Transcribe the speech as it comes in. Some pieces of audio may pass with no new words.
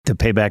to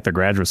pay back their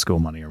graduate school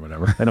money or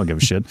whatever. They don't give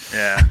a shit.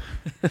 Yeah.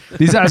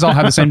 These guys all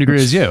have the same degree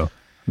as you.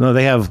 No,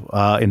 they have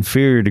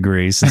inferior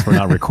degrees since we're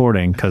not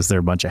recording because they're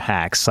a bunch of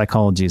hacks.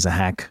 Psychology is a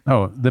hack.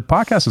 Oh, the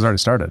podcast has already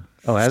started.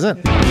 Oh, has it?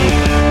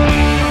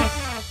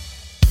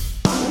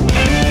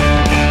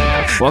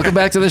 Welcome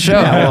back to the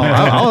show. Yeah,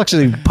 well, I'll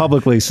actually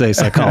publicly say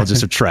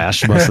psychologists are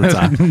trash most of the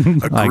time.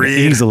 Like,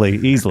 easily.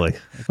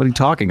 What are you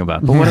talking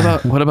about? But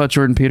what about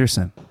Jordan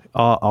Peterson?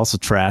 Also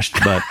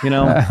trashed, but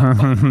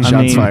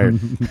Shots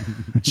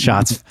fired.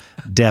 Shots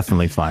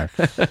definitely fired.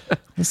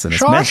 Listen,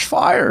 Shots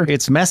fired.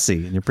 It's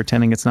messy, and you're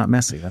pretending it's not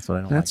messy. That's what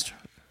I don't That's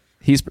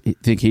like. true.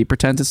 Think he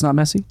pretends it's not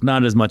messy?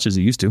 Not as much as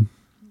he used to.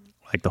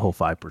 Like the whole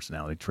 5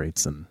 personality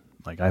traits, and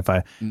like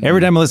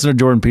every time I listen to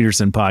Jordan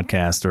Peterson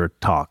podcast or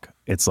talk,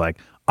 it's like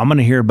I'm going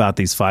to hear about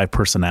these 5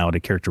 personality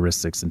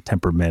characteristics and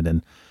temperament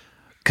and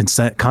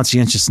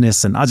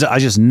conscientiousness, and I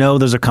just know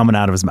those are coming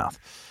out of his mouth.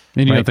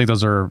 And you don't think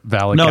those are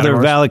valid No, categories?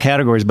 they're valid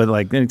categories, but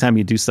like anytime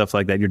you do stuff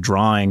like that, you're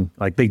drawing,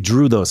 like they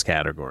drew those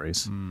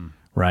categories,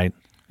 right?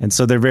 And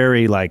so they're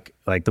very like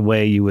the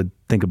way you would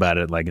think about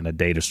it, like in a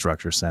data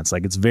structure sense,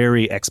 like it's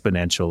very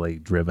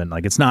exponentially driven.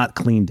 Like it's not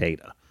clean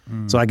data.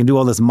 So I can do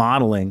all this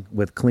modeling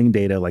with clean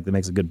data, like that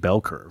makes a good bell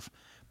curve.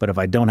 But if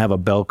I don't have a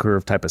bell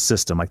curve type of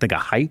system, like think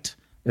of height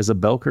as a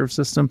bell curve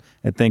system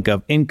and think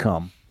of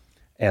income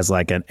as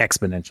like an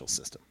exponential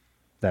system.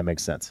 That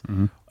makes sense.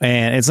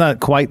 And it's not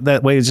quite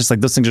that way. It's just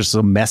like those things are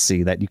so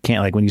messy that you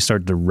can't, like when you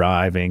start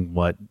deriving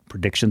what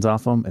predictions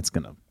off them, it's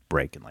going to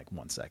break in like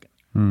 1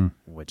 second,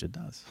 which it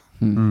does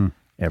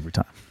every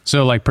time.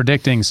 So like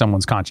predicting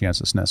someone's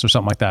conscientiousness or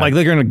something like that. Like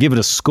they're going to give it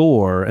a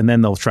score and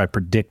then they'll try to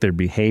predict their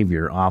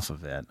behavior off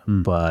of it.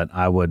 But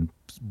I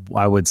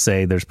would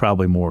say there's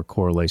probably more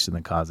correlation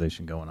than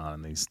causation going on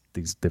in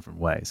these different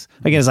ways.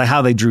 Again, it's like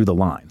how they drew the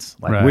lines.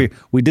 Like Right.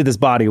 we did this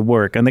body of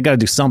work and they got to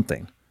do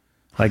something.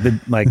 Like the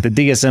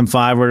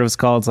DSM-5, whatever it's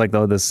called, it's like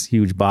this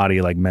huge body,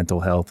 like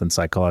mental health and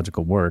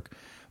psychological work.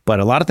 But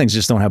a lot of things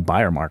just don't have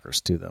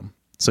biomarkers to them.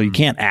 So you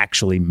can't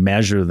actually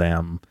measure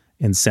them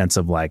in sense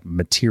of like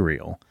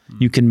material.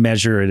 You can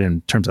measure it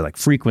in terms of like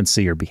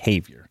frequency or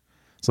behavior.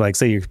 So like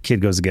say your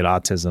kid goes to get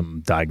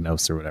autism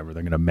diagnosed or whatever,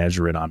 they're going to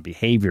measure it on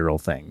behavioral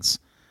things,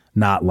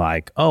 not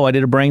like, oh, I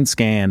did a brain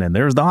scan and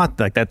there's the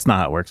like that's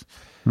not how it works.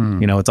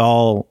 It's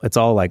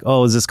all like,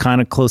 oh, is this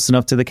kind of close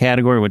enough to the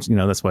category? Which,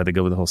 that's why they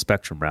go with the whole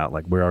spectrum route.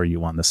 Like, where are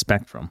you on the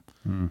spectrum?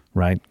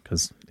 Right?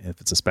 Because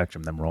if it's a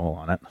spectrum, then we're all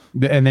on it.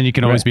 And then you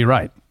can always be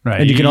right.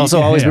 And you can also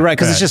always be right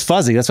because it's just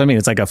fuzzy. That's what I mean.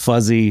 It's like a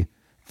fuzzy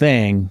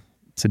thing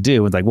to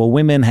do. It's like, well,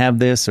 women have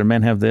this or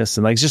men have this.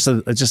 And like,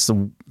 it's just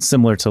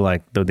similar to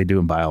like what they do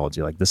in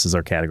biology. Like, this is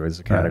our category. This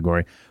is a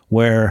category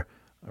where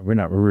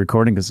we're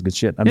recording because it's good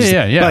shit.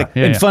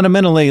 And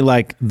fundamentally,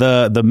 like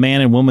the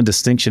man and woman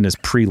distinction is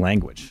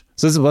pre-language.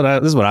 So this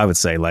is what I would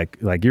say. Like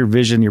your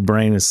vision, your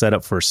brain is set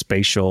up for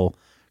spatial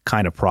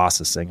kind of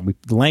processing.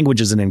 The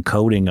language is an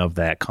encoding of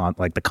that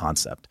like the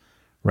concept,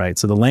 right?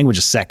 So the language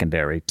is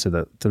secondary to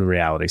the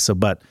reality. So,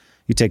 but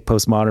you take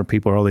postmodern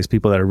people or all these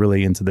people that are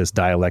really into this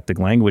dialectic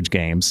language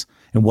games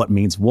and what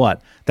means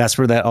what. That's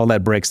where all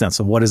that breaks down.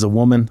 So what is a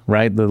woman,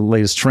 right? The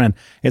latest trend.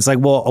 It's like,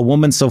 well, a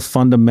woman's so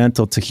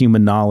fundamental to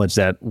human knowledge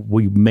that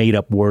we made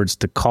up words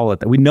to call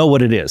it that. We know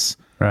what it is.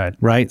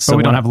 Right. So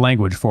we don't have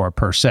language for it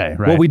per se,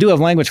 right? Well, we do have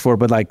language for it,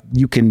 but like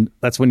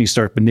that's when you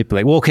start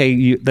manipulating. Well,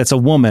 okay, that's a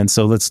woman.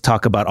 So let's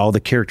talk about all the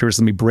characters.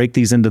 Let me break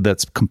these into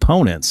the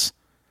components,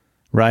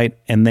 right?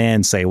 And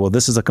then say, well,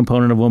 this is a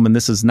component of woman.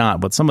 This is not.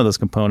 But some of those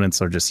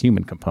components are just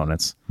human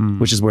components,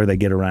 which is where they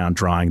get around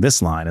drawing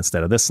this line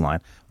instead of this line.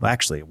 Well,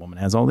 actually, a woman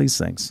has all these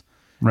things.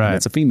 Right. And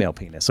it's a female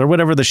penis or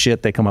whatever the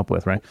shit they come up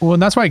with, right? Well,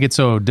 and that's why it gets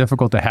so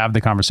difficult to have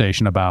the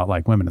conversation about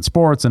like women in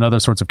sports and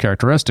other sorts of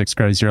characteristics,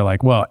 because you're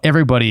like, well,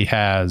 everybody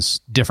has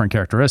different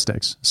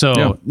characteristics.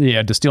 So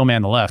to steel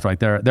man the left, right?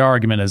 Their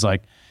argument is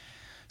like,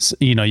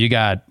 you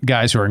got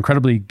guys who are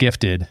incredibly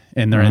gifted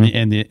and they're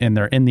in the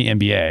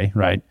NBA,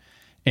 right?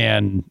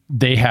 And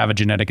they have a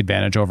genetic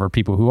advantage over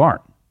people who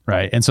aren't,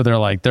 right? And so they're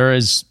like,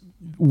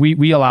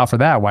 we allow for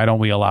that. Why don't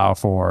we allow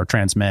for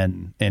trans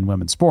men in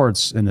women's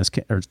sports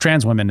or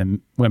trans women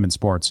in women's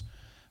sports?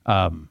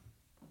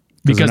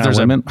 Because there's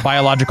a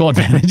biological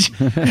advantage.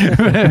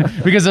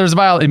 Because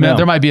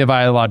there might be a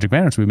biological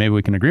advantage. Maybe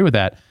we can agree with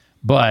that.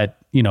 But,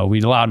 we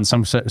allow it in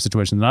some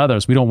situations than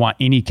others. We don't want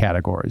any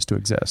categories to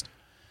exist.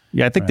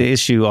 Yeah, I think the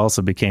issue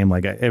also became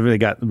like it really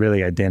got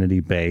really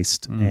identity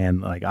based.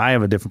 And like I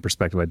have a different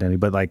perspective of identity,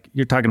 but like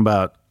you're talking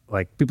about,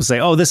 like people say,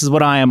 oh, this is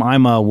what I am.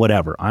 I'm a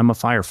whatever. I'm a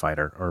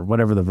firefighter or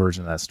whatever the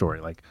version of that story.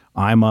 Like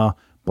I'm a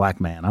black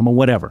man. I'm a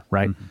whatever,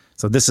 right?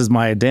 So this is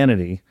my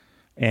identity.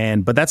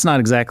 But that's not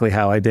exactly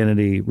how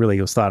identity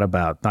really was thought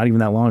about, not even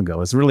that long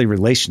ago. It's really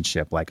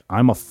relationship. Like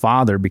I'm a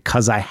father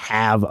because I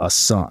have a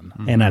son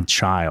and a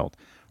child,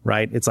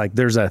 right? It's like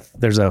there's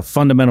a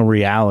fundamental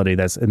reality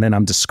and then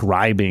I'm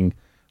describing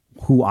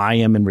who I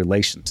am in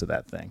relation to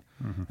that thing.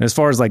 And as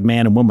far as like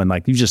man and woman,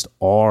 like you just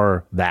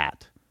are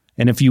that.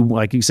 And if you,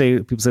 like you say,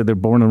 people say they're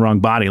born in the wrong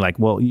body. Like,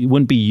 well, you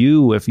wouldn't be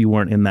you if you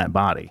weren't in that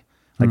body.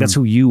 Like that's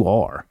who you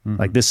are.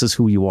 Like this is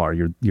who you are.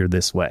 You're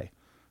this way.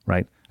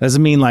 right?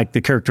 Doesn't mean like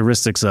the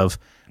characteristics of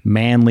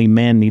manly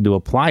men need to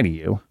apply to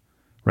you,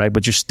 right?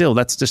 But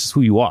that's just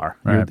who you are.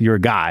 Right. You're a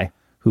guy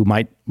who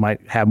might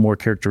have more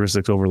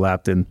characteristics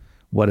overlapped in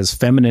what is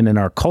feminine in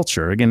our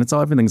culture. Again,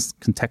 everything's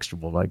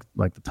contextual,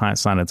 like the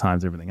sign of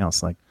times, everything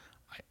else. Like,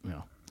 I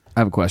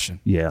have a question.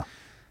 yeah,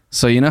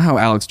 So you know how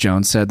Alex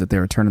Jones said that they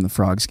were turning the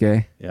frogs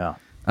gay? yeah.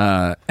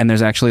 And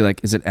there's actually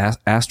is it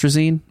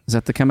astrazine? Is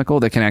that the chemical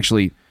that can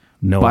actually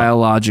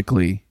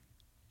biologically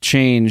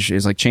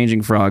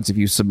changing frogs if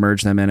you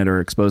submerge them in it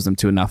or expose them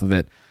to enough of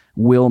it,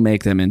 will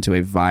make them into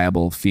a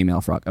viable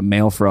female frog, a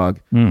male frog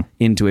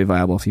into a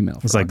viable female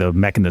frog. It's like the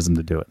mechanism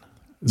to do it.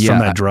 It's from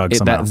that drug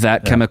somehow.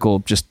 That chemical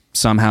just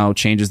somehow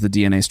changes the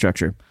DNA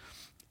structure.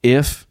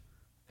 If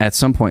at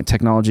some point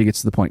technology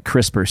gets to the point,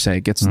 CRISPR say,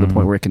 gets to the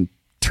point where it can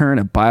turn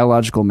a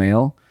biological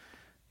male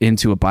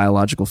into a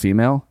biological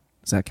female,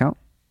 does that count?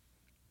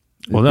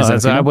 Well, no,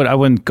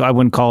 I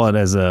wouldn't call it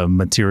as a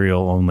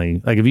material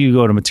only. Like if you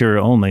go to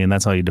material only and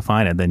that's how you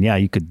define it, then yeah,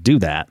 you could do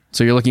that.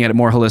 So you're looking at it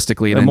more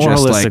holistically than more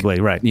just holistically,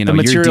 like, right? You know, the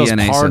material is your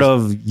DNA part says,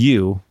 of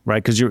you,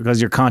 right? Because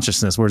your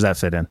consciousness, where's that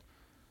fit in?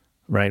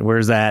 Right?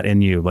 Where's that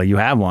in you? Like you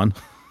have one,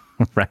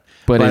 right?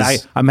 But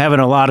I'm having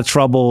a lot of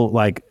trouble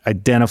like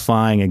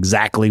identifying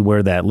exactly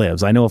where that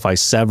lives. I know if I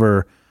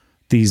sever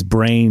these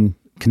brain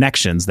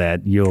connections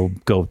that you'll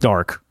go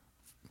dark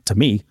to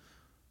me.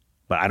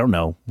 But I don't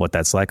know what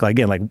that's like.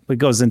 Again, like it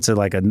goes into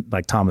like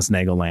Thomas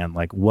Nagel land.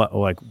 Like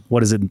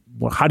what is it?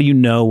 How do you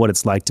know what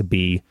it's like to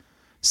be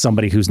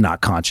somebody who's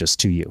not conscious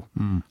to you?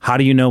 How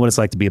do you know what it's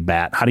like to be a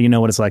bat? How do you know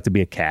what it's like to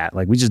be a cat?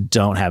 Like we just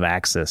don't have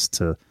access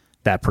to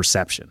that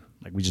perception.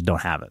 Like we just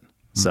don't have it.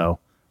 So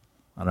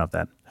I don't know if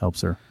that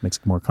helps or makes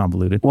it more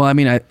convoluted. Well, I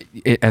mean, I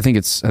think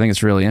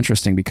it's really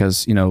interesting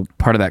because, you know,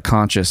 part of that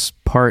conscious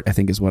part, I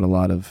think, is what a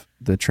lot of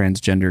the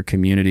transgender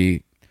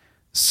community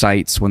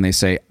cites when they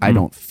say, I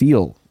don't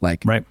feel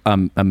like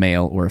a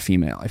male or a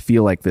female. I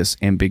feel like this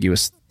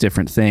ambiguous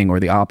different thing or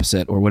the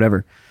opposite or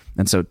whatever.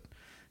 And so,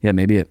 yeah,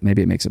 maybe it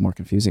makes it more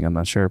confusing. I'm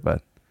not sure,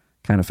 but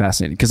kind of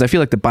fascinating because I feel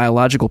like the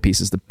biological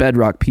piece is the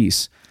bedrock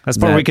piece. That's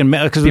part we can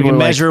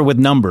measure with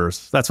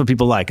numbers. That's what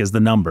people like is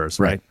the numbers,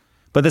 right?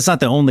 But that's not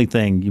the only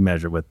thing you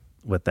measure with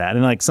that.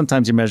 And like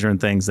sometimes you're measuring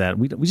things that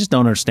we just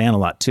don't understand a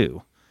lot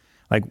too.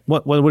 Like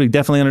what do we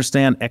definitely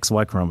understand?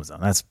 XY chromosome.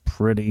 That's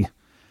pretty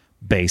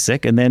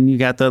basic. And then you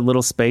got the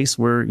little space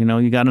where, you know,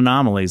 you got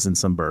anomalies in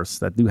some births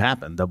that do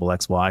happen, double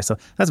XY. So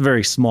that's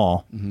very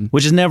small,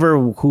 which is never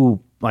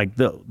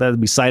that would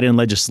be cited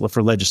in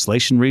for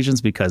legislation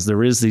reasons because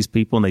there is these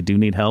people and they do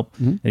need help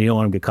and you don't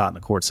want them to get caught in the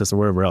court system or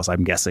wherever else.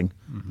 I'm guessing,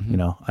 you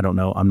know, I don't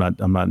know. I'm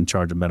not in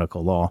charge of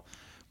medical law,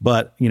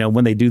 but you know,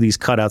 when they do these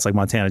cutouts, like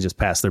Montana just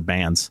passed their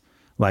bans,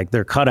 like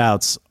their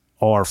cutouts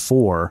are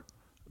for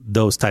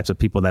those types of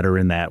people that are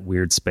in that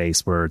weird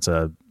space where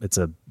it's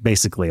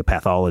basically a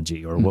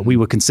pathology or what we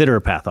would consider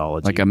a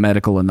pathology, like a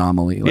medical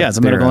anomaly. It's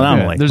a medical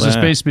anomaly. Yeah. There's a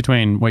space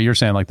between what you're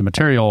saying, like the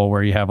material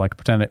where you have like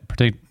a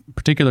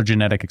particular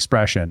genetic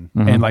expression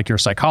and like your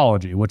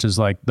psychology, which is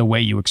like the way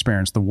you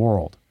experience the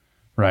world,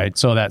 right?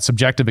 So that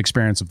subjective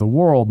experience of the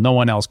world, no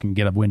one else can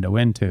get a window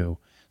into.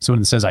 So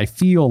when it says, I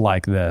feel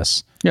like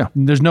this,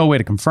 there's no way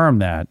to confirm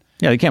that.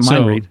 Yeah, you can't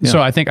mind read. Yeah.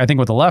 So I think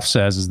what the left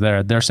says is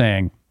they're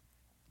saying,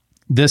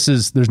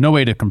 there's no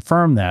way to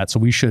confirm that, so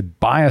we should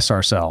bias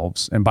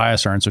ourselves and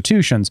bias our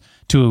institutions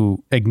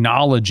to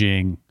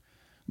acknowledging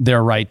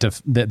their right to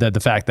the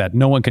fact that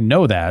no one can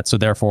know that, so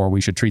therefore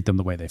we should treat them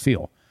the way they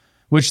feel.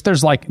 Which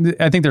there's like,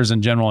 I think there's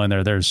in general in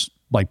there's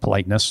like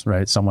politeness,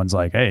 right? Someone's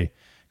like, hey,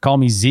 call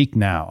me Zeke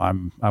now.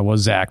 I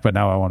was Zach, but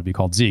now I want to be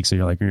called Zeke. So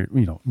you're like, you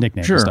know,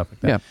 nicknames and stuff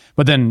like that. Yeah.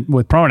 But then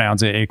with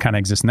pronouns, it kind of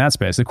exists in that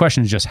space. The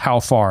question is just how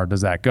far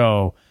does that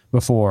go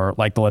before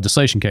like the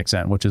legislation kicks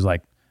in, which is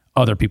like,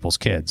 other people's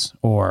kids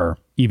or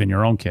even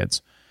your own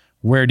kids.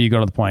 Where do you go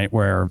to the point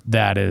where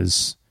that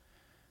is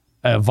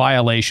a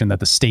violation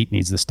that the state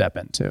needs to step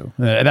into?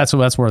 That's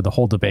where the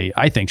whole debate,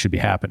 I think, should be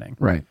happening.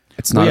 Right.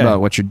 It's not about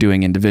what you're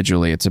doing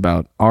individually. It's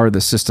about, are the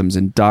systems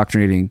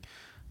indoctrinating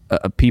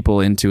people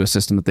into a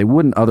system that they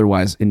wouldn't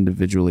otherwise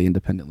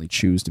independently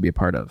choose to be a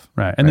part of.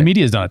 Right. And the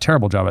media has done a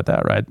terrible job at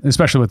that, right?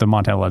 Especially with the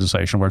Montana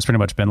legislation, where it's pretty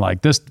much been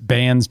like, this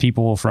bans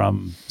people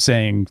from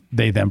saying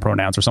they, them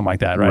pronouns or something like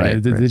that,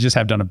 right? They just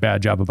have done a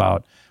bad job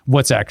about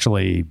what's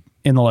actually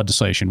in the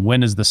legislation.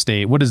 When is the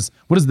state, what is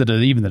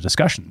even the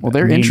discussion? Well,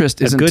 their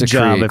interest isn't to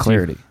create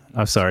clarity.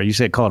 I'm sorry, you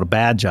said call it a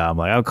bad job.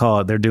 Like I would call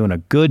it, they're doing a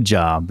good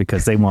job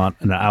because they want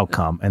an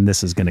outcome, and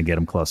this is going to get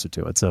them closer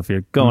to it. So if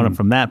you're going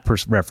from that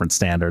reference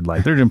standard,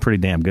 like they're doing pretty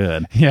damn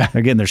good. Yeah,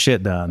 they're getting their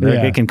shit done.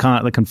 They can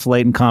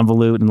conflate and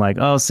convolute and like,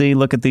 oh, see,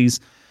 look at these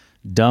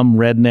dumb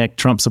redneck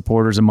Trump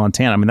supporters in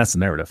Montana. I mean, that's the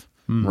narrative,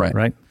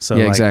 right? So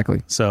yeah,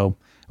 exactly. So.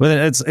 But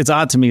it's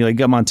odd to me, like you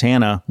got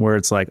Montana where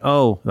it's like,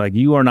 oh, like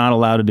you are not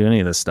allowed to do any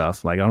of this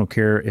stuff. Like I don't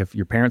care if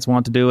your parents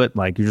want to do it,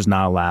 like you're just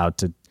not allowed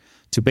to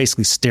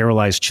basically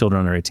sterilize children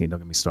under 18. Don't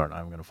get me started.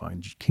 I'm going to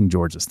find King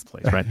George's the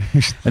place, right?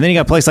 And then you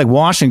got a place like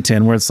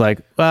Washington where it's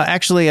like, well,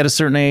 actually at a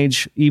certain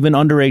age, even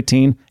under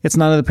 18, it's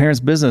none of the parents'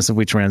 business if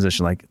we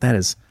transition. Like that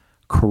is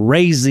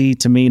crazy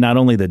to me. Not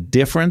only the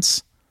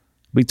difference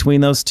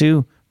between those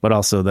two, but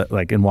also that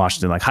like in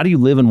Washington, like how do you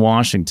live in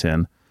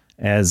Washington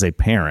as a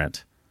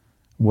parent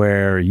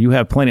where you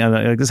have plenty of,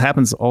 like this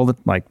happens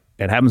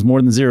it happens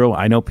more than zero.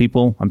 I know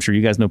people, I'm sure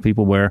you guys know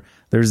people where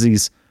there's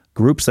these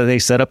groups that they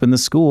set up in the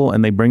school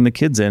and they bring the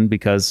kids in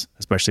because,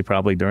 especially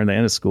probably during the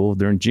end of school,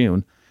 during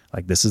June,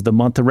 like this is the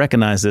month to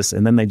recognize this.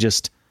 And then they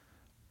just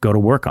go to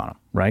work on them.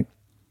 Right.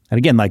 And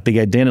again, like the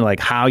identity,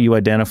 like how you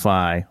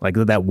identify, like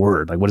that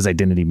word, like what does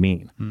identity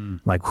mean?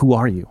 Like, who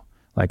are you?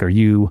 Like, are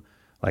you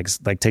like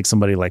take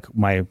somebody like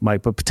my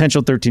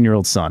potential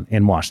 13-year-old son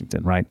in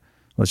Washington, right?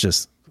 Let's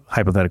just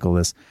hypothetical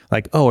this.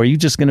 Like, oh, are you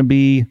just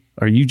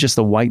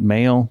a white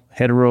male,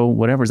 hetero,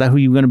 whatever? Is that who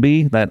you're going to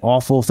be? That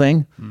awful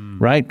thing,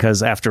 right?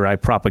 Because after I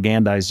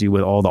propagandize you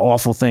with all the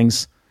awful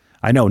things,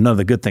 I know none of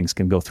the good things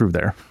can go through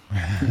there.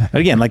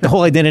 Again, like the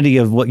whole identity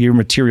of what your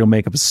material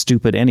makeup is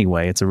stupid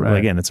anyway. It's a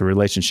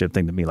relationship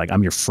thing to me. Like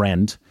I'm your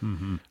friend,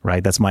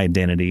 right? That's my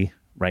identity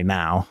right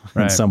now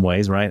in some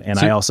ways, right? And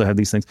so, I also have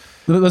these things.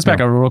 Let's back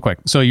up real quick.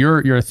 So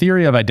your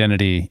theory of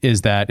identity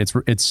is that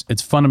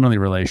it's fundamentally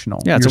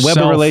relational. Yeah, it's a web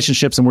of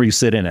relationships and where you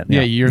sit in it.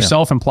 Yeah,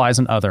 yourself implies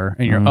an other,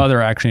 and your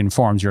other actually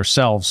informs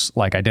yourself's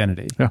like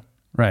identity. Yeah.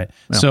 Right.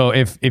 Yeah. So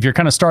if you're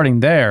kind of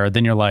starting there,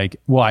 then you're like,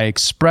 well, I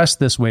express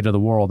this way to the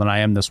world and I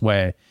am this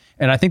way.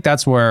 And I think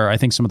that's where I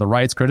think some of the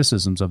right's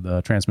criticisms of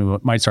the trans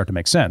movement might start to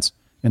make sense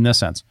in this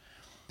sense.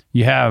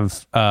 You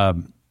have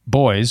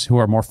boys who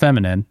are more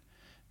feminine,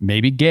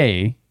 maybe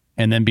gay,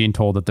 and then being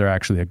told that they're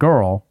actually a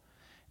girl,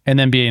 and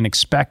then being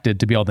expected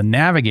to be able to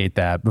navigate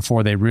that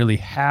before they really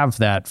have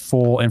that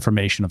full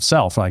information of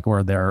self, like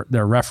where their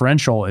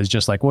referential is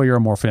just like, well, you're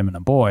a more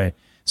feminine boy,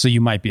 so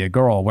you might be a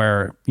girl,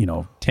 where,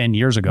 10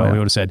 years ago, we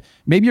would have said,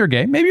 maybe you're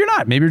gay, maybe you're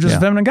not, maybe you're just a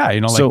feminine guy,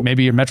 like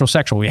maybe you're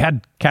metrosexual. We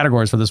had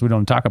categories for this we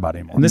don't talk about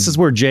anymore. And this is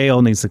where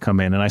jail needs to come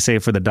in. And I say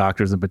it for the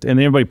doctors and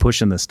everybody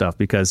pushing this stuff,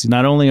 because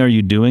not only are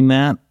you doing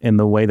that in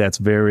the way that's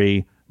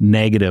very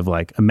negative,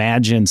 like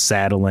imagine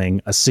saddling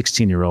a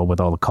 16-year-old with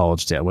all the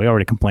college debt. We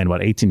already complained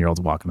about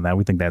 18-year-olds walking to that.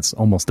 We think that's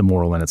almost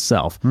immoral in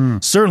itself.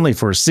 Certainly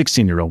for a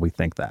 16-year-old, we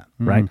think that,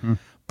 right?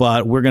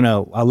 But we're going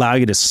to allow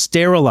you to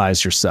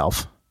sterilize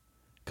yourself,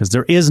 because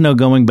there is no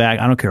going back.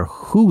 I don't care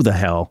who the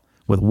hell,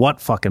 with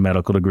what fucking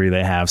medical degree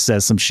they have,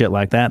 says some shit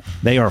like that.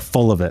 They are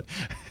full of it,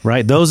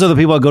 right? Those are the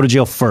people that go to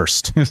jail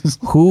first.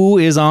 Who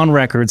is on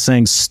record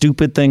saying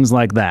stupid things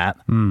like that?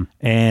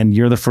 And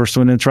you're the first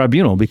one in the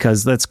tribunal,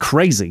 because that's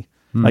crazy.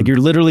 Like you're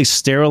literally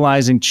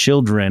sterilizing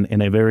children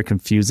in a very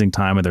confusing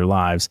time of their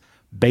lives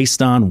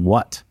based on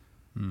what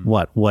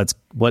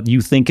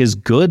you think is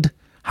good,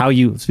 how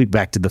you speak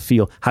back to the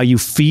feel, how you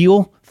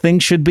feel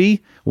things should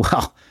be.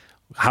 Well,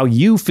 how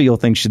you feel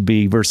things should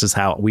be versus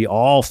how we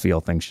all feel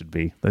things should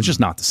be. That's just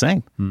not the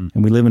same. And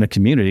we live in a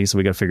community, so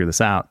we got to figure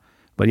this out.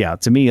 But yeah,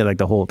 to me, like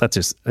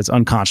it's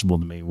unconscionable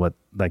to me what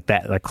like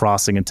that, like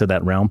crossing into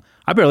that realm.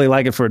 I barely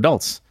like it for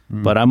adults,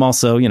 but I'm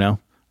also,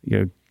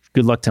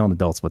 good luck telling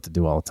adults what to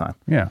do all the time.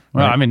 Yeah.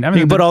 Well, right? I mean,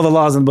 you can put all the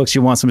laws in the books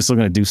you want. Somebody's still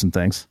going to do some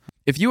things.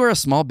 If you are a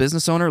small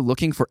business owner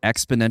looking for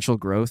exponential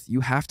growth,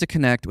 you have to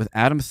connect with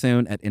Adam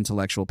Thuen at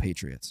Intellectual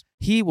Patriots.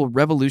 He will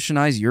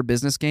revolutionize your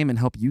business game and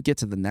help you get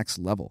to the next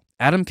level.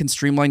 Adam can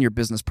streamline your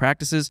business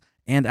practices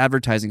and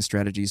advertising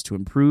strategies to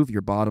improve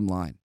your bottom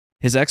line.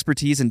 His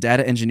expertise in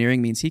data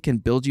engineering means he can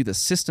build you the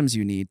systems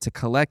you need to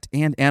collect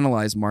and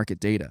analyze market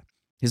data.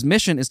 His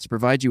mission is to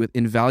provide you with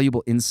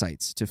invaluable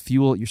insights to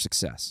fuel your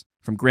success.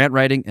 From grant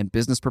writing and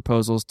business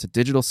proposals to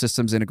digital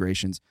systems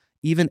integrations,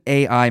 even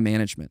AI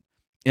management,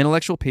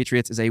 Intellectual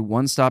Patriots is a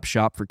one-stop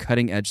shop for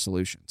cutting-edge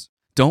solutions.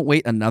 Don't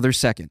wait another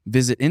second.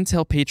 Visit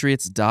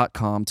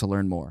intelpatriots.com to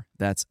learn more.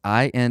 That's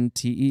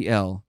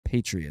INTEL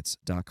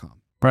patriots.com.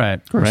 Right.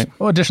 Of course. Right.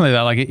 Well, additionally,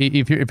 that like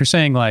if you're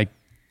saying like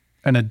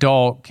an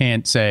adult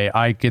can't say,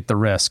 I get the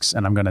risks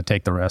and I'm going to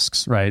take the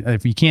risks, right?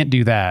 If you can't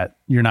do that,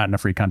 you're not in a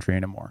free country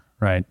anymore,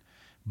 right?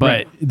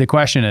 But the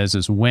question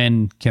is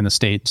when can the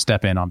state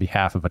step in on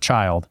behalf of a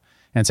child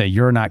and say,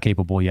 you're not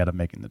capable yet of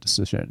making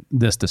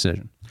this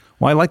decision?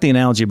 Well, I like the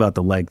analogy about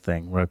the leg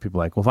thing, where people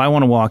are like, well, if I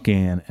want to walk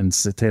in and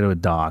say to a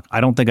doc,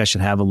 I don't think I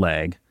should have a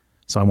leg,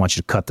 so I want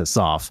you to cut this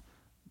off.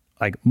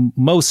 Like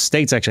most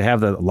states actually have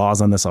the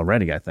laws on this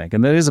already, I think.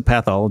 And there is a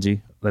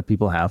pathology that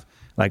people have.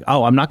 Like,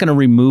 oh, I'm not going to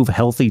remove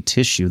healthy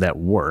tissue that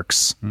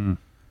works.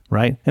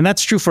 Right. And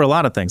that's true for a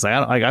lot of things.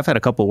 I've had a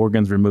couple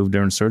organs removed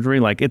during surgery.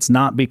 Like, it's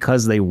not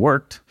because they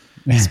worked.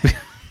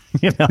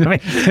 You know what I mean?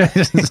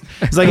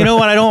 It's like, you know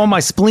what? I don't want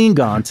my spleen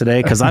gone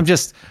today because I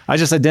just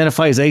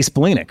identify as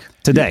asplenic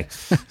today.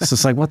 So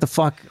it's like, what the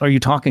fuck are you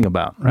talking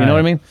about? You know what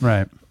I mean?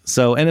 Right.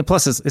 So, and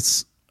plus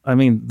it's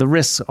the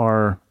risks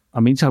are,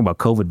 you talk about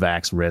COVID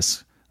vax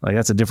risks, like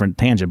that's a different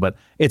tangent, but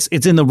it's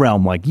in the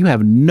realm. Like you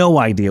have no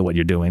idea what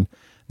you're doing.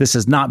 This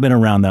has not been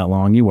around that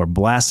long. You are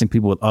blasting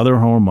people with other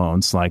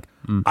hormones. Like,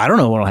 I don't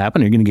know what will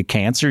happen. You're going to get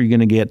cancer. You're going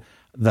to get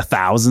the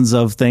thousands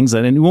of things.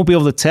 And you won't be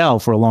able to tell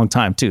for a long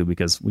time, too,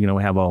 because, we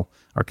have all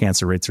our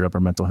cancer rates are up,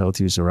 our mental health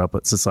issues are up.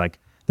 It's just like,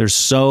 there's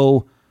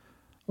so,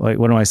 like,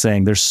 what am I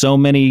saying? There's so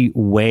many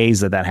ways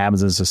that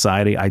happens in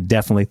society. I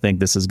definitely think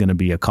this is going to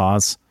be a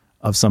cause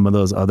of some of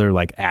those other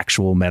like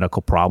actual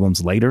medical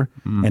problems later.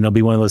 And it'll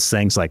be one of those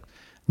things like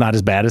not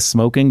as bad as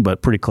smoking,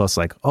 but pretty close.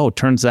 Like, oh,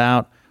 turns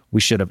out we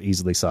should have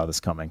easily saw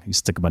this coming. You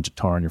stick a bunch of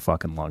tar in your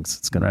fucking lungs,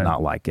 it's going to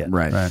not like it.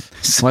 Right.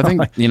 So, well, I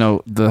think,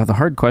 the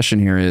hard question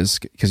here is,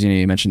 because,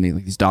 you mentioned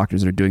these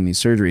doctors that are doing these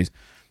surgeries,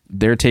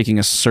 they're taking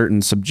a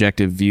certain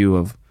subjective view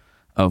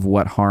of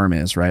what harm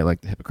is, right? Like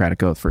the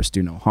Hippocratic Oath, first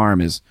do no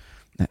harm,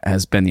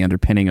 has been the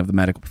underpinning of the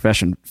medical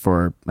profession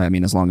for,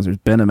 as long as there's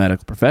been a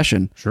medical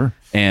profession. Sure.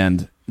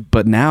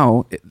 But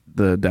now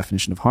the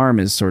definition of harm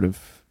is sort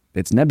of,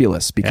 it's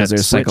nebulous because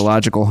there's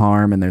psychological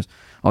harm and there's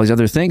all these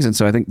other things. And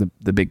so I think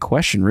the big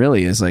question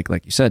really is like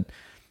you said,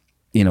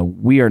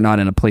 we are not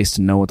in a place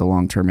to know what the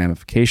long-term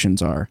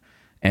ramifications are.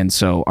 And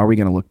so are we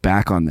going to look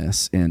back on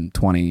this in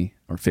 20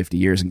 or 50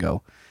 years and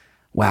go,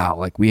 wow,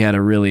 like we had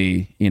a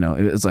really, it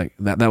was like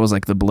that was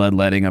like the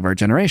bloodletting of our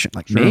generation.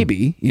 Like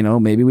maybe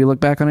we look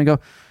back on it and go,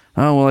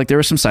 oh, well, like there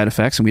were some side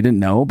effects and we didn't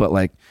know, but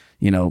like,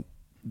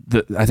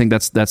 I think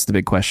that's the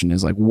big question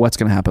is like, what's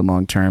going to happen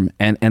long-term?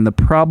 And the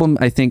problem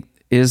I think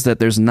is that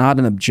there's not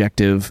an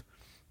objective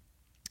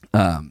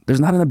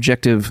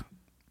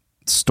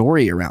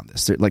story around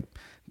this. Like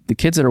the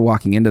kids that are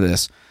walking into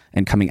this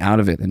and coming out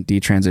of it and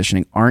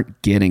detransitioning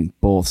aren't getting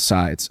both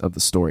sides of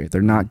the story.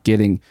 They're not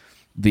getting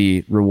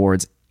the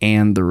rewards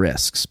and the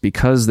risks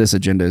because this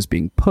agenda is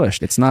being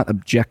pushed. It's not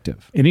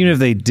objective. And even if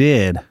they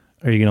did,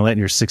 are you going to let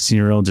your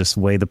 16-year-old just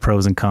weigh the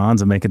pros and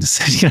cons and make a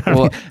decision? You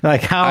know what I mean?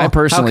 Like how? I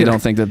personally don't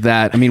think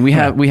that. I mean, we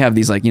have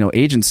these like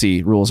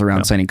agency rules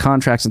around signing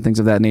contracts and things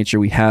of that nature.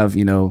 We have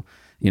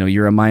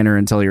you're a minor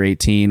until you're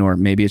 18, or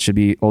maybe it should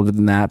be older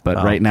than that. But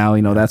right now,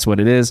 that's what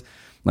it is.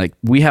 Like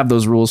we have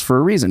those rules for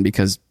a reason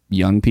because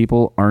young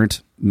people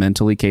aren't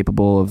mentally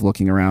capable of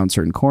looking around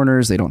certain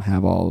corners. They don't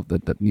have all the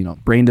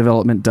brain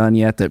development done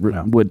yet that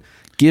would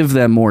give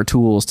them more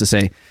tools to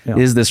say,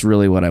 is this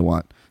really what I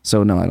want?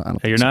 So no, I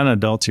don't. Hey, you're not an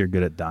adult. You're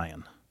good at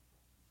dying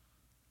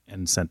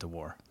and sent to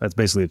war. That's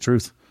basically the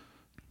truth,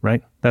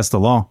 right? That's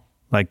the law.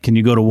 Like, can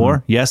you go to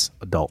war? Yes,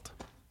 adult,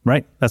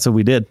 right? That's what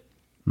we did.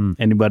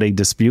 Anybody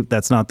dispute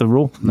that's not the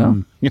rule?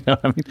 No. You know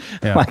what I mean?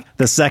 Yeah. Like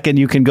the second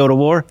you can go to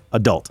war,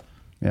 adult,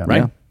 right?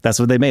 Yeah. That's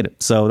what they made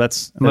it. So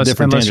that's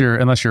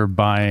unless you're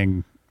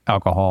buying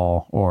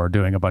alcohol or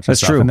doing a bunch of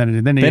stuff. True. And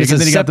then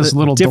you got this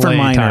little different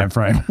delay time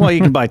frame. Well, you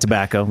can buy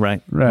tobacco,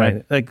 right?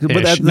 Right. Like,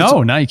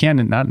 no, now you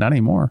can't. Not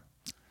anymore.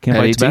 Can't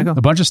buy tobacco.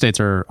 A bunch of states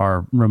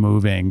are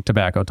removing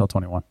tobacco till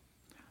 21.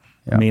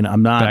 Yeah. I mean,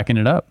 I'm not backing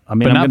it up. But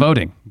not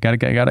voting. Got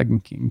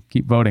to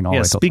keep voting all the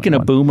way. Speaking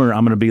of boomer,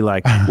 I'm going to be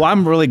like, well,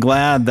 I'm really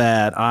glad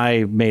that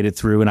I made it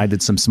through and I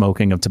did some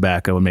smoking of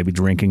tobacco and maybe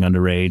drinking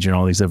underage and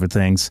all these different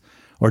things,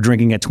 or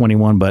drinking at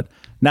 21. But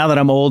now that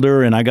I'm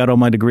older and I got all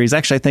my degrees,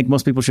 actually, I think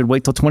most people should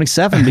wait till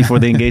 27 before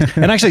they engage.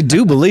 And I actually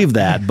do believe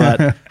that.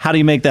 But how do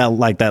you make that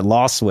like that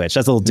law switch?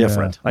 That's a little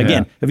different.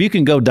 Again, if you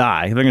can go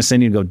die, if they're going to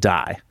send you to go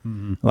die,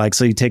 like,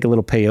 so you take a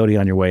little peyote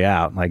on your way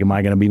out. Like, am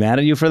I going to be mad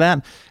at you for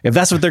that? If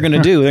that's what they're going to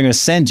do, they're going to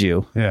send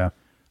you. Yeah.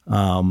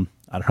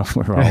 I don't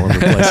know if we're all over the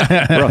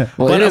place.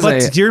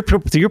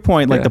 But to your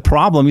point, like the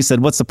problem, you said,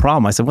 what's the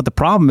problem? I said, what the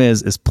problem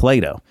is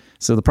Plato.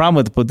 So the problem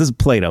with this is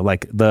Plato,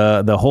 like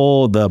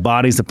the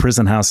body's the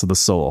prison house of the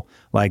soul.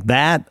 Like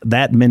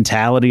that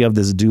mentality of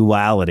this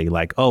duality,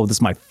 like, oh, this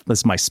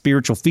is my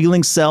spiritual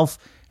feeling self,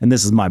 and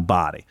this is my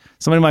body.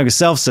 Somebody like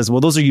yourself says, well,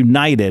 those are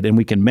united, and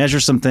we can measure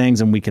some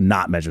things and we can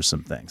not measure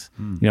some things.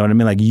 You know what I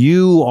mean? Like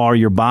you are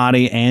your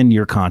body and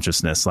your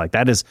consciousness. Like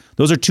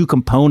those are two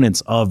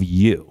components of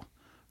you.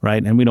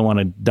 Right. And we don't want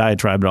to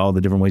diatribe at all the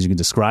different ways you can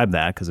describe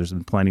that because there's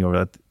been plenty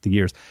over the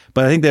years.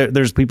 But I think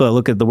there's people that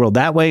look at the world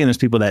that way and there's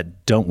people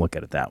that don't look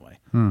at it that way.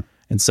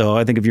 And so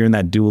I think if you're in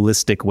that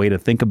dualistic way to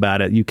think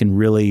about it, you can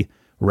really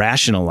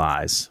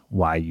rationalize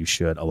why you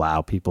should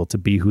allow people to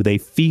be who they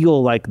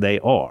feel like they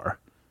are.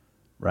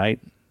 Right.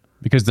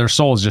 Because their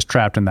soul is just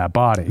trapped in that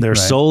body. Their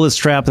soul is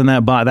trapped in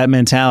that body, that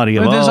mentality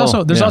of, there's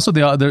also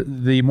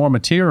the more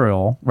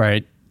material,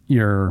 right?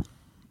 Your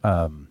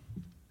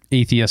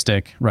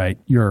atheistic, right?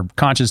 Your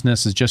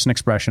consciousness is just an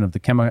expression of the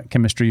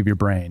chemistry of your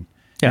brain.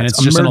 Yeah, and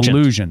it's just an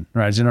illusion,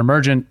 right? It's an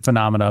emergent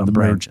phenomena of the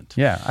brain.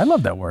 Yeah, I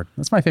love that word.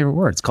 That's my favorite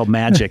word. It's called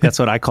magic. That's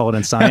what I call it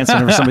in science.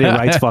 Whenever somebody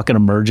writes fucking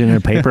emergent in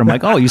a paper, I'm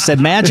like, oh, you said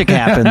magic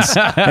happens,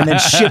 and then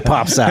shit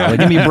pops out.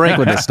 Like, give me a break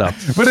with this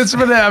stuff. But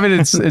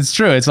it's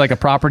true. It's like a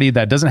property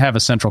that doesn't have a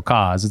central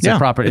cause. It's a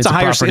property. It's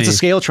a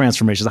scale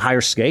transformation. It's a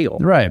higher scale.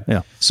 Right.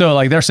 Yeah. So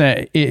like they're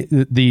saying,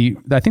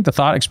 I think the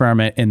thought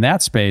experiment in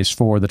that space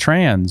for the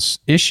trans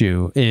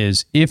issue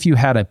is if you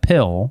had a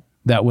pill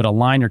that would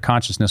align your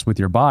consciousness with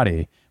your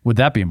body, would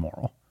that be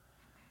immoral?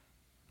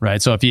 Right.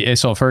 So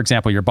for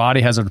example, your body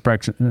has a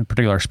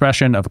particular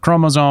expression of a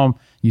chromosome.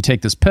 You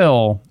take this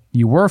pill.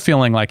 You were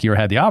feeling like you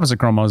had the opposite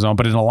chromosome,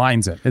 but it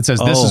aligns it. It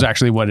says this is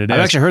actually what it is. I've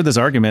actually heard this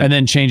argument, and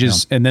then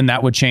changes, and then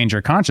that would change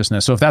your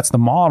consciousness. So if that's the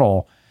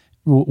model,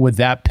 would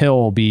that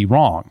pill be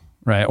wrong?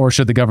 Right. Or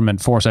should the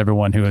government force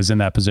everyone who is in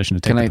that position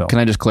to take the pill? Can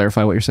I just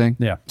clarify what you're saying?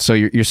 Yeah. So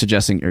you're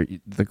suggesting, or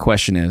the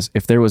question is,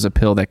 if there was a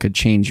pill that could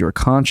change your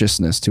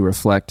consciousness to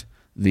reflect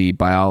the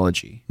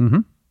biology,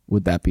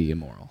 would that be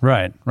immoral?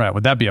 Right.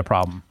 Would that be a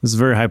problem? This is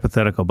very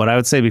hypothetical, but I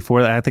would say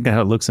before that, I think how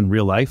it looks in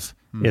real life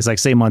is like,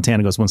 say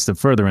Montana goes one step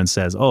further and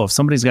says, oh, if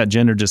somebody's got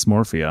gender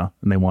dysmorphia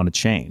and they want to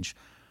change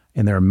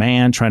and they're a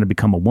man trying to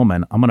become a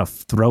woman, I'm going to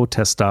throw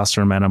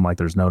testosterone at them like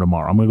there's no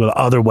tomorrow. I'm going to go the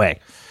other way.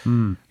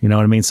 You know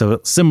what I mean?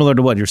 So similar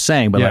to what you're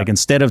saying, but like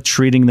instead of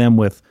treating them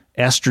with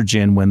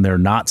estrogen when they're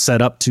not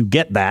set up to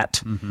get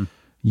that,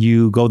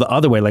 you go the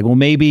other way. Like, well,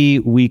 maybe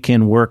we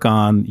can work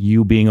on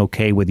you being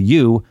okay with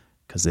you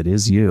because it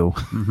is you.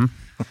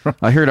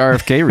 I heard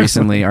RFK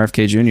recently,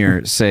 RFK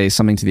Jr. say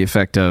something to the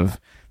effect of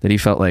that he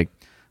felt like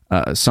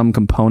some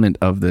component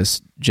of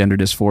this gender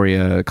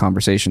dysphoria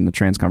conversation, the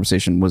trans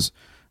conversation, was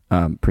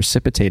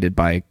precipitated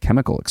by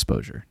chemical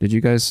exposure. Did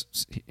you guys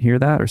hear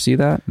that or see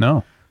that?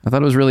 No. I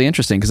thought it was really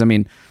interesting because, I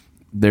mean,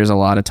 there's a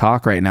lot of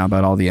talk right now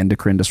about all the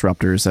endocrine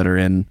disruptors that are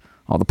in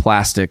all the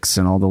plastics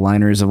and all the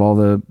liners of all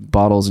the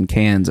bottles and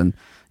cans and,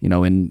 you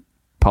know, in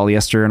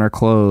polyester in our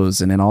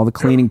clothes and in all the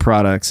cleaning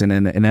products and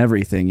in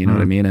everything, you know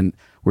what I mean? And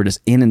we're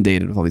just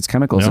inundated with all these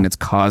chemicals and it's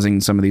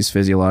causing some of these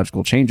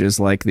physiological changes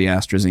like the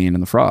astrazine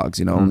and the frogs,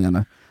 you know, only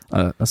on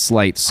a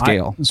slight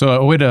scale.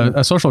 So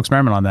a social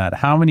experiment on that.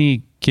 How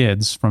many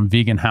kids from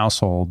vegan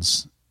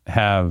households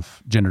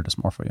have gender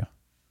dysmorphia?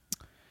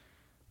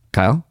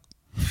 Kyle?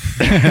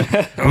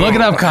 Look it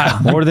up, Kyle.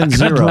 More than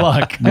zero. Good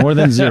luck. More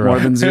than zero. More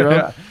than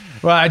zero?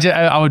 Well,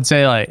 I would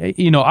say, like,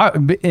 you know,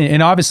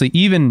 and obviously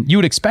even you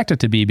would expect it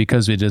to be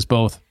because it is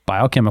both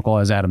biochemical,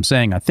 as Adam's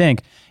saying, I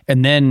think,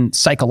 and then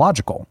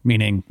psychological,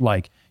 meaning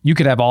like you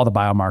could have all the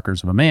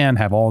biomarkers of a man,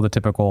 have all the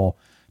typical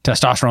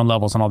testosterone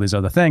levels and all these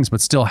other things, but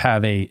still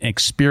have an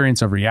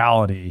experience of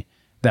reality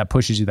that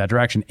pushes you that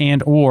direction.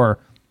 And, or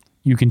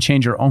you can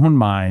change your own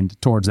mind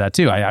towards that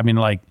too. I mean,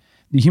 like,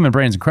 the human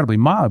brain is incredibly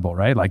malleable,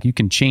 right? Like you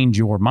can change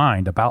your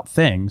mind about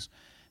things.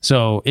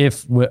 So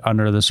if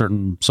under the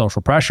certain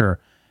social pressure,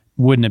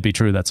 wouldn't it be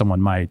true that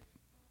someone might,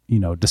 you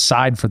know,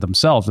 decide for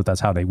themselves that that's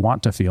how they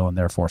want to feel and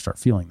therefore start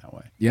feeling that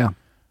way? Yeah.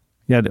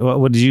 Yeah.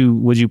 Would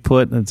you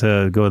put,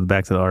 to go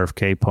back to the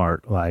RFK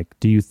part, like,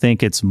 do you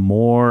think it's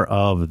more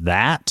of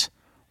that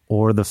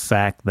or the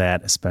fact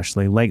that,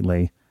 especially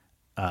lately,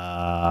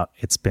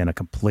 it's been a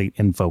complete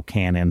info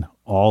cannon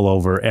all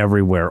over,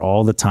 everywhere,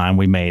 all the time.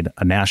 We made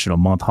a national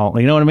month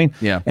holiday, you know what I mean?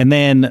 Yeah. And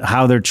then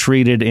how they're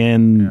treated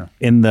in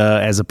the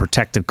as a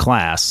protected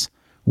class,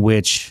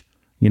 which,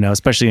 you know,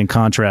 especially in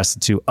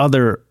contrast to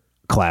other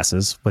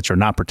classes which are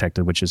not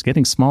protected, which is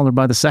getting smaller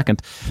by the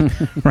second.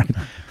 Right?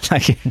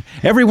 Like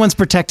everyone's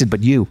protected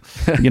but you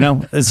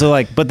know? So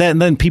like, but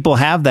then people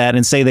have that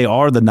and say they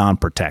are the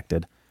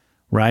non-protected,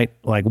 right?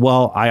 Like,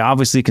 well, I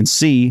obviously can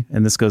see,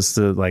 and this goes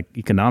to like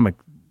economic,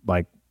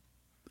 like,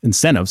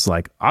 incentives,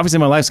 like obviously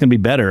my life's gonna be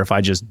better if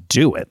I just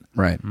do it.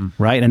 Right.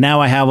 Right. And now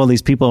I have all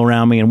these people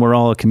around me and we're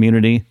all a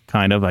community,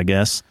 kind of, I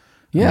guess.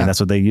 Yeah. I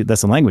mean,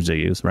 that's the language they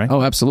use, right?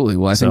 Oh, absolutely.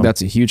 Well, I think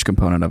that's a huge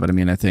component of it. I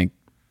mean, I think,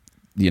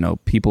 you know,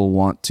 people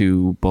want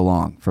to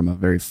belong from a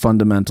very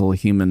fundamental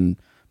human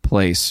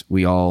place.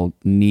 We all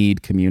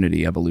need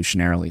community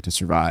evolutionarily to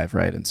survive,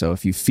 right? And so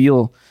if you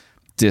feel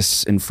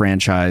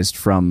disenfranchised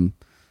from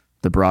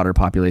the broader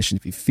population,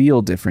 if you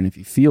feel different, if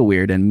you feel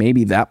weird, and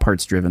maybe that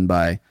part's driven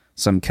by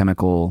some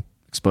chemical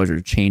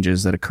exposure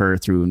changes that occur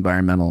through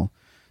environmental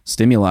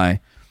stimuli,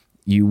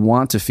 you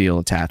want to feel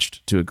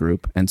attached to a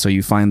group. And so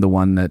you find the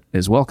one that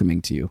is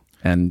welcoming to you.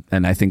 And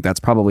I think that's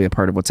probably a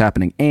part of what's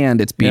happening. And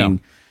it's being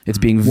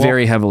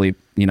very heavily,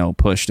 you know,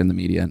 pushed in the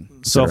media.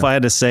 So if I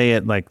had to say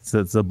it, like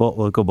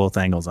we'll go both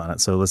angles on it.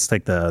 So let's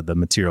take the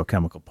material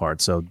chemical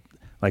part. So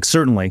like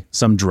certainly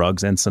some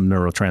drugs and some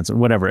neurotransmitters,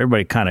 whatever,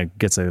 everybody kind of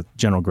gets a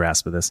general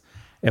grasp of this.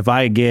 If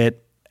I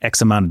get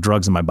X amount of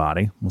drugs in my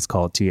body, let's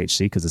call it THC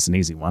because it's an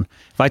easy one.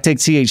 If I take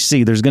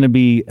THC, there's going to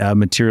be a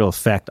material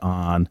effect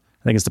on,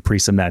 I think it's the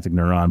presynaptic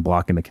neuron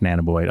blocking the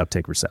cannabinoid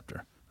uptake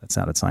receptor. That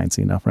sounded sciencey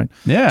enough, right?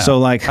 Yeah. So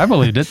like, I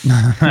believed it.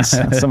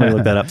 Somebody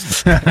look that up.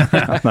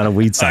 I'm not a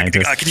weed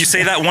scientist. Can you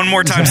say that one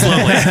more time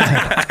slowly?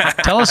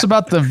 Tell us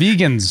about the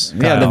vegans.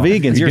 Yeah, Kyle. the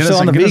vegans. You're still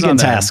on the vegan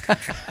task.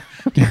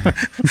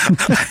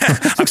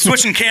 I'm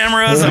switching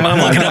cameras. I'm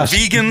looking at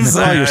vegans.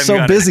 Oh, you're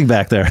so busy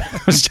back there. I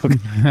was joking.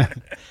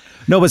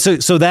 No, but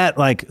so that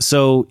like,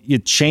 so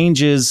it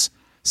changes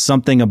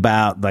something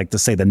about like, to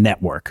say the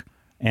network.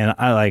 And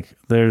I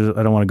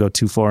don't want to go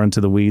too far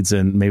into the weeds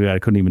and maybe I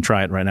couldn't even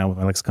try it right now with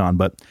my lexicon,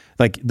 but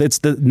like it's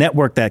the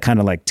network that kind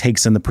of like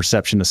takes in the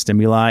perception of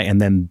stimuli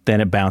and then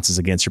it bounces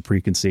against your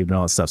preconceived and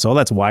all that stuff. So all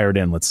that's wired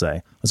in, let's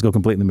say. Let's go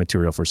completely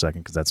material for a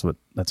second because that's what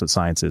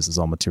science is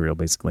all material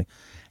basically.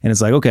 And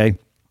it's like, okay,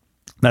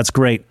 that's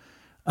great.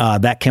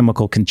 That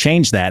chemical can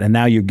change that. And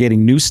now you're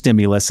getting new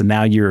stimulus and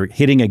now you're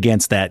hitting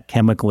against that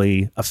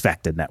chemically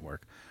affected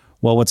network.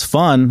 Well, what's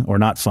fun or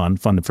not fun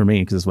for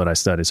me, because it's what I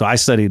studied. So I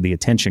studied the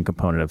attention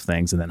component of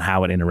things and then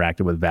how it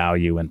interacted with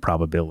value and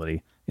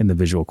probability in the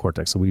visual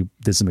cortex. So we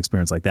did some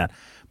experience like that.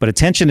 But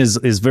attention is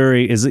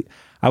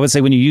I would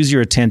say when you use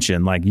your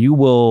attention, like you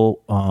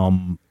will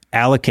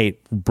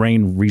allocate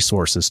brain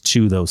resources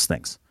to those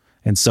things.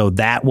 And so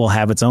that will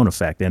have its own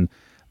effect. And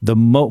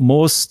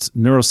most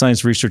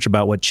neuroscience research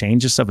about what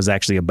changes stuff is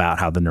actually about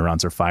how the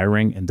neurons are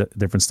firing and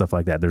different stuff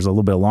like that. There's a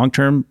little bit of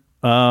long-term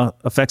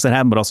effects that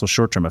happen, but also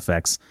short-term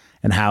effects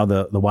and how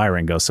the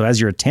wiring goes. So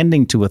as you're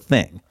attending to a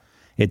thing,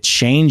 it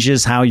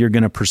changes how you're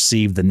going to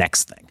perceive the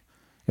next thing,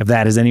 if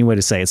that is any way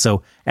to say it.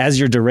 So as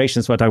your duration,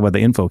 that's why I talk about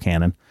the info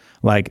cannon,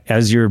 like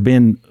as you're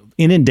been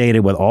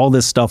inundated with all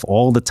this stuff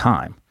all the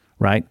time,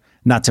 right?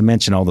 Not to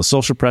mention all the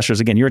social pressures.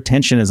 Again, your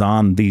attention is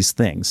on these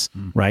things,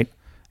 right?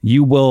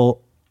 You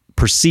will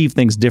perceive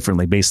things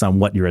differently based on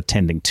what you're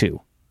attending to,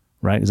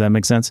 right? Does that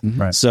make sense?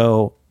 Right.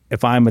 So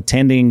if I'm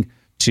attending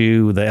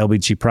to the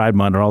LBG Pride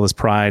Month or all this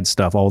pride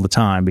stuff all the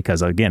time,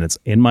 because again, it's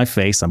in my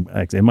face,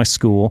 it's in my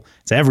school,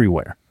 it's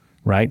everywhere,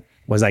 right?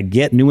 As I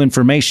get new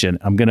information,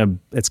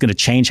 it's gonna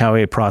change how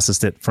I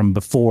processed it from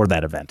before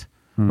that event,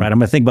 right? I'm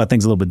gonna think about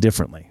things a little bit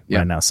differently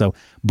right now. So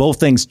both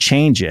things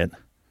change it.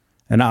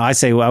 And I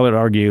would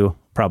argue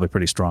probably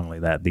pretty strongly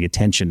that the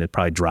attention, it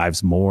probably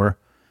drives more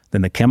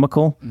than the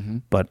chemical,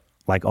 but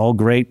like all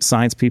great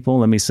science people,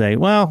 let me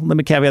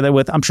caveat that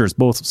with, I'm sure it's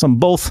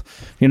both,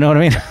 you know what I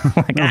mean?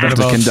 Like, to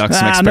conduct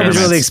some experiments. Never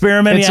really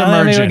experiment. It's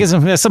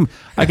emerging.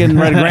 I can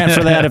write a grant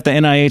for that if the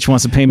NIH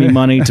wants to pay me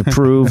money to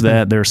prove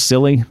that they're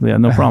silly. Yeah,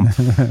 no problem.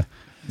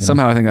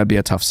 Somehow I think that'd be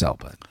a tough sell,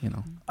 but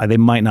they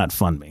might not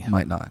fund me.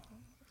 might not.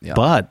 Yeah.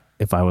 But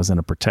if I was in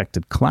a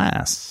protected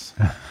class,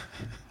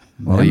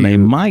 Well, then they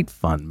might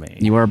fund me.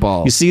 You are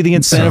bald. You see the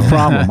incentive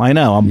problem. I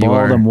know. I'm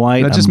bald. I'm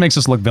white. That just makes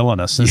us look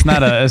villainous. It's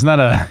not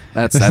a.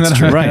 That's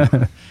true. Right.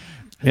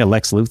 Yeah,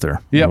 Lex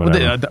Luthor.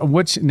 Yeah.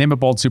 Which name a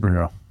bald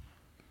superhero?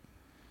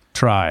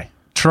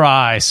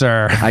 Try,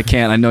 sir. I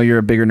can't. I know you're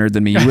a bigger nerd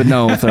than me. You would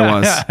know if there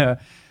was.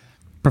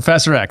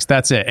 Professor X.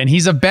 That's it. And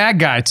he's a bad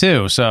guy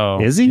too.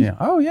 So is he? Yeah.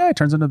 Oh yeah. He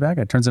turns into a bad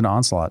guy. Turns into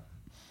Onslaught.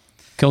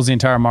 Kills the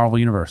entire Marvel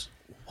universe.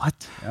 What?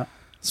 Yeah.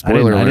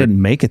 Spoiler alert. I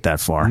didn't make it that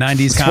far.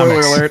 90s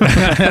Spoiler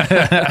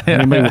comics.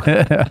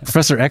 alert.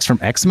 Professor X from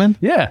X-Men?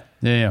 Yeah.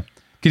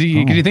 Could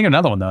you think of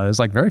another one though? There's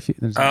like very few.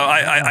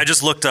 I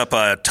just looked up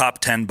top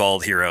 10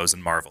 bald heroes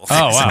in Marvel.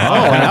 Oh wow!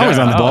 I was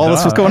on the ball.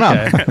 That's what's going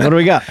on. What do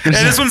we got? And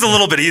this one's a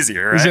little bit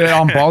easier, right? Is it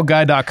on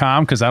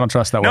baldguy.com? Because I don't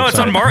trust that No,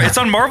 website. it's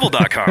on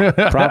Marvel.com.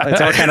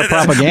 It's all kind of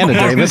propaganda,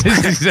 David.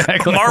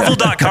 Exactly.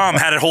 Marvel.com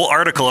had a whole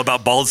article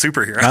about bald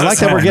superheroes. I like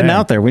that we're getting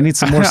out there. We need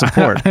some more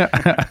support.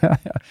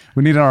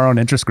 We need our own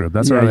interest group.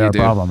 That's really our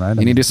problem, right?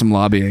 You need to do some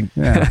lobbying.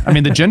 Yeah. I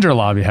mean, the ginger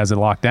lobby has it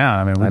locked down.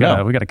 I mean,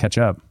 we got to catch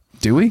up.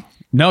 Do we?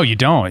 No, you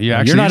don't.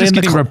 You're just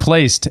getting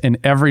replaced in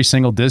every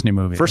single Disney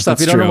movie. First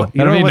off, you That's don't know true. what,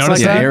 you don't know what it's like.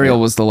 Yeah, Ariel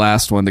was the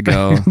last one to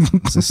go.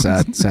 It's a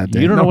sad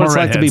day. You don't know No what it's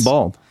more like to be redheads.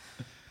 bald.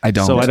 I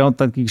don't. So I don't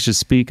think you should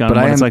speak on But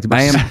what I am, it's like to be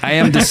I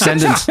am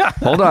descendant.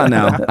 Hold on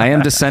now. I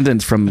am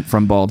descendant from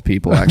bald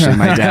people. Actually,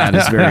 my dad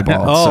is very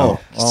bald.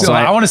 So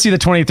I want to see the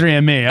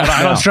 23andMe.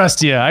 I don't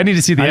trust you. I need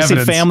to see the I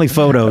evidence. see family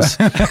photos.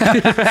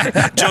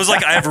 Joe's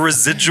like, I have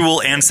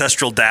residual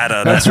ancestral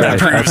data That's right.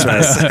 proves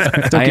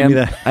this. Don't give me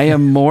that. I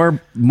am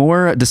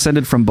more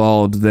descended from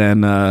bald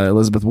than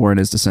Elizabeth Warren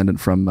is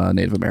descendant from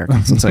Native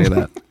Americans. I'll tell you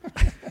that.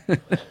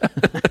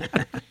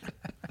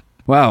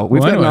 Wow,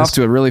 we've gotten off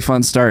to a really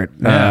fun start.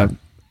 Yeah.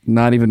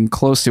 Not even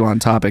close to on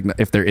topic,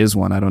 if there is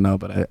one. I don't know,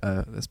 but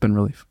it's been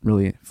really,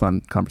 really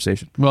fun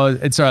conversation. Well,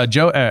 it's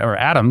Joe or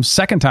Adam's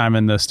second time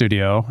in the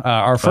studio.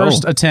 Our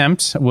first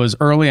attempt was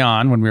early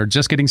on when we were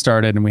just getting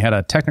started, and we had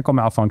a technical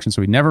malfunction,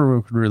 so we never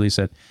released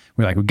it.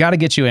 We got to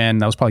get you in.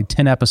 That was probably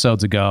 10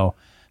 episodes ago.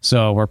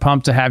 So we're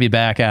pumped to have you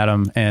back,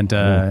 Adam, and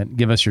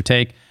give us your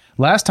take.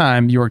 Last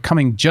time you were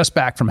coming just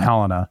back from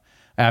Helena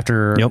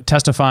after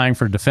testifying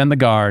for Defend the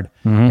Guard.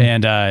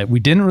 And we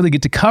didn't really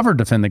get to cover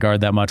Defend the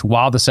Guard that much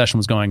while the session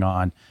was going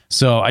on.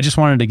 So I just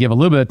wanted to give a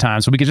little bit of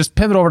time so we could just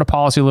pivot over to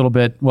policy a little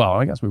bit. Well,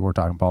 I guess we were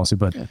talking policy,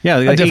 but a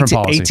different 18,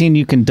 policy. 18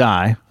 you can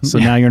die. So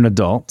now you're an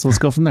adult. So let's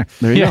go from there.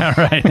 There you go.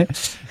 Right.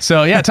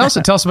 So tell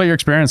us about your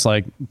experience,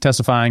 like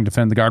testifying,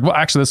 Defend the Guard. Well,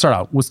 actually, let's start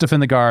out. What's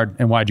Defend the Guard,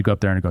 and why'd you go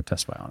up there and go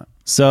testify on it?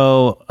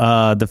 So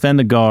Defend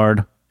the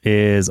Guard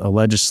is a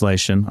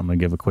legislation. I'm going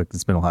to give a quick,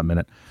 it's been a hot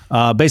minute.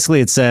 Basically,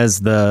 it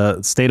says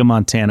the state of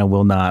Montana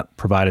will not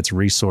provide its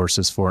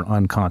resources for an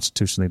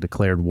unconstitutionally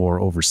declared war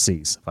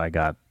overseas, if I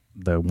got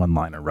the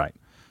one-liner right.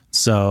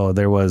 So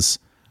there was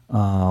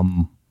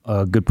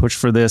a good push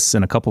for this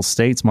in a couple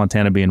states,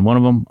 Montana being one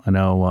of them. I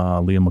know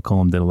Liam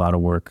McCollum did a lot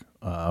of work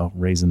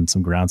raising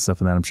some ground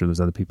stuff and that. I'm sure there's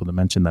other people to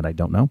mention that I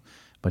don't know,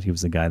 but he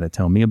was the guy that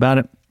told me about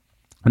it.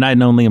 And I had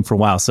known Liam for a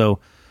while.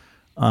 So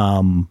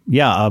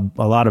a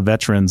lot of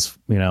veterans,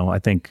 I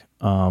think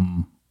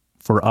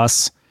for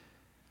us,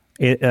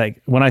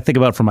 when I think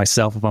about it for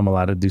myself, if I'm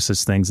allowed to do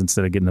such things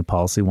instead of getting a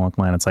policy wonk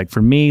line, it's like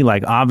for me,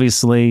 like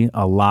obviously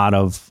a lot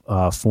of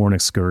foreign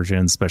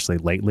excursions, especially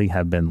lately,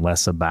 have been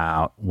less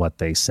about what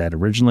they said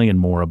originally and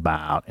more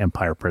about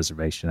empire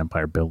preservation,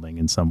 empire building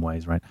in some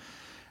ways, right?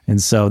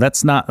 And so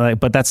that's not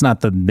but that's not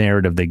the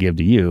narrative they give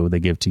to you. They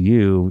give to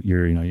you,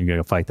 you're going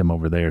to fight them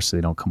over there so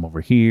they don't come over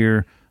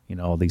here.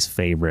 All these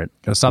favorite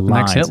Gotta stop the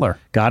next Hitler.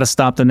 Got to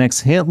stop the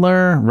next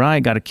Hitler,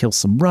 right? Got to kill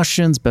some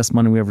Russians. Best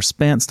money we ever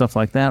spent, stuff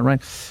like that,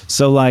 right?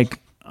 So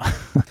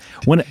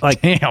when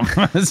like Damn.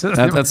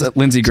 That's a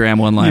Lindsey Graham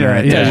one-liner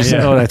right there.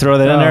 Oh, did I throw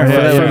that in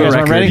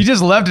there? Ready? You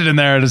just left it in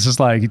there, and it's just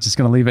like, you're just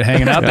going to leave it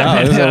hanging out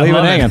there. Leave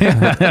it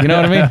hanging. You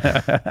know what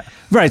I mean?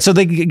 Right. So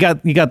you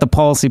got the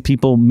policy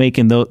people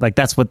making those, like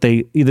that's what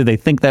either they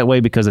think that way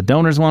because the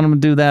donors want them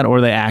to do that,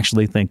 or they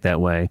actually think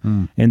that way.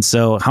 And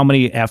so how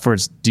many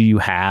efforts do you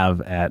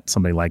have at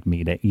somebody like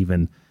me to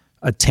even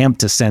attempt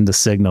to send a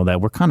signal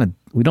that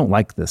we don't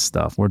like this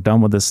stuff. We're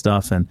done with this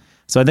stuff. And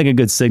so I think a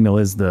good signal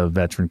is the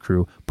veteran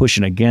crew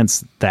pushing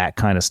against that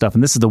kind of stuff.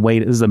 And this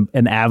is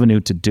an avenue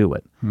to do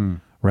it.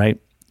 Right.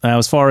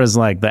 As far as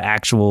like the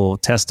actual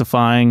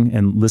testifying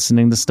and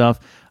listening to stuff,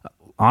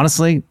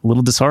 honestly, a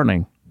little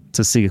disheartening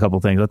to see a couple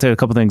things. I'll tell you a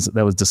couple things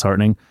that was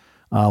disheartening.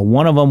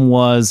 One of them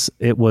was,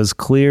 it was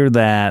clear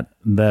that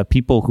the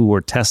people who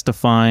were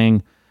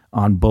testifying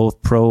on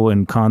both pro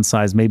and con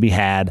sides maybe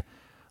had,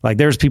 like,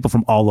 there's people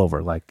from all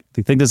over. Like, do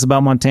you think this is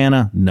about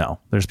Montana? No.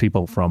 There's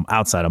people from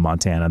outside of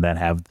Montana that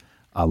have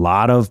a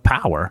lot of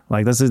power.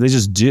 Like, they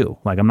just do.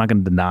 Like, I'm not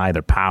going to deny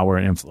their power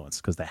and influence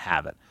because they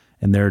have it.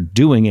 And they're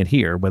doing it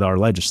here with our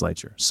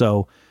legislature.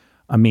 So,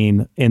 I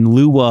mean, in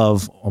lieu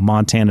of a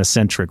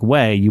Montana-centric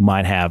way, you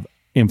might have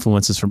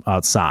influences from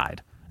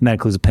outside. And that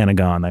includes the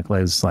Pentagon, that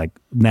includes like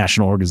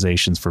national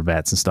organizations for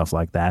vets and stuff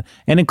like that.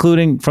 And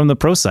including from the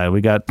pro side, we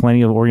got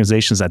plenty of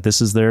organizations that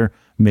this is their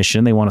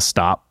mission. They want to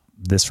stop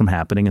this from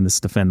happening, and this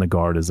Defend the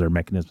Guard is their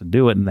mechanism to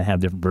do it, and they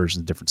have different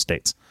versions in different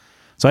states.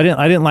 So I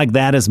didn't like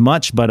that as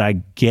much, but I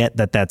get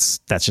that that's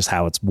just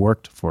how it's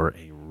worked for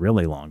a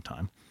really long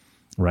time,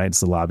 right?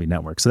 It's the lobby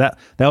network. So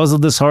that was a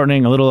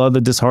disheartening. A little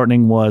other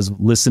disheartening was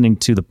listening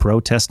to the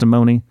pro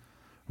testimony,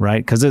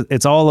 right? Because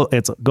it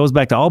goes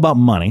back to all about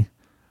money,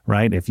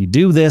 right? If you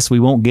do this, we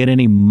won't get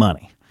any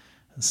money.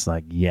 It's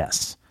like,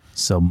 yes.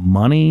 So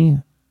money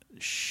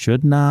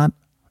should not,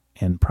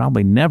 and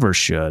probably never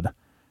should,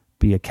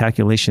 be a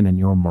calculation in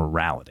your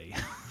morality.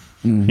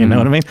 You know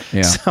what I mean?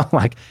 Yeah. So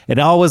like, it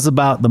always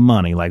about the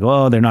money. Like,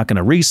 oh, they're not going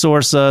to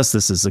resource us.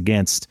 This is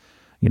against,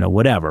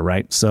 whatever,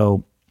 right?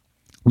 So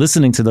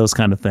listening to those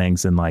kind of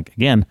things, and like,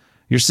 again,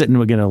 you're sitting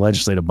again in a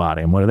legislative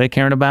body, and what are they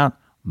caring about?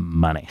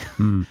 Money.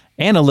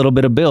 And a little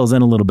bit of bills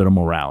and a little bit of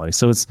morality.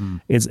 So it's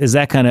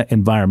that kind of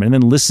environment.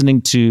 And then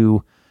listening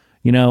to,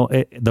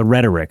 the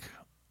rhetoric,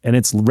 and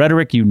it's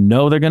rhetoric they're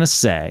going to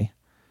say,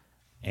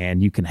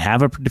 and you can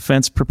have a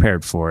defense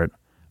prepared for it,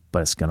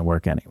 but it's going to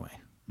work anyway.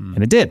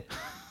 And it did,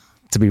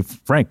 to be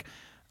frank.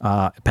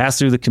 It passed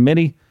through the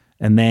committee,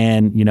 and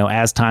then,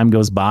 as time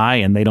goes by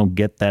and they don't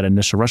get that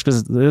initial rush,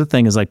 because the other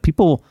thing is, like,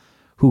 people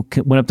who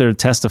went up there to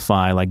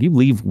testify, like, you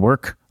leave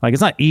work, like,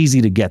 it's not easy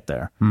to get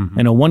there.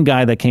 And one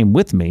guy that came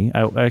with me,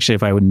 actually,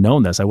 if I would have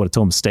known this, I would have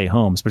told him to stay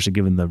home, especially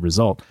given the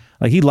result.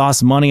 Like, he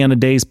lost money on a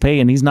day's pay,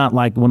 and he's not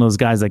like one of those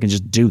guys that can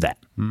just do that,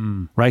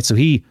 right? So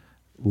he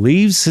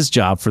leaves his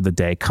job for the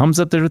day, comes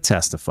up there to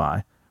testify,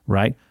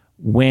 right?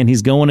 When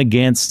he's going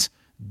against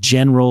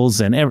generals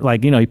and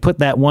he put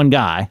that one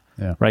guy,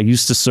 right,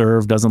 used to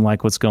serve, doesn't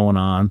like what's going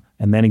on,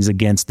 and then he's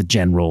against the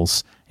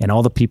generals and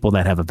all the people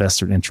that have a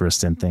vested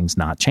interest in things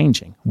not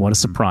changing. What a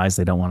surprise.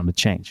 They don't want him to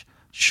change.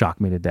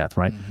 Shocked me to death,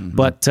 right?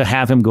 But to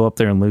have him go up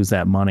there and lose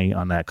that money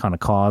on that kind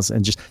of cause,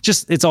 and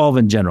just it's all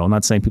in general. I'm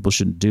not saying people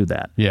shouldn't do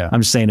that. Yeah.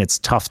 I'm just saying it's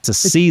tough to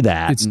see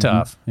that. It's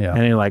tough. Yeah.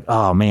 And you're like,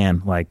 oh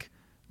man, like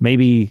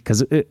maybe,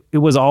 because it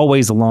was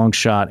always a long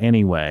shot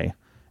anyway.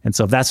 And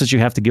so if that's what you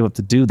have to give up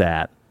to do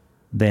that,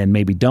 then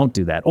maybe don't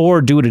do that, or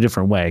do it a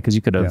different way, because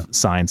you could have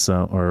signed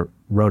some or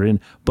wrote it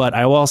in. But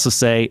I will also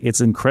say it's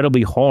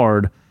incredibly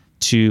hard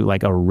to,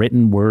 like, a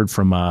written word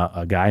from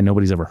a guy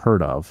nobody's ever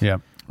heard of. Yeah.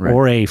 Right.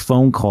 Or a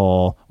phone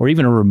call, or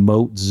even a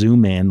remote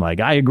Zoom in.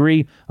 Like, I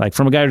agree, like,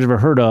 from a guy who's never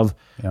heard of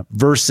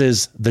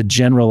versus the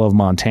general of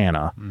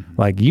Montana.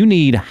 Like, you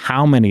need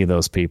how many of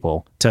those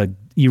people to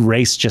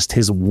erase just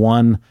his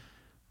one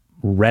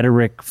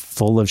rhetoric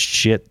full of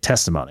shit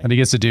testimony And he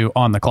gets to do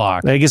on the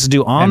clock. that he gets to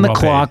do on And the well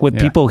clock paid. with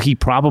Yeah. people he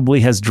probably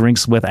has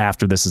drinks with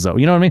after this is over.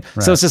 You know what I mean?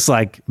 Right. So it's just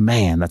like,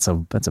 man, that's a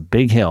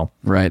big hill.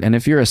 Right. And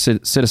if you're a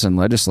citizen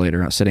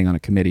legislator sitting on a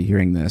committee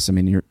hearing this, I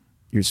mean,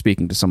 you're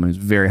speaking to someone who's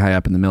very high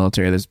up in the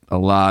military. There's a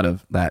lot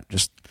of that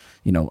just,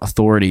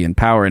 authority and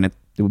power. And it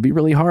would be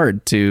really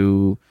hard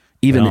to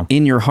even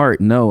in your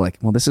heart know, like,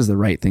 well, this is the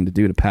right thing to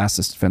do to pass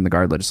this Defend the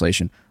Guard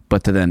legislation,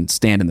 but to then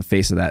stand in the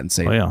face of that and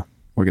say,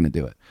 we're going to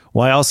do it.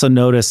 Well, I also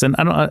noticed, and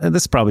I don't.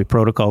 This is probably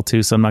protocol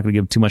too, so I'm not going to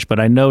give too much. But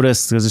I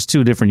noticed because there's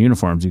two different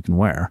uniforms you can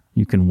wear.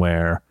 You can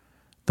wear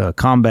the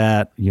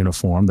combat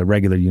uniform, the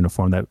regular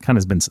uniform that kind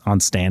of has been on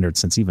standard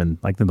since even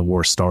like then the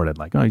war started.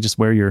 Like, you just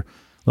wear your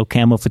little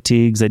camo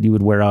fatigues that you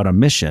would wear out on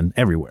mission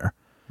everywhere.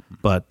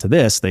 But to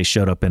this, they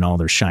showed up in all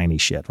their shiny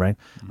shit, right?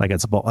 Like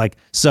that's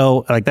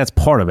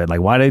part of it. Like,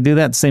 why do they do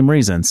that? Same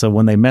reason. So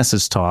when they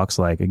message talks,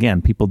 like,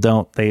 again, people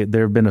they've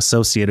been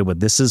associated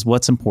with, this is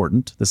what's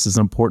important. This is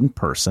an important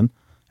person.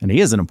 And he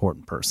is an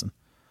important person,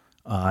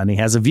 and he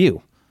has a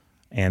view.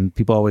 And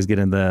people always get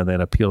into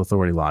that appeal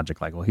authority logic,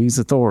 like, well, he's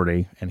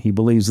authority, and he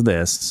believes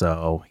this,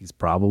 so he's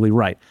probably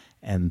right.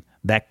 And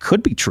that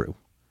could be true.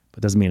 but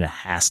it doesn't mean it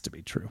has to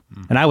be true.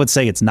 And I would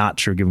say it's not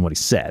true given what he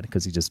said,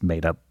 because he just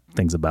made up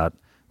things about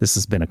this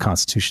has been a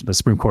constitution. The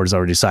Supreme Court has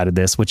already decided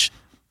this, which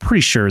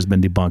pretty sure has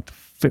been debunked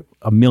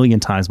a million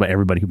times by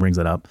everybody who brings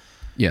it up.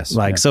 Yes.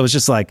 So it's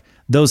just like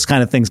those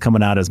kind of things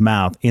coming out his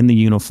mouth in the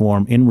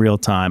uniform, in real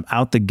time,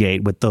 out the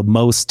gate with the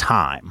most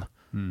time,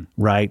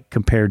 right?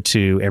 Compared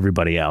to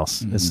everybody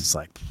else. It's just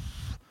like,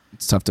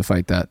 it's tough to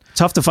fight that.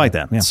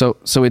 Yeah.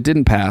 So it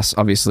didn't pass.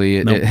 Obviously,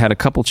 it had a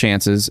couple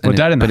chances, and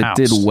but it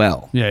did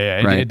well.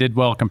 Yeah. Right? It did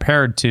well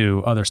compared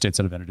to other states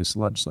that have introduced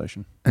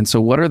legislation. And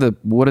so, what are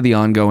the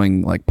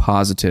ongoing like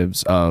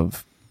positives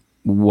of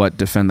what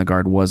Defend the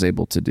Guard was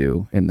able to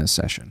do in this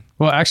session?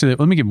 Well, actually,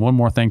 let me give one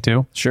more thing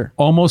too. Sure.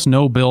 Almost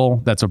no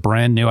bill that's a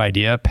brand new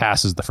idea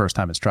passes the first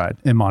time it's tried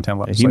in Montana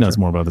legislature. He knows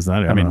more about this than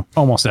I do. I mean,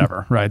 almost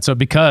ever, right? So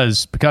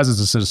because it's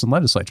a citizen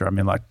legislature, I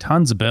mean, like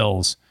tons of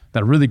bills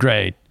that are really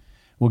great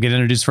will get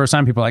introduced first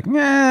time. People are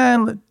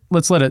like,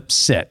 let's let it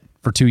sit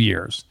for 2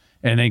 years.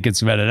 And then it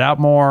gets vetted out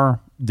more.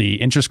 The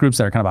interest groups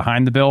that are kind of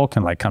behind the bill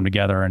can like come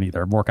together and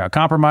either work out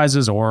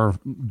compromises or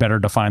better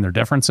define their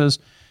differences.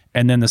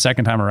 And then the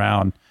second time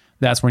around,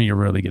 that's when you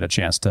really get a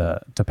chance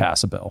to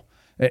pass a bill.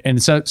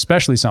 And so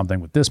especially something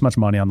with this much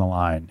money on the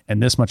line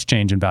and this much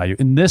change in value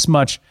and this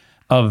much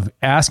of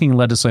asking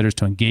legislators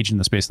to engage in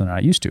the space they're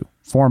not used to,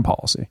 foreign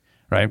policy.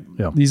 Right.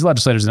 Yeah. These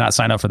legislators did not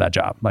sign up for that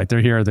job. Like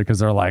they're here because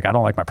they're like, I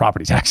don't like my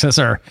property taxes,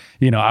 or,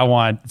 I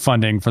want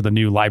funding for the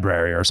new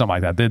library or something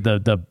like that.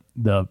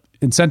 The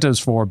incentives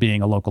for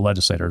being a local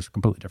legislator is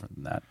completely different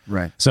than that.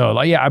 Right. So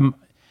like,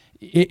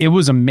 it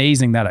was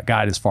amazing that it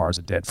got as far as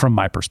it did from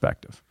my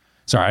perspective.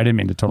 Sorry, I didn't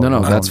mean to totally.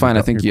 No, that's fine.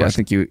 I think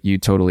you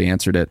totally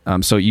answered it.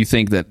 So you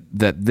think that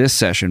this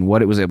session,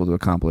 what it was able to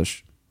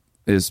accomplish,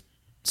 is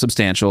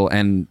substantial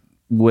and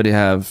would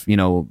have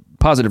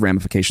positive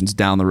ramifications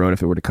down the road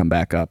if it were to come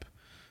back up.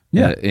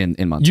 Yeah, in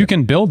Montana. You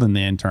can build in the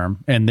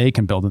interim, and they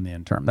can build in the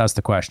interim. That's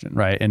the question,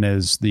 right? And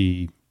is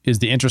the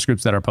interest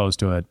groups that are opposed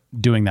to it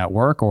doing that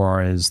work,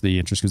 or is the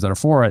interest groups that are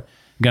for it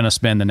going to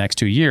spend the next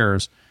 2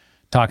 years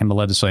talking to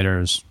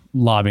legislators,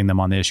 lobbying them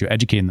on the issue,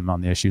 educating them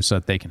on the issue, so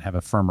that they can have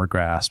a firmer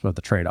grasp of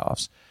the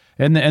trade-offs?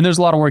 And there's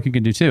a lot of work you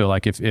can do too.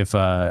 Like if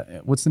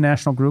what's the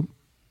national group?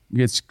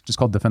 It's just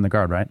called Defend the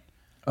Guard, right?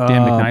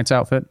 Dan McKnight's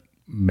outfit.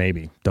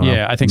 Maybe. Don't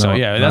know. I think so.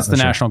 Yeah, that's the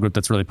sure. national group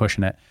that's really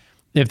pushing it.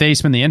 If they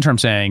spend the interim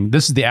saying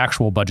this is the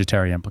actual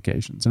budgetary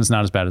implications and it's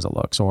not as bad as it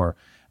looks, or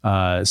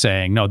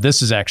saying, no,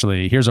 this is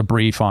actually, here's a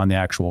brief on the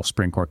actual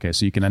Supreme Court case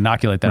so you can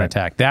inoculate that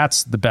attack.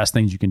 That's the best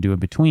things you can do in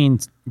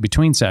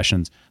between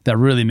sessions that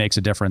really makes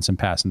a difference in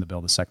passing the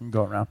bill the second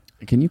go around.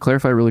 Can you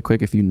clarify really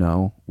quick if you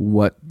know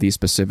what the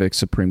specific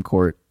Supreme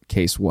Court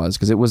case was?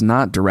 Because it was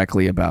not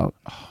directly about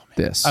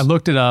this. I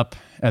looked it up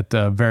at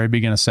the very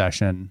beginning of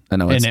session,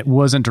 and it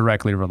wasn't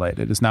directly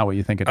related. It's not what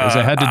you think it is.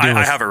 It had to do with...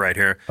 I have it right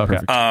here. Okay.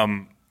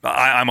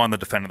 I'm on the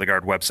Defend the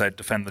Guard website,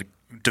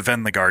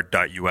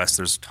 defendtheguard.us.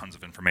 There's tons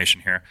of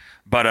information here.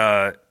 But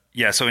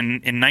so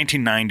in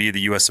 1990, the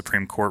U.S.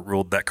 Supreme Court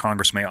ruled that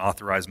Congress may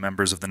authorize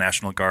members of the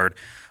National Guard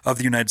of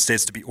the United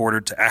States to be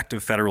ordered to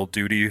active federal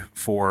duty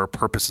for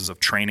purposes of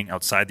training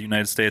outside the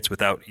United States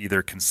without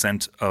either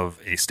consent of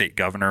a state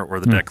governor or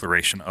the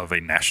declaration of a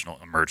national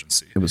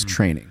emergency. It was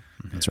training.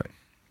 That's right.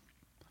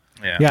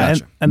 Yeah,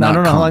 gotcha. and I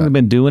don't know how long they've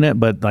been doing it,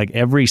 but like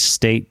every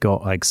state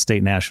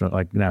National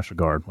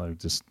Guard, like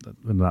just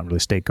not really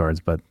state guards,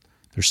 but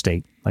they're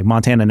state, like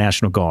Montana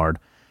National Guard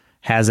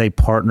has a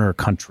partner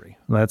country.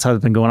 That's how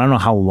it's been going. I don't know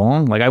how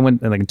long. Like I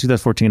went, like in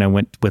 2014, I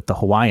went with the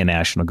Hawaiian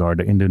National Guard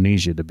to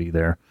Indonesia to be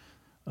their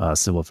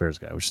civil affairs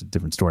guy, which is a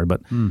different story.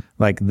 But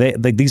like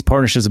these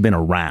partnerships have been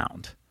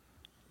around.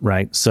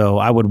 Right. So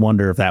I would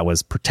wonder if that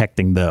was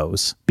protecting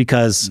those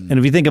because, and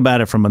if you think about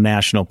it from a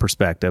national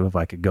perspective, if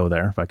I could go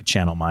there, if I could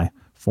channel my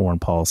foreign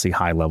policy,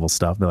 high level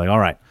stuff, be like, all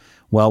right,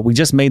 well, we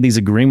just made these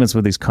agreements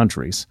with these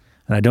countries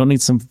and I don't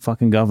need some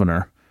fucking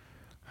governor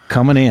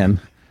coming in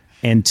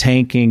and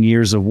tanking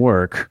years of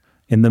work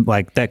in the,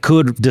 like that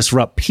could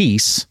disrupt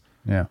peace.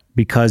 Yeah.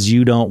 Because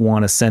you don't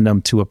want to send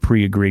them to a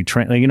pre-agreed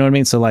train. Like, you know what I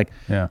mean? So like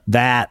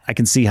that, I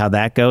can see how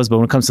that goes. But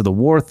when it comes to the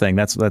war thing,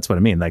 that's what I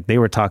mean. Like they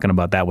were talking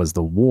about that was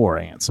the war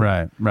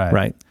answer.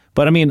 Right.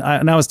 But I mean,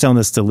 I was telling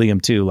this to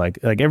Liam too, like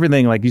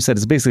everything, like you said,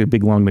 it's basically a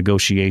big, long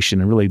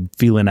negotiation and really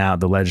feeling out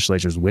the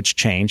legislatures, which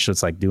change. So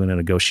it's like doing a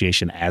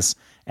negotiation as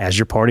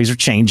your parties are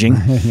changing,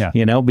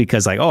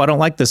 because like, I don't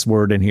like this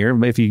word in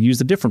here. If you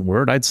use a different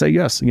word, I'd say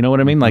yes. You know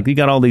what I mean? Like you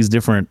got all these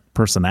different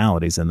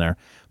personalities in there.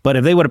 But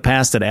if they would have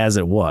passed it as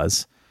it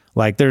was,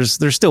 like there's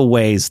still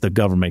ways the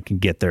government can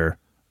get their,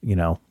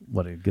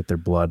 get their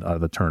blood out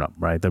of the turnip,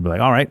 right? They'll be like,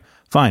 all right,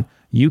 fine.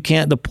 You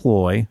can't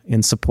deploy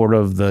in support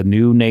of the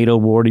new NATO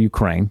war to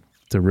Ukraine,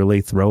 to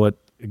really throw it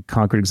a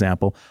concrete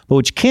example. But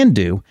what you can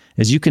do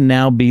is you can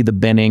now be the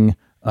Benning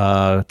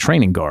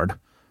training guard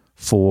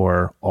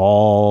for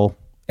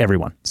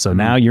everyone. So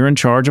now you're in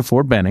charge of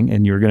Fort Benning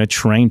and you're going to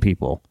train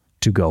people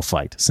to go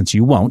fight. Since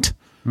you won't,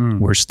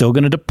 we're still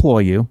going to deploy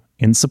you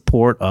in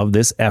support of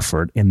this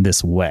effort in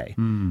this way.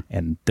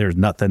 And there's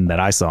nothing that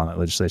I saw in that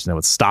legislation that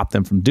would stop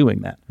them from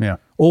doing that. Yeah.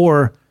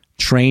 Or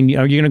train.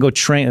 Are you going to go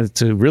train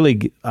to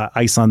really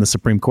ice on the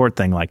Supreme Court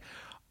thing? Like,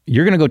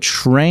 you're going to go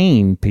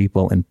train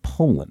people in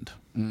Poland.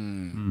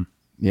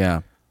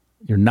 Yeah.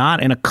 You're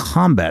not in a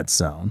combat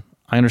zone.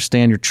 I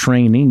understand your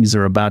trainees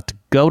are about to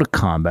go to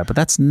combat, but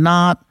that's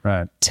not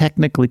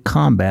technically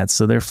combat.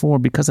 So therefore,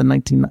 because of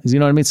 1990s, you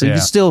know what I mean? So you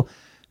still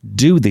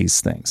do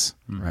these things.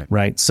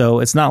 Right. So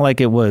it's not like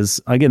it was,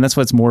 again, that's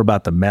what's more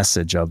about the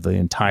message of the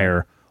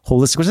entire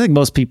holistic, which I think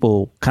most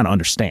people kind of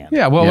understand.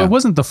 Yeah. Well, it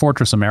wasn't the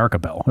Fortress America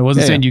bill. It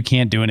wasn't saying you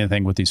can't do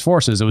anything with these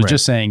forces. It was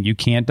just saying you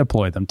can't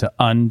deploy them to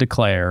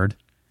undeclared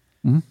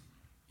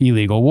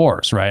illegal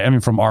wars. Right. I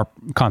mean, from our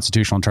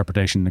constitutional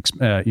interpretation,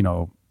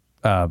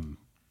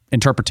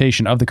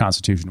 interpretation of the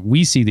Constitution,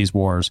 we see these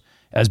wars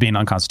as being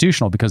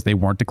unconstitutional because they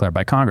weren't declared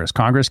by Congress.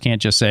 Congress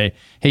can't just say,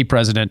 hey,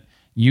 President,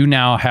 you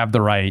now have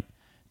the right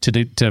to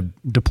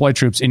deploy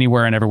troops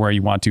anywhere and everywhere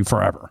you want to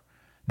forever.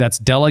 That's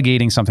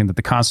delegating something that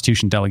the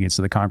Constitution delegates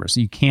to the Congress.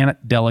 You can't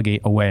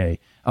delegate away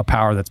a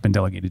power that's been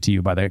delegated to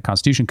you by the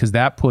Constitution, because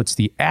that puts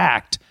the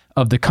act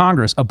of the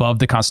Congress above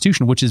the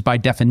Constitution, which is by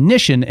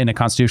definition in a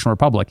constitutional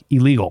republic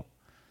illegal.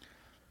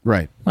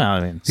 Right. Well, I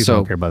mean, people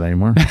don't care about that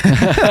anymore.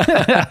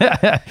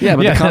 Yeah,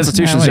 but the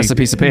Constitution is just a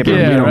piece of paper.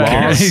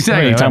 Laws.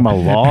 Exactly. You're talking about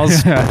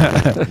laws?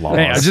 Laws.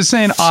 Hey, I'm just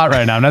saying ought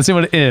right now. I'm not saying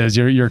what it is.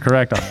 You're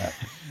correct on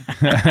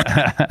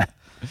that.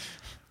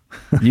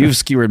 You've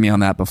skewered me on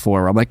that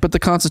before. I'm like, but the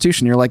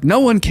Constitution. You're like, no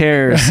one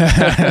cares.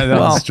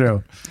 That's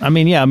true. I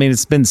mean,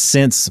 it's been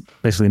since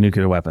basically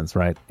nuclear weapons,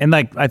 right? And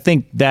like, I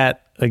think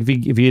that like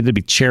if you had to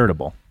be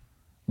charitable,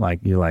 like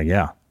you're like,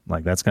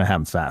 that's going to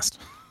happen fast.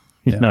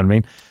 You know what I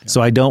mean? Yeah.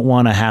 So I don't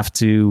want to have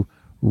to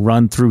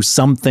run through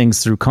some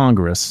things through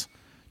Congress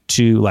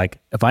to, like,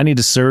 if I need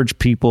to surge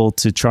people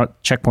to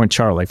Checkpoint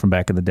Charlie from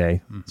back in the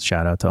day,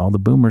 shout out to all the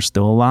boomers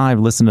still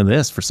alive, listen to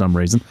this for some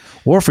reason.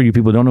 Or for you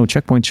people who don't know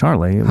Checkpoint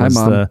Charlie. Hi,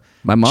 Mom.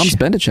 My mom's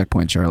been to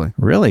Checkpoint Charlie.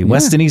 Really? Yeah.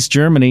 West and East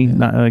Germany.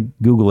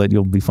 Google it.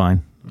 You'll be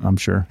fine. I'm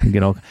sure. You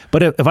get all.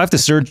 But if I have to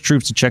surge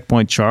troops to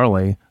Checkpoint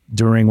Charlie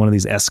during one of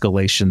these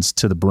escalations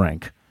to the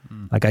brink,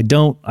 like I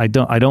don't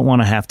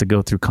want to have to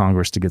go through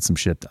Congress to get some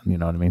shit done. You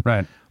know what I mean?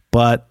 Right.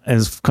 But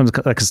as comes,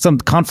 like, some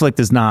conflict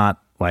is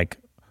not like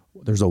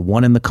there's a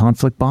 1 in the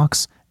conflict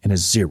box and a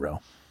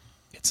 0.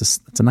 It's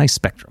a nice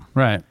spectrum.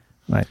 Right.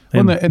 Right.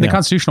 Well, and the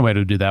constitutional way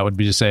to do that would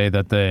be to say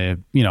that they,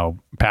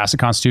 pass a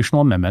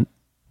constitutional amendment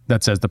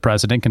that says the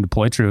president can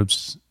deploy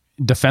troops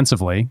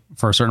defensively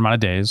for a certain amount of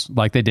days,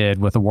 like they did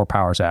with the War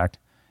Powers Act,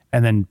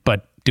 and then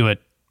but do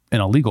it in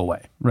a legal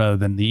way rather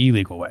than the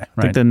illegal way. Right?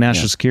 I think the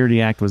National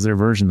Security Act was their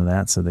version of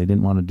that, so they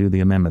didn't want to do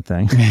the amendment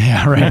thing.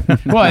 Yeah,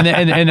 right. Well,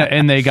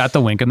 and they got the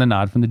wink and the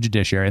nod from the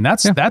judiciary, and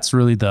that's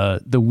really the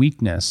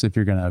weakness. If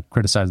you're going to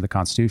criticize the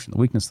Constitution, the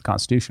weakness of the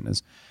Constitution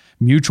is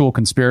mutual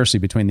conspiracy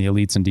between the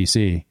elites in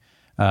D.C.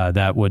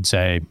 That would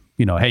say,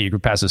 hey, you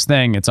could pass this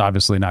thing. It's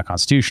obviously not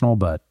constitutional,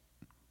 but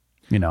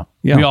we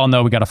all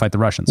know we got to fight the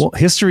Russians. Well,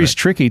 history is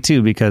tricky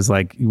too, because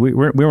like we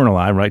weren't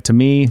alive, right? To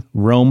me,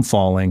 Rome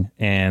falling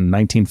and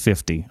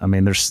 1950. I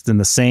mean, they're in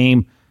the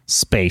same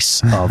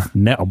space of.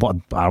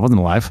 I wasn't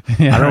alive.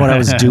 Yeah, I don't know what I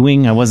was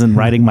doing. I wasn't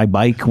riding my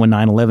bike when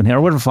 9/11 hit, or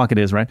whatever the fuck it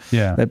is, right?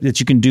 Yeah, that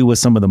you can do with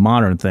some of the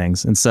modern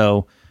things. And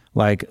so,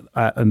 like,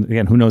 and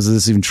again, who knows if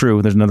this is even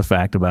true? There's another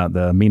fact about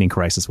the meaning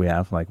crisis we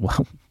have. Like,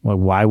 well,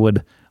 why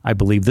would I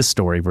believe this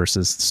story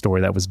versus the story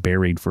that was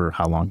buried for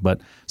how long?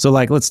 But so,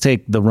 like, let's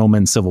take the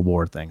Roman Civil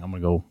War thing. I'm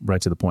going to go right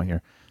to the point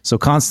here. So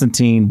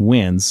Constantine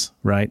wins,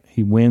 right?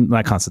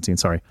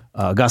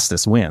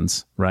 Augustus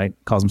wins, right?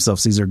 Calls himself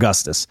Caesar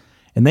Augustus.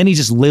 And then he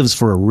just lives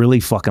for a really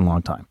fucking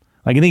long time.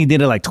 Like, I think he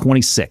did it like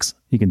 26.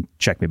 You can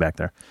check me back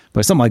there.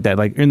 But something like that,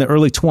 like in the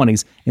early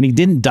 20s. And he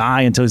didn't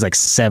die until he's like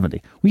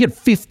 70. We had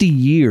 50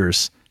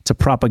 years to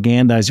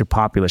propagandize your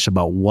populace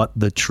about what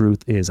the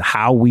truth is,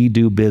 how we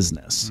do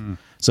business.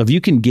 So if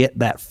you can get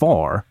that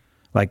far,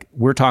 like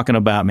we're talking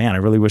about, man, I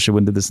really wish I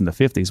wouldn't do this in the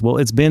 50s. Well,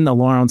 it's been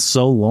around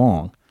so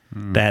long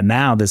that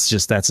now that's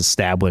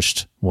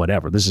established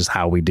whatever. This is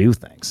how we do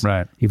things.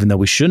 Right. Even though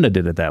we shouldn't have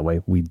did it that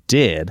way, we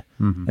did.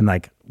 And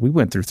like we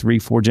went through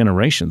 3-4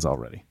 generations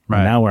already. Right.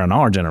 And now we're in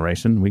our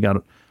generation. We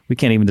can't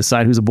even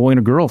decide who's a boy and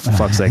a girl, for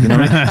fuck's sake. You know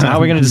what I mean? So how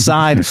are we going to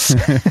decide?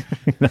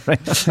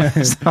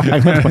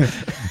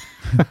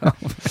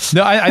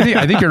 No,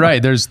 I think you're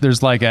right.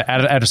 There's like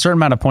at a certain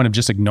amount of point of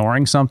just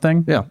ignoring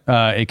something. Yeah.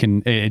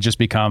 It just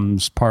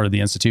becomes part of the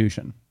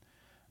institution,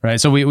 right?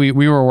 So we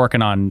were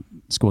working on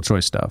school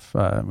choice stuff.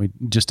 We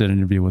just did an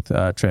interview with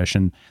Trish,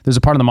 and there's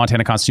a part of the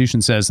Montana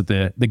Constitution says that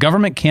the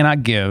government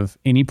cannot give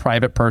any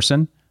private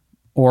person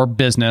or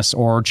business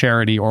or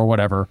charity or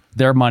whatever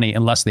their money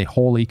unless they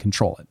wholly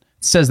control it.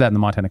 It says that in the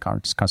Montana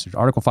Constitution,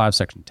 Article 5,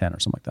 Section 10, or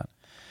something like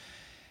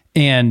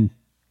that.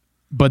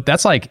 But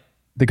that's like,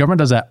 the government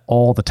does that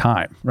all the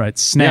time, right?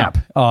 SNAP,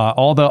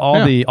 all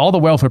the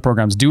welfare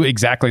programs do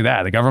exactly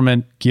that. The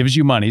government gives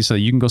you money so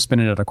that you can go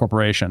spend it at a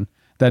corporation.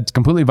 That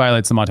completely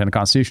violates the Montana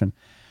Constitution.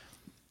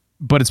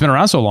 But it's been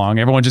around so long,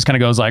 everyone just kind of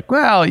goes like,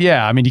 well,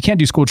 yeah, I mean, you can't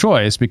do school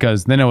choice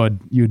because then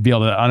you'd be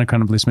able to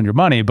unaccountably spend your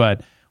money,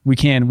 but we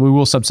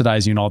will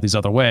subsidize you in all these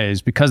other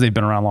ways because they've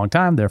been around a long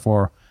time.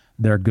 Therefore,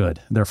 they're good.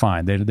 They're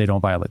fine. They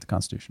don't violate the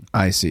Constitution.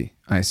 I see.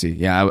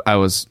 Yeah, I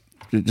was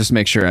just to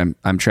make sure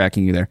I'm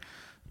tracking you there.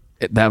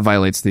 That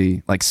violates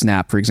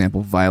SNAP, for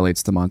example,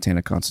 violates the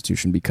Montana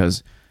Constitution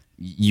because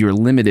you're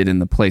limited in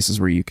the places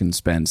where you can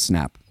spend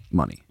SNAP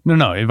money.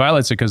 No, it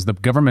violates it because the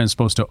government is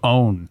supposed to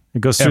own.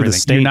 It goes through everything. the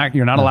state.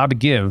 You're not allowed to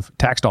give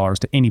tax dollars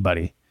to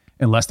anybody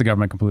unless the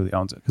government completely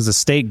owns it. Because the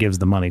state gives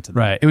the money to them.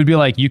 Right. It would be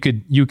like you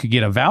could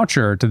get a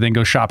voucher to then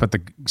go shop at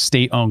the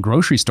state-owned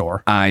grocery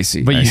store. I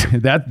see.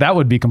 But that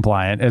would be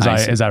compliant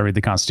as I read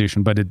the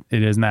Constitution, but it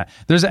isn't that.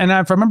 And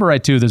if I remember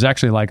right too, there's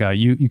actually like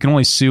you can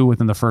only sue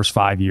within the first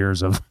 5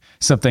 years of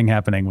something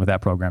happening with that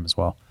program as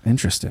well.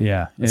 Interesting.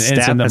 Yeah. It's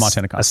in the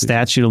Montana Constitution. A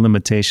statute of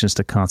limitations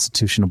to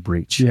constitutional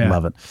breach. Yeah.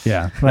 Love it.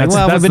 Yeah. Like,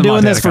 we've been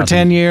doing this for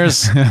 10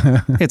 years.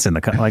 It's in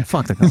the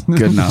fuck the Constitution.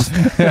 Good enough.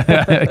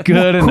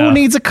 Good enough. Who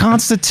needs a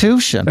constitution?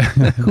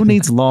 Who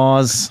needs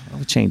laws?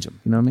 I'll change them.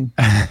 You know what I mean?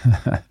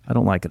 I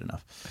don't like it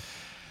enough.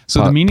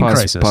 So the meaning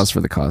crisis. Pause for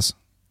the cause.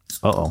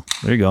 Uh-oh.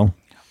 There you go.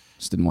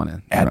 Just didn't want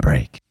to. Ad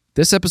break.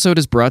 This episode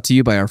is brought to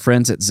you by our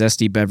friends at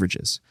Zesty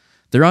Beverages.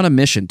 They're on a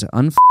mission to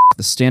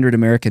the standard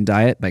American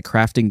diet by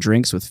crafting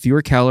drinks with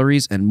fewer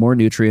calories and more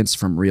nutrients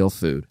from real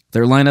food.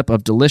 Their lineup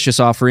of delicious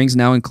offerings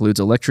now includes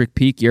Electric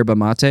Peak Yerba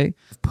Mate,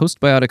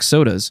 postbiotic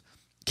sodas,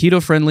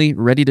 keto-friendly,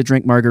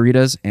 ready-to-drink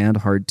margaritas, and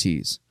hard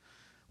teas.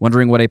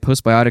 Wondering what a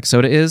postbiotic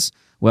soda is?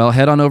 Well,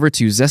 head on over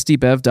to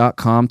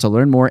zestybev.com to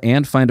learn more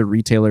and find a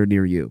retailer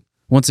near you.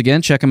 Once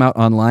again, check them out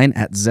online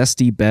at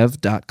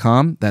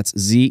zestybev.com. That's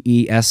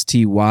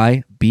zestybev.com.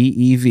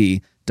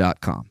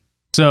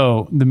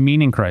 So the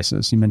meaning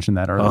crisis, you mentioned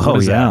that earlier. Oh,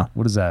 yeah.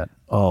 What is that?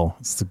 Oh,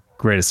 it's the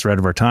greatest threat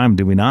of our time.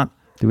 Do we not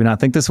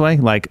think this way?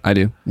 Like, I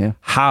do. Yeah.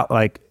 How,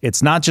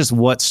 it's not just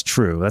what's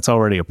true. That's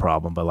already a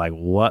problem.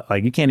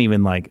 But you can't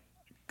even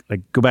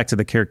go back to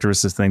the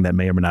characteristics thing that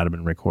may or may not have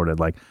been recorded.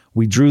 Like,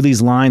 we drew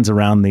these lines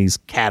around these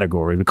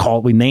categories.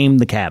 We named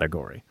the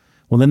category.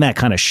 Well, then that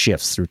kind of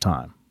shifts through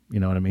time. You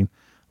know what I mean?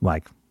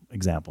 Like,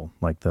 example,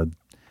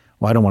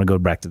 I don't want to go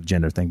back to the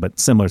gender thing, but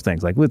similar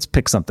things. Like, let's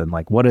pick something.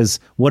 Like, what does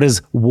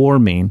war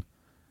mean?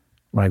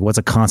 Like, what's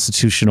a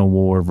constitutional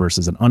war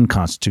versus an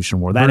unconstitutional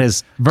war? That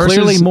is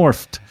clearly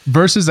morphed.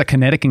 Versus a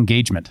kinetic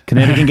engagement.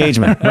 Kinetic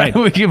engagement, right.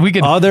 we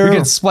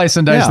could splice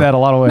and dice that a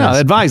lot of ways. No,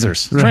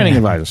 advisors, training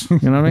advisors, you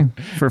know what I mean?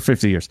 For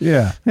 50 years.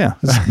 Yeah. Yeah.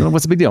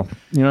 What's the big deal?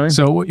 You know what I mean?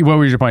 So what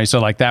was your point?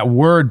 So that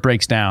word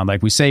breaks down.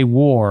 Like, we say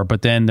war,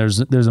 but then there's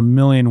a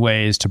million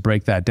ways to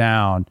break that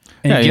down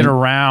and get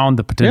around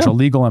the potential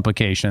legal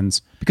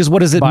implications. Because what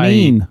does it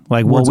mean?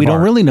 Like, well, we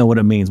don't really know what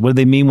it means. What did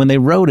they mean when they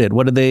wrote it?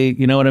 What did they,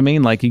 you know what I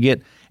mean? Like, you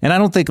get, and I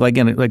don't think like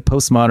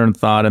postmodern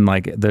thought and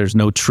like there's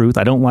no truth.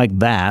 I don't like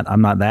that. I'm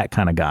not that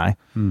kind of guy.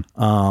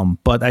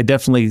 But I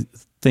definitely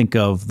think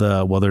of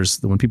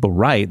when people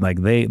write, like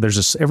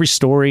every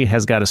story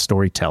has got a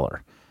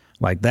storyteller.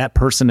 Like, that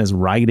person is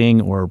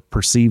writing or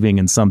perceiving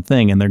in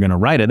something and they're going to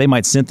write it. They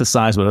might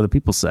synthesize what other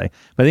people say.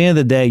 But at the end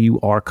of the day, you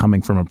are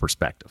coming from a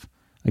perspective.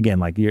 Again,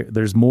 like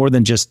there's more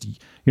than just,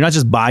 you're not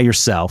just by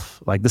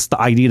yourself. Like, the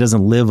idea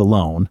doesn't live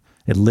alone.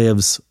 It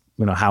lives,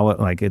 how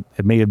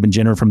it may have been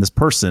generated from this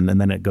person, and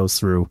then it goes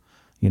through,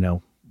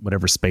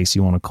 whatever space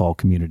you want to call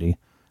community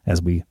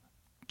as we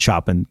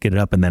chop and get it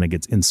up, and then it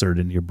gets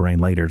inserted into your brain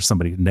later.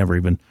 Somebody who never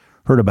even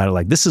heard about it.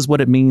 Like, this is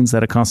what it means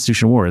that a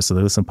constitutional war is. So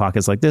they listen to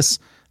podcasts like this.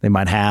 They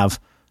might have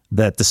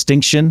that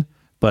distinction,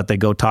 but they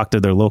go talk to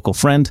their local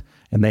friend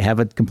and they have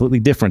a completely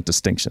different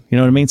distinction. You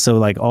know what I mean? So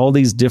like all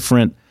these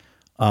different,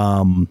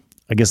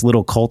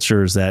 little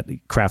cultures that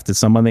crafted,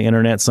 some on the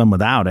internet, some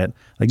without it.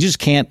 Like, you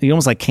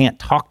almost can't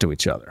talk to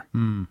each other,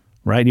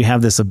 right? You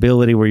have this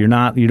ability where you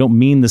don't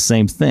mean the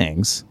same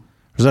things.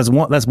 So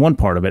that's one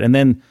part of it. And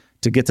then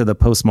to get to the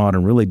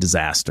postmodern really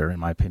disaster, in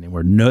my opinion,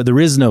 where there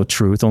is no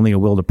truth, only a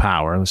will to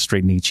power,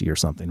 straight Nietzsche or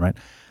something, right?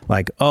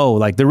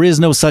 There is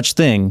no such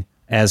thing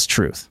as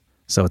truth.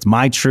 So it's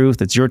my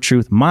truth, it's your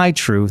truth. My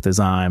truth is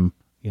I'm,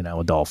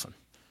 a dolphin,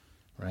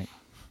 right?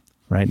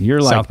 Right.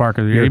 You're like South Park.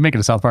 You're making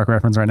a South Park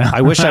reference right now.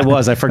 I wish I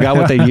was. I forgot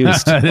what they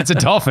used. It's a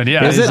dolphin.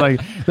 Yeah. Is it's it?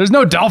 like, there's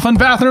no dolphin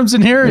bathrooms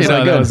in here. It's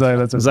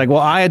like, well,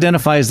 I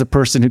identify as the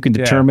person who can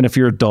determine if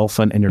you're a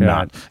dolphin and you're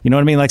not. You know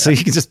what I mean? Like, so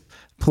you can just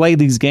play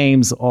these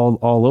games all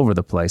over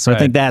the place. So I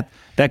think that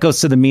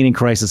goes to the meaning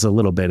crisis a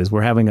little bit, is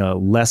we're having a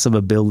less of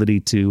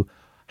ability to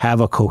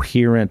have a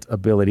coherent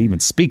ability to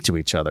even speak to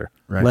each other,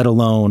 let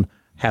alone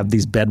have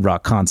these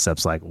bedrock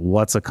concepts like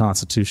what's a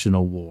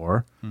constitutional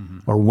war,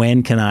 or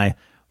when can I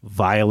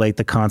violate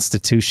the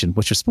Constitution,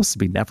 which is supposed to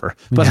be never.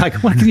 But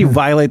when can you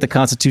violate the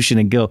Constitution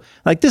and go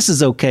like, this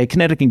is okay,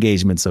 kinetic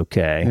engagement's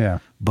okay,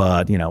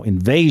 but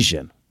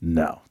invasion,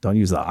 no, don't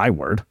use the I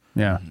word.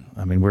 Yeah,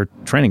 I mean, we're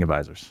training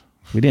advisors.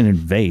 We didn't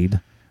invade.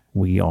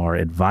 We are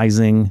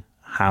advising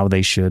how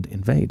they should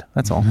invade.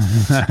 That's all.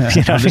 They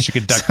should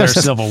conduct their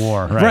civil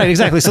war. Right,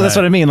 exactly. So that's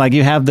what I mean. Like,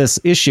 you have this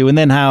issue, and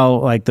then how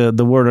like the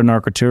word of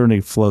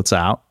narco-tyranny floats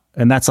out,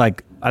 and that's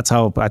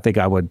how I think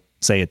I would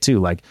say it too.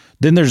 Like,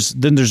 then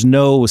there's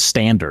no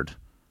standard,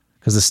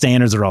 because the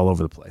standards are all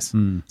over the place.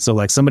 So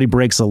like, somebody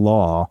breaks a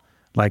law,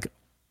 like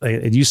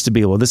it used to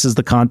be, well, this is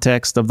the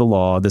context of the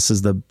law. This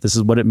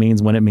is what it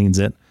means when it means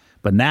it.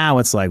 But now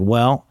it's like,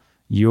 well,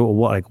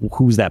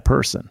 who's that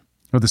person?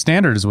 Well, the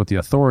standard is what the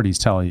authorities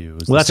tell you.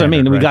 Well, that's standard, what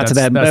I mean. Right? We got to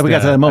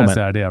that moment. That's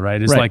the idea,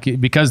 right? It's like,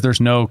 because there's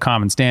no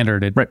common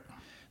standard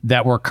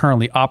that we're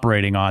currently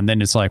operating on,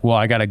 then it's like, well,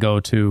 I got to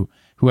go to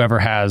whoever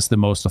has the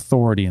most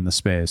authority in the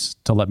space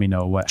to let me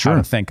know how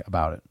to think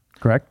about it.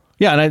 Correct?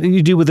 Yeah, and I think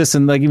you do with this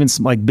in like even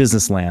like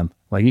business land.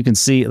 Like you can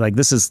see, like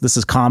this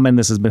is common.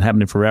 This has been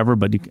happening forever,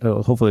 but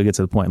hopefully it gets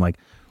to the point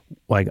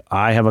like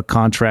I have a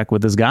contract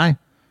with this guy,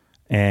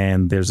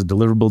 and there's a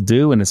deliverable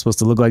due, and it's supposed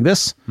to look like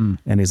this,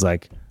 and he's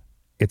like,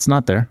 it's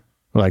not there.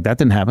 We're like, that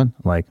didn't happen.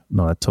 I'm like,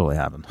 no, that totally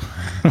happened.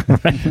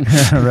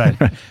 right.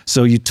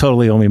 So you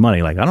totally owe me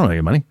money. Like, I don't owe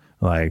you money.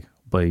 Like,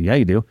 but yeah,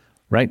 you do.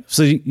 Right.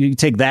 So you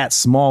take that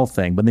small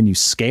thing, but then you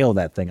scale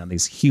that thing on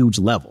these huge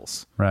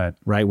levels. Right.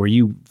 Where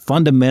you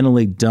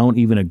fundamentally don't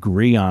even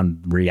agree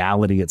on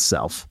reality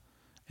itself.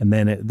 And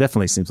then it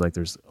definitely seems like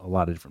there's a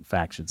lot of different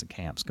factions and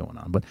camps going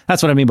on. But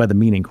that's what I mean by the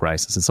meaning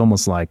crisis. It's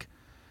almost like,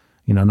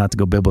 not to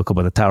go biblical,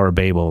 but the Tower of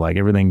Babel, like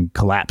everything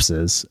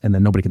collapses and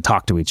then nobody can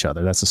talk to each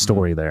other. That's the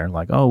story there.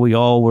 Like, oh, we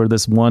all were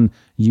this one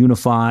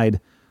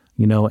unified,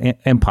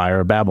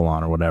 empire,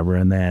 Babylon or whatever.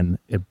 And then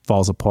it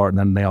falls apart and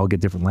then they all get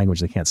different language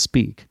they can't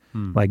speak.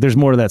 Like there's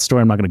more to that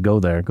story. I'm not going to go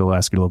there. Go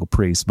ask your local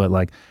priest. But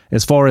like,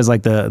 as far as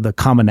like the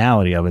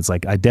commonality of it, it's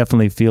like, I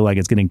definitely feel like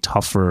it's getting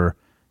tougher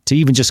to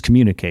even just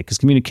communicate, because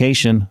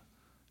communication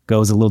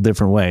goes a little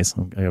different ways.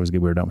 I always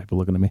get weirded out when people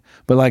looking at me,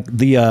 but like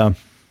the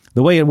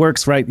way it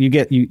works, right? You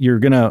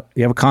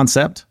have a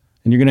concept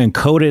and you're going to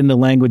encode it in the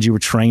language you were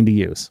trained to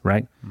use,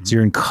 right? So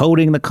you're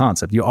encoding the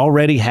concept. You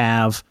already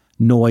have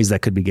noise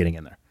that could be getting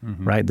in there,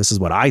 right? This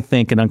is what I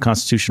think an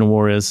unconstitutional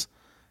war is.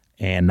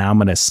 And now I'm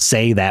going to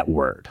say that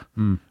word,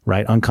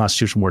 right?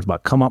 Unconstitutional words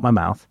about come out my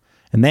mouth.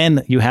 And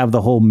then you have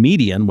the whole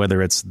median,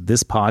 whether it's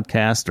this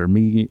podcast or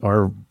me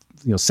or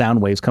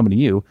sound waves coming to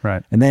you.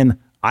 Right. And then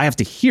I have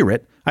to hear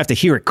it. I have to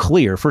hear it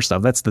clear. First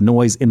off, that's the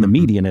noise in the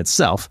median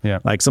itself. Yeah.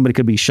 Like somebody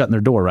could be shutting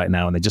their door right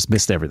now and they just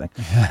missed everything.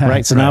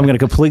 Right. So now I'm going to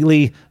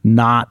completely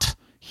not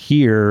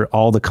hear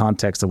all the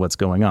context of what's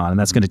going on. And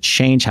that's going to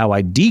change how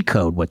I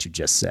decode what you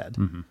just said.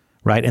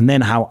 Right. And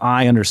then how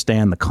I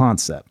understand the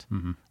concept.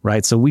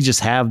 Right. So we just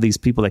have these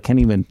people that can't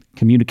even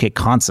communicate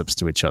concepts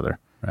to each other.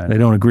 Right. They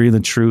don't agree on the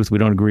truth. We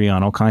don't agree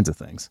on all kinds of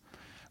things.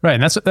 Right.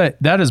 And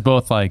that is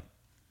both like,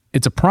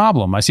 it's a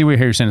problem. I see what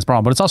you're saying is a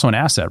problem, but it's also an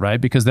asset, right?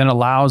 Because then it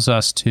allows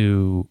us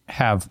to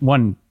have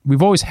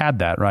we've always had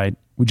that, right?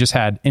 We just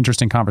had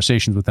interesting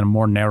conversations within a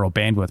more narrow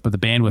bandwidth, but the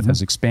bandwidth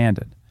has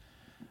expanded,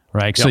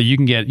 right? Yep. So you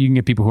can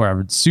get people who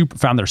have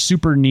found their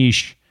super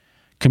niche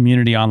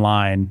community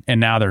online, and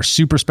now they're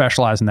super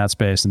specialized in that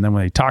space. And then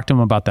when they talk to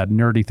them about that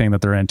nerdy thing that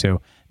they're into,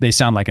 they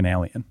sound like an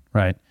alien,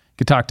 right? You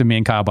could talk to me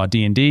and Kyle about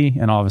D&D,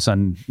 and all of a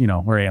sudden,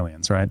 we're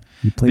aliens, right?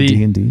 You play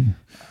D&D?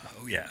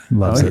 Yeah.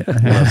 Loves it.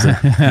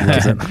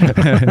 Loves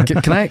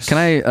it. Can I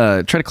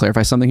try to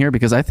clarify something here?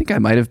 Because I think I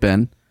might have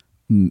been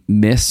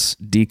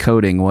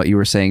misdecoding what you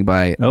were saying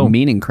by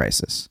meaning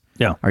crisis.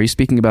 Yeah. Are you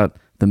speaking about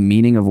the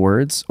meaning of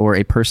words or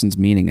a person's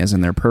meaning as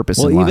in their purpose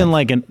in life? Well, even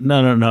like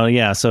no.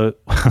 Yeah. So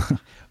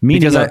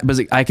meaning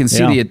because I can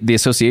see the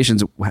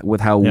associations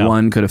with how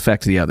one could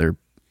affect the other.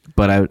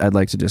 But I'd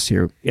like to just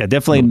hear. Yeah,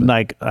 definitely.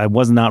 Like I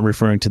was not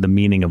referring to the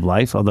meaning of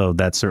life, although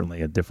that's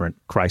certainly a different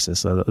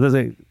crisis.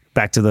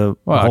 Back to the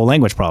whole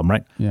language problem,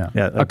 right? Yeah.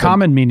 A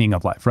common meaning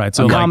of life, right?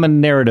 So a common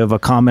narrative, a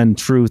common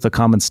truth, a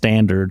common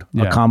standard,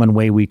 a common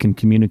way we can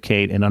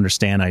communicate and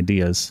understand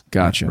ideas.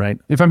 Gotcha. Right?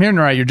 If I'm hearing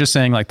right, you're just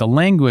saying like the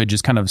language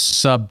is kind of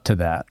sub to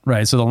that,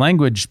 right? So the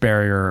language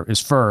barrier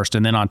is first,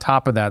 and then on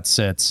top of that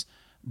sits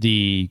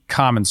the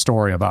common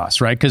story of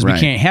us, right? Because we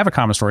can't have a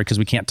common story because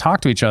we can't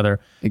talk to each other,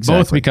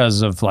 both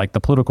because of like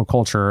the political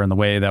culture and the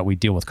way that we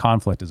deal with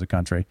conflict as a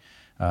country.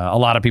 A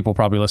lot of people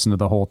probably listened to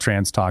the whole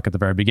trans talk at the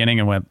very beginning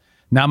and went,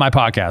 not my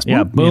podcast.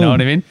 Yeah, boom. You know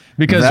what I mean?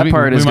 Because that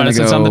part is going to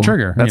go on the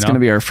trigger. That's going to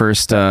be our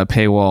first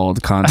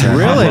paywalled content.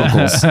 Really?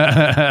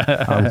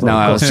 No,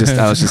 I was just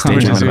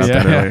daydreaming about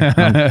that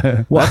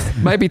earlier. That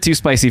might be too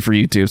spicy for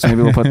YouTube, so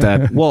maybe we'll put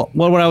that. Well,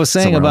 what I was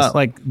saying about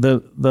like the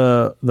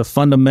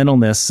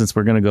fundamentalness, since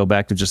we're going to go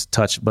back to just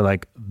touch, but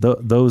like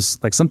those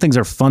like some things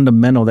are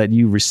fundamental that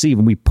you receive,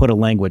 and we put a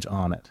language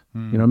on it. You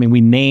know what I mean?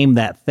 We name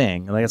that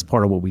thing. Like that's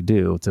part of what we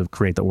do to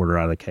create the order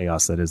out of the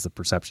chaos that is the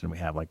perception we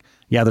have. Like,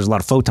 yeah, there's a lot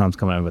of photons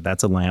coming out of it.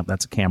 That's a lamp.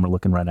 That's a camera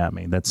looking right at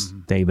me. That's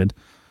David,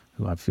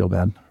 who I feel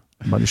bad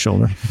about his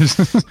shoulder.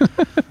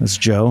 That's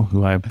Joe,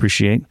 who I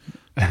appreciate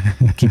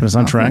keeping us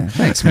on track.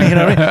 Thanks, man. You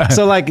know what I mean?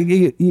 So like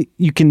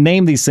you can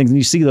name these things and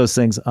you see those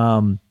things.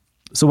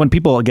 So when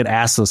people get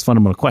asked those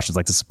fundamental questions,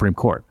 like the Supreme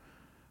Court,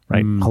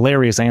 right?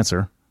 Hilarious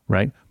answer,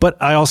 right?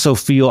 But I also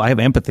feel I have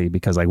empathy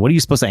because like, what are you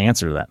supposed to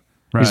answer to that?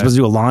 Right. You're supposed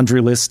to do a laundry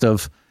list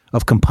of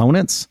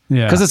components?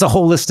 Yeah. Because it's a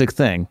holistic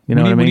thing. You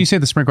know what I mean? When you say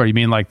the Supreme Court, you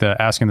mean like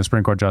asking the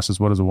Supreme Court justice,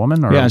 what is a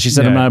woman? Or, yeah, she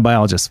said, I'm not a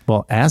biologist.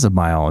 Well, as a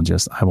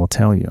biologist, I will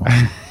tell you.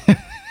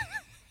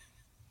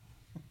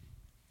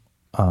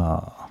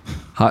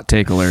 Hot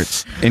take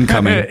alert.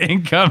 Incoming.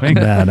 Incoming.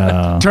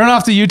 That, Turn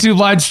off the YouTube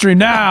live stream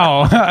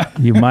now.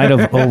 you might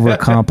have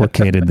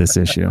overcomplicated this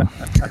issue.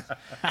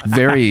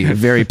 Very,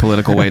 very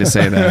political way to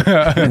say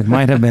that. It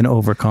might have been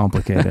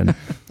overcomplicated.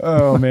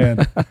 Oh,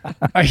 man.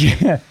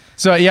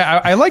 So,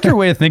 yeah, I like your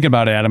way of thinking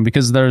about it, Adam,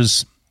 because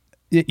there's,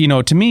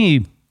 to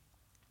me,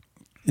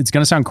 it's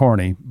going to sound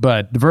corny,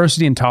 but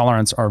diversity and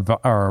tolerance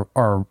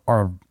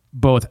are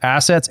both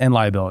assets and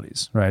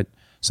liabilities, right?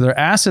 So they're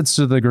assets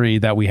to the degree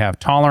that we have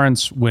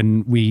tolerance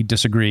when we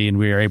disagree and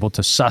we are able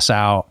to suss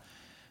out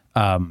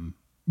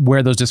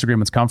where those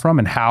disagreements come from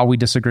and how we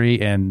disagree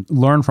and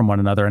learn from one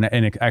another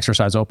and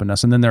exercise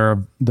openness. And then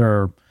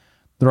they're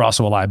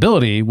also a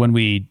liability when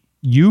we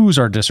use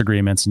our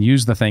disagreements and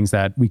use the things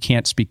that we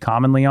can't speak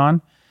commonly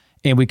on,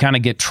 and we kind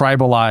of get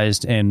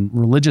tribalized and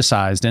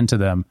religiousized into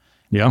them.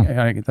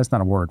 Yeah, that's not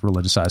a word,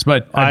 religiousized,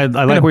 but I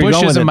like where you're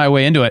going with it. My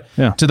way into it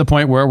to the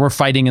point where we're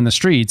fighting in the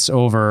streets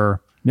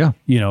over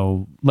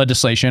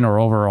legislation or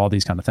over all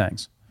these kind of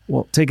things.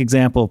 Well, take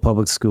example of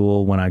public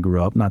school when I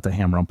grew up, not to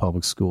hammer on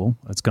public school.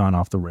 It's gone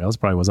off the rails,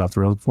 probably was off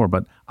the rails before,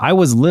 but I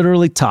was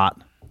literally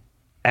taught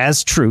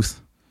as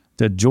truth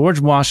that George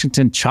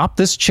Washington chopped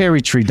this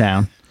cherry tree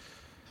down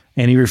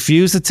and he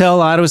refused to tell a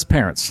lie to his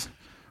parents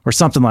or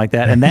something like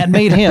that. And that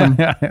made him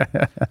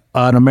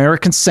an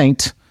American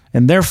saint.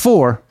 And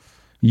therefore,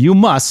 you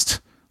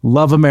must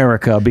love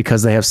America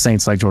because they have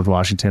saints like George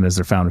Washington as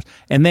their founders.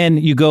 And then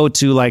you go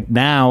to like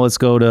now, let's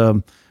go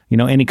to,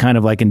 any kind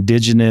of like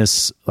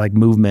indigenous like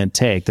movement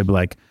take. They'll be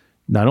like,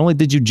 not only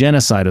did you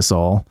genocide us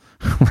all,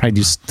 right?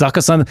 You stuck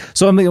us on.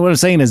 So what I'm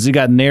saying is you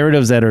got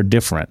narratives that are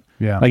different.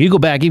 Yeah. Like you go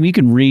back, you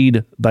can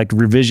read like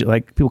revision,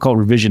 like people call it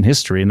revision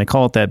history, and they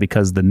call it that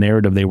because the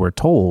narrative they were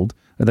told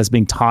or that's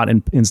being taught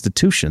in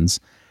institutions,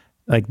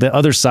 like the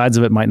other sides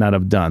of it might not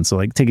have done. So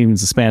like taking the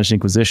Spanish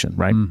Inquisition,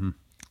 right? Mm-hmm.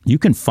 You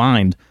can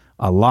find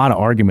a lot of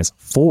arguments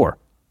for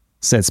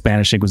said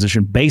Spanish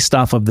Inquisition based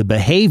off of the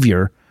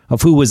behavior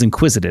of who was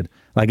inquisited.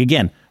 Like,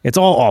 again, it's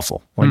all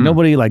awful. Like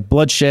nobody, like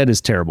bloodshed is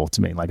terrible to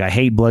me. Like I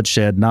hate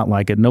bloodshed, not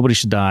like it. Nobody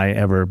should die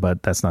ever,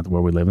 but that's not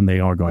where we live and they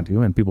are going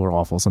to, and people are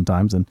awful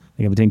sometimes and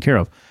they have to be taken care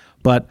of.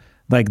 But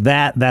like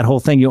that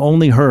whole thing, you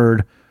only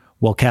heard,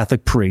 well,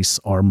 Catholic priests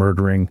are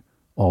murdering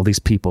all these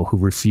people who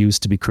refuse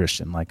to be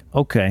Christian. Like,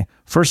 okay,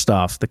 first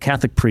off, the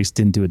Catholic priest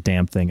didn't do a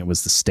damn thing. It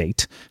was the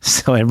state.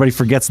 So everybody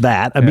forgets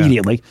that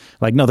immediately. Yeah.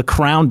 Like, no, the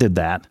crown did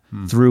that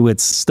through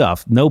its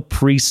stuff. No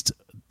priest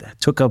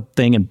took a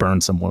thing and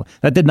burned someone.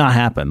 That did not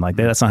happen. Like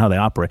that's not how they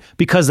operate.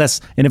 Because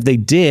and if they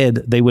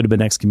did, they would have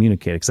been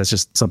excommunicated because that's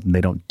just something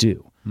they don't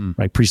do.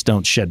 Right? Priests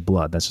don't shed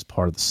blood. That's just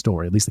part of the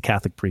story. At least the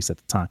Catholic priests at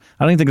the time.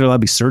 I don't even think they're allowed to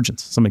be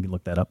surgeons. Somebody can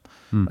look that up.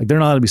 Like they're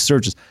not allowed to be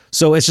surgeons.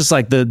 So it's just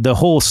like the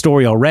whole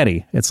story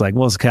already. It's like,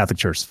 well, it's the Catholic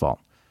Church's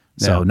fault.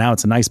 So now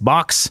it's a nice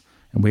box.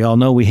 And we all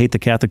know we hate the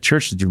Catholic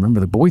Church. Did you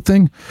remember the boy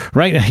thing?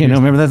 Right?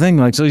 Remember that thing?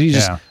 Like, so you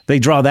just, they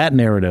draw that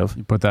narrative.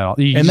 You put that all,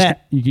 you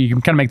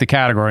can kind of make the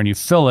category and you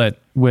fill it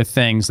with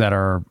things that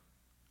are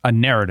a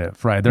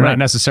narrative, right? They're not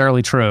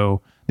necessarily true.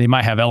 They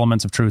might have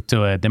elements of truth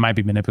to it. They might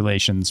be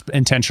manipulations,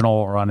 intentional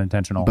or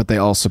unintentional. But they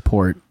all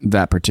support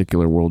that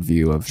particular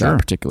worldview of that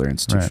particular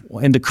institution.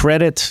 Right. And to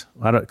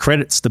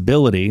credit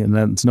stability, and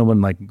that's no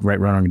one like right,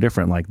 wrong, or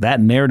different, like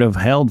that narrative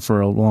held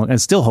for a long, and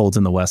still holds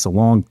in the West a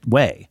long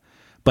way.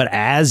 But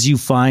as you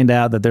find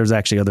out that there's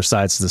actually other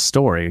sides to the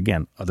story,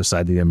 again, other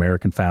side of the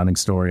American founding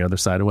story, other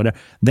side of whatever,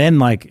 then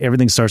like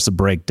everything starts to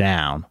break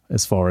down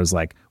as far as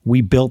like we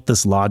built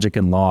this logic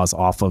and laws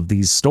off of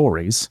these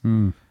stories.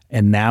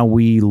 And now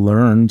we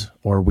learned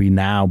or we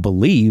now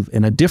believe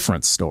in a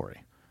different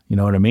story. You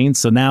know what I mean?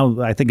 So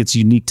now I think it's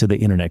unique to the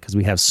internet because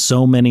we have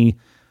so many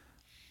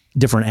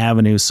different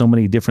avenues, so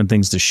many different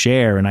things to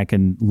share. And I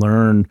can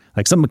learn,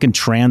 like someone can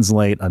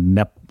translate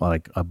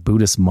a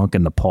Buddhist monk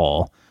in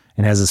Nepal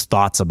and has his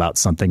thoughts about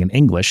something in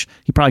English.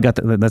 He probably got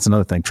that's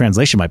another thing.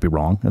 Translation might be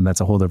wrong, and that's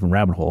a whole different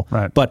rabbit hole.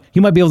 Right. But I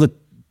might be able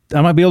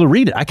to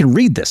read it. I can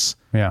read this.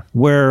 Yeah.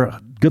 Where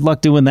good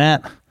luck doing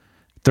that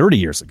 30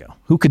 years ago.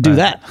 Who could do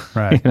that?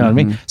 Right. You know what I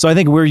mean? So I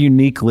think we're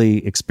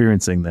uniquely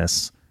experiencing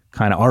this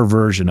kind of our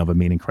version of a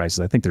meaning crisis.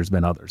 I think there's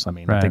been others. I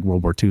mean, I think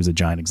World War II is a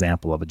giant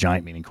example of a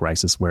giant meaning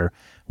crisis where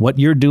what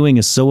you're doing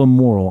is so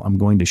immoral, I'm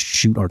going to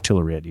shoot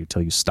artillery at you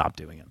till you stop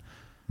doing it.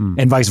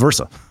 And vice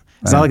versa.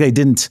 It's not like they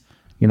didn't.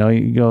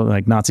 You go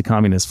like Nazi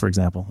communists, for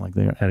example, like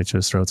they had each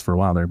other's throats for a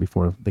while there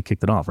before they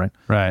kicked it off, right?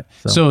 Right.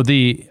 So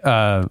the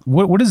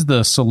what is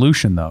the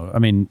solution though? I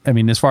mean,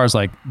 as far as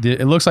like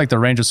it looks like the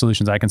range of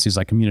solutions I can see is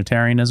like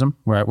communitarianism,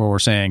 where we're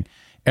saying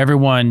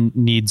everyone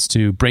needs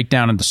to break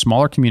down into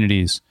smaller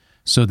communities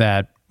so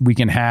that we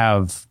can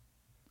have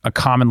a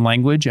common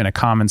language and a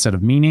common set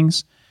of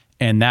meanings,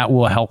 and that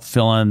will help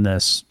fill in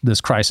this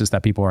crisis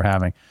that people are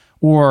having.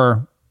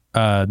 Or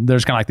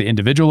there's kind of like the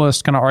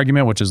individualist kind of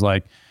argument, which is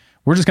like,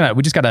 we just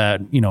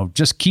gotta,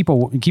 just keep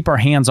our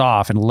hands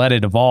off and let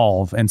it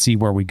evolve and see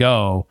where we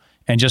go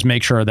and just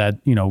make sure that,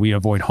 we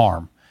avoid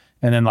harm.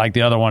 And then like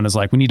the other one is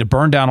like, we need to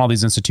burn down all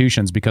these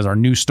institutions because our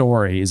new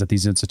story is that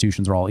these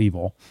institutions are all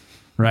evil.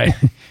 Right.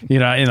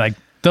 And like,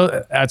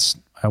 that's,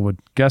 I would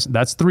guess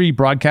that's 3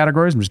 broad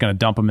categories. I'm just going to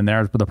dump them in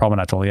there, but they're probably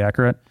not totally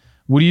accurate.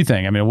 What do you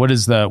think? I mean, what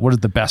is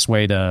the best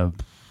way to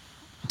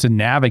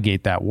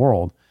navigate that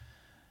world?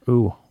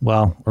 Ooh,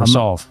 well, or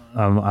solve.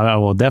 I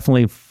will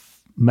definitely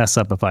mess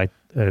up if I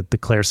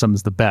declare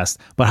something's the best.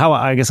 But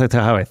I guess I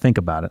tell how I think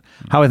about it.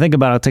 How I think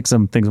about it, I'll take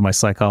some things with my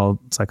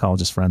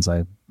psychologist friends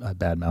I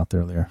badmouthed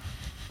earlier.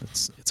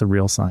 It's a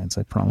real science,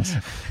 I promise.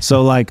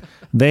 So like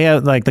they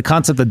have like the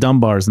concept of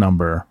Dunbar's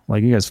number.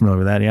 Like you guys familiar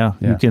with that? Yeah.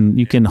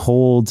 You can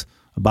hold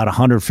about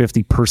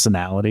 150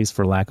 personalities,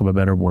 for lack of a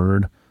better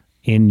word,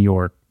 in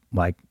your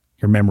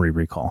memory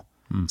recall.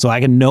 So I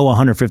can know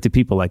 150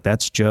 people. Like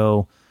that's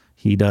Joe.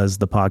 He does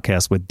the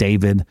podcast with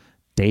David.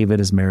 David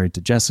is married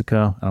to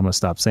Jessica. I'm going to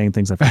stop saying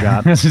things I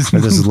forgot. This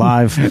is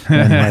live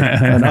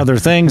and other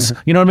things.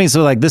 You know what I mean?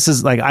 So like this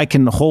is like I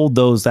can hold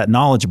that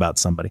knowledge about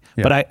somebody,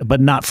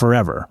 but not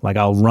forever. Like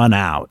I'll run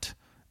out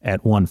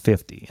at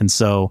 150. And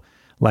so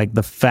like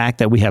the fact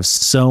that we have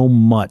so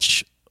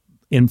much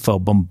info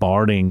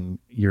bombarding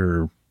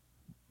your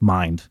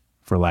mind,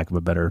 for lack of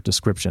a better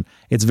description,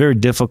 it's very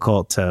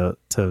difficult to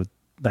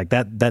like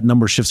that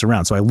number shifts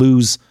around. So I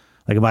lose.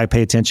 Like if I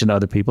pay attention to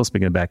other people,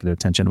 speaking of back to their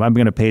attention, if I'm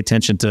going to pay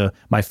attention to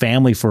my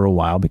family for a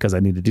while because I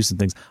need to do some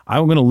things,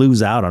 I'm going to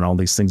lose out on all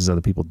these things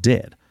other people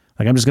did.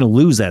 Like I'm just going to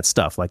lose that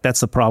stuff. Like that's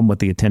the problem with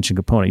the attention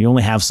component. You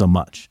only have so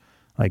much.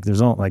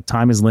 Like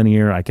time is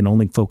linear. I can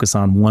only focus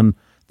on one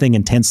thing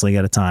intensely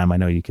at a time. I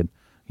know you could,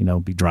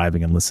 be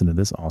driving and listen to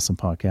this awesome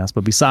podcast,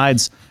 but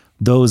besides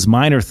those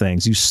minor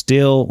things, you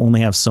still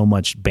only have so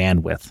much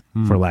bandwidth,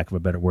 for lack of a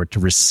better word, to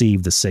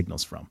receive the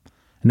signals from.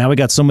 And now we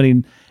got so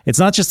many. It's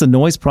not just a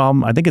noise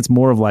problem. I think it's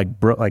more of like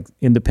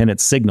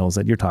independent signals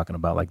that you're talking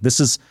about. Like this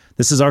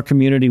is our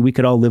community. We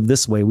could all live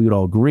this way. We would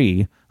all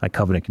agree, like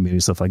covenant community,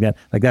 stuff like that.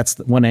 Like that's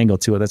one angle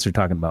to it. That's what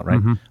you're talking about, right?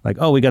 Mm-hmm. Like,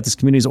 oh, we got these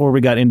communities, or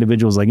we got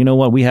individuals. Like, you know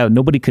what?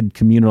 Nobody could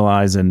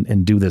communalize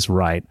and do this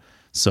right.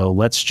 So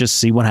let's just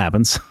see what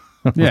happens.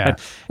 Yeah.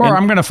 Or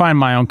I'm going to find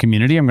my own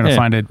community. I'm going to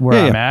find it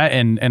where I'm at,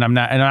 and we're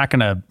not going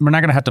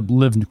to have to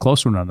live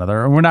close to one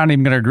another. We're not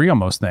even going to agree on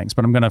most things,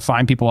 but I'm going to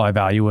find people I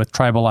value with,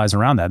 tribalize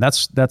around that.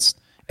 That's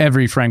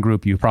every friend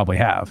group you probably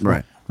have.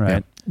 Right.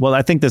 Yeah. Well,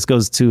 I think this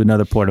goes to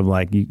another point of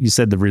like, you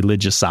said the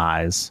religious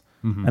size.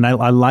 Mm-hmm. And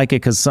I like it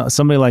because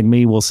somebody like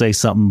me will say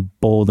something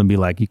bold and be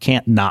like, you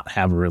can't not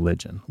have a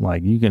religion.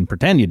 Like you can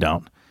pretend you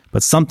don't,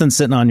 but something's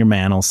sitting on your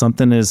mantle.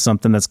 Something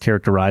that's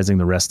characterizing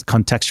the rest,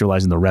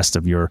 contextualizing the rest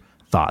of your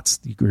thoughts.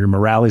 Your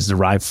morality is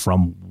derived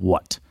from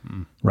what,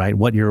 right?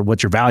 What your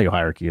value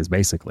hierarchy is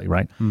basically,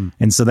 right?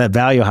 And so that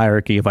value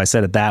hierarchy, if I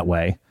said it that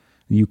way,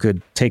 you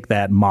could take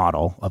that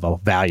model of a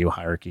value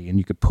hierarchy and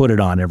you could put it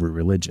on every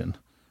religion,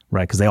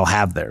 right? Because they all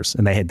have theirs,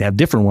 and they have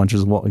different ones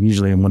as well.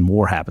 Usually when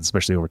war happens,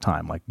 especially over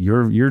time, like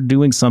you're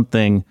doing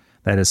something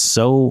that is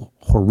so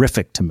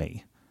horrific to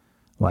me.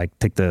 Like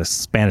take the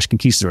Spanish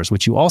conquistadors,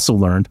 which you also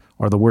learned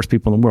are the worst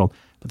people in the world.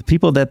 But the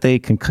people that they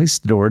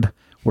conquistadored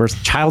were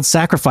child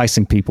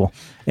sacrificing people,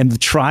 and the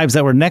tribes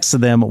that were next to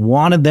them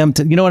wanted them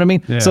to, you know what I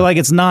mean? Yeah. So like,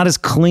 it's not as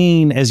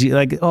clean as you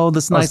like, oh,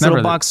 this nice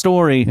little box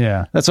story.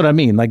 Yeah. That's what I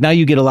mean. Like now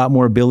you get a lot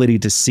more ability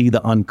to see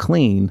the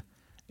unclean,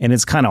 and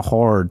it's kind of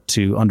hard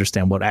to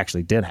understand what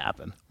actually did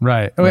happen.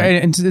 Right.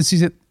 And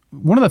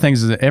one of the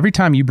things is that every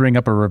time you bring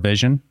up a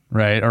revision,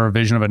 right, or a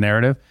revision of a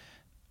narrative,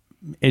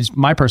 it's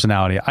my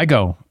personality. I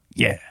go,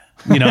 yeah.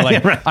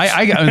 Like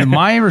right.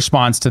 My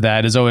response to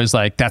that is always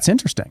like, that's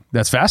interesting.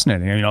 That's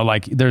fascinating.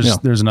 Like there's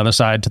another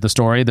side to the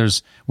story.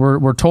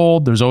 We're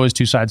told there's always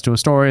two sides to a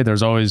story.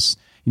 There's always,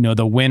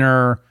 the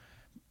winner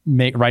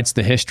writes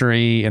the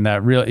history, and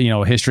that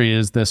real, history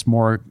is this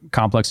more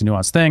complex and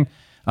nuanced thing.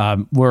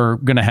 We're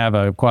going to have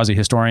a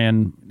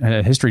quasi-historian,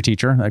 history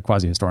teacher,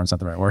 quasi-historian's not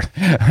the right word,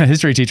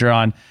 history teacher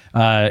on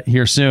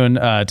here soon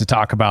to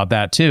talk about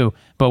that too.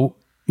 But,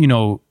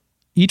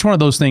 each one of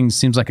those things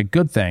seems like a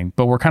good thing,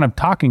 but we're kind of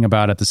talking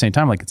about it at the same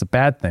time like it's a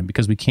bad thing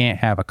because we can't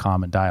have a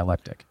common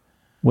dialectic.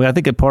 Well, I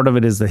think a part of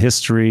it is the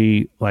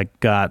history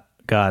got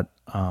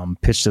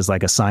pitched as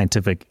like a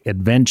scientific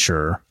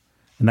adventure,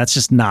 and that's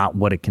just not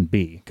what it can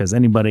be. Because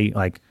anybody,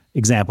 like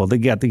example, they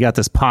got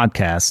this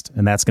podcast,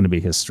 and that's going to be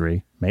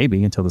history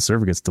maybe until the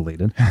server gets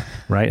deleted,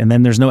 right? And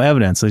then there's no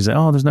evidence. So you say,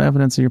 oh, there's no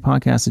evidence of your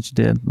podcast that you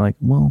did. Like,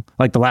 well,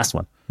 like the last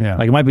one. Yeah.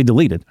 Like it might be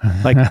deleted.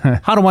 Like,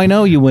 how do I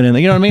know you went in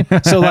there? You know what I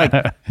mean? So like,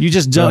 you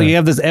just don't, you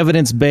have this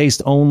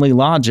evidence-based only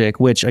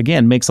logic, which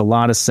again, makes a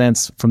lot of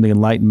sense from the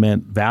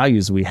Enlightenment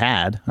values we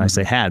had. I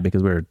say had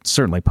because we were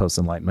certainly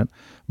post-Enlightenment,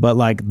 but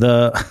like you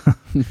know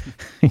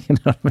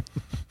what I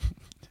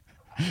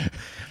mean?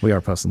 We are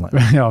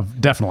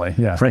post-Enlightenment. Definitely.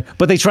 Yeah. Right.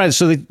 But they tried,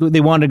 so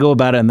they wanted to go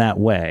about it in that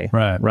way.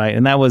 Right. Right.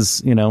 And that was,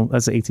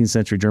 that's the 18th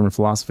century German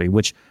philosophy,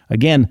 which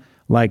again,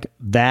 like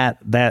that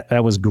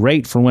was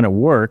great for when it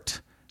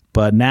worked.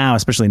 But now,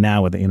 especially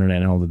now with the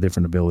internet and all the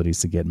different abilities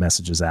to get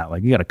messages out,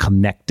 like you got a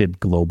connected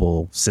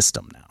global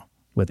system now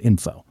with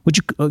info,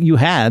 which you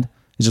had.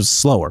 It's just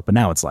slower, but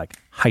now it's like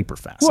hyper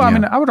fast. Well, I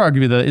mean, I would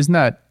argue that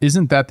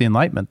isn't that the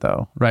Enlightenment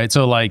though, right?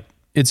 So like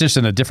it's just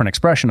in a different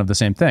expression of the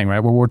same thing,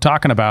 right? What we're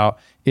talking about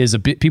is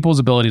people's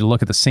ability to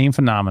look at the same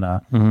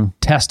phenomena,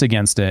 test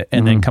against it,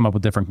 and then come up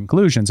with different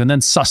conclusions, and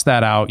then suss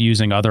that out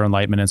using other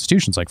Enlightenment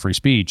institutions like free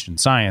speech and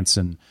science.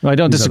 And I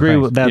don't disagree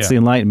with that's the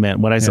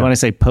Enlightenment. When I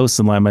say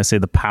post-Enlightenment, I say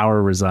the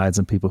power resides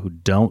in people who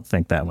don't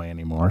think that way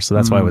anymore. So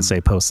that's why I would say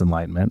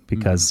post-Enlightenment,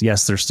 because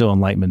yes, there's still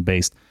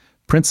Enlightenment-based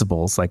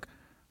principles. Like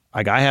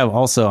I have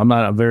also, I'm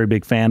not a very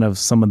big fan of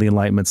some of the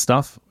Enlightenment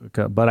stuff,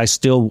 but I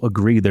still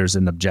agree there's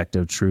an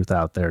objective truth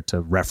out there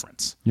to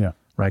reference. Yeah.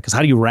 Right? Because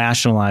how do you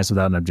rationalize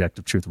without an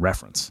objective truth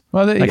reference?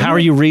 Well, how are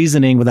you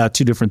reasoning without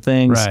two different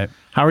things? Right.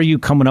 How are you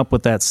coming up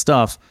with that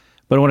stuff?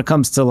 But when it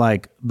comes to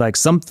like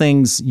some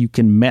things you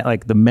can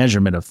like the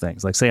measurement of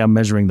things, like say I'm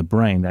measuring the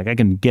brain, like I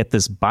can get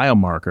this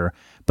biomarker,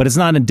 but it's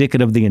not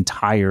indicative of the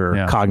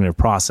entire cognitive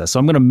process. So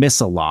I'm going to miss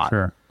a lot.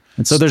 Sure.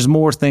 And so there's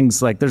more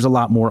things, like there's a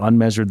lot more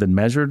unmeasured than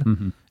measured.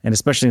 And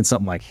especially in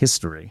something like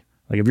history,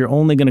 like if you're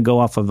only going to go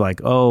off of like,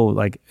 oh,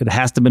 like it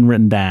has to have been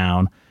written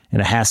down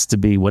and it has to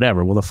be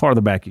whatever. Well, the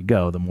farther back you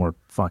go, the more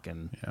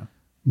fucking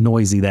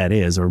noisy that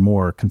is, or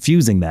more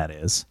confusing that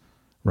is.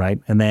 Right.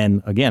 And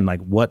then again,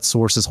 like what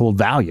sources hold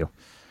value?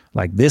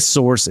 Like this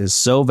source is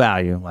so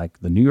value, like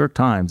the New York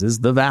Times is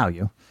the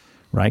value,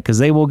 right? Because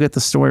they will get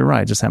the story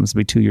right. It just happens to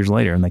be 2 years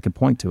later and they can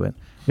point to it.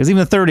 Because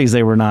even the 30s,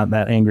 they were not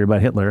that angry about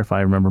Hitler, if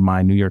I remember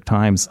my New York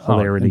Times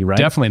hilarity, right?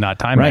 Definitely not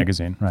Time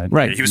magazine, right?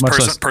 Right. He was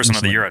person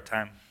of the year at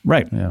Time.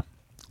 Right. Yeah.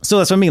 So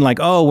that's what I mean. Like,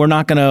 oh,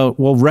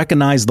 we'll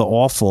recognize the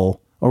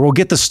awful, or we'll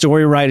get the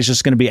story right. It's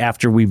just going to be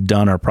after we've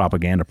done our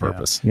propaganda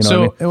purpose. You know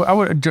so what I mean? I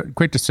would,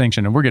 quick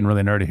distinction, and we're getting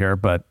really nerdy here,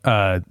 but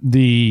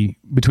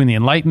between the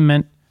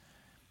Enlightenment,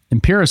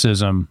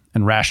 empiricism,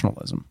 and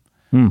rationalism,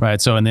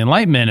 right? So in the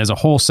Enlightenment is a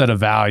whole set of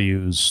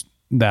values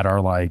that are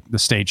like the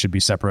state should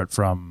be separate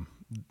from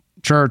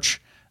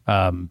church,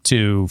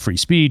 to free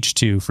speech,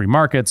 to free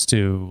markets,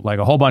 to like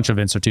a whole bunch of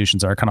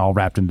institutions that are kind of all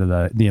wrapped into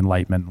the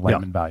Enlightenment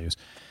values.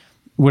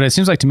 What it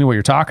seems like to me, what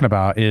you're talking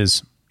about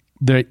is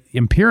the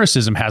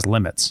empiricism has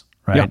limits,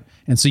 right? Yep.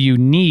 And so you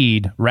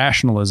need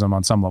rationalism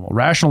on some level.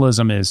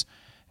 Rationalism is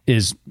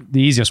the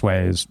easiest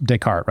way is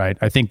Descartes, right?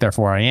 I think,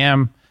 therefore I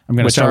am. I'm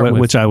going to start with,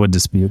 which I would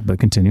dispute, but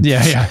continue.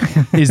 Yeah.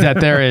 Is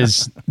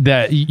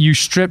that you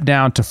strip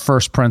down to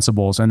first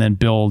principles and then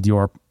build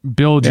your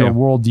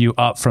worldview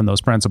up from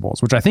those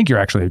principles, which I think you're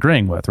actually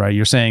agreeing with, right?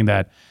 You're saying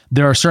that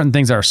there are certain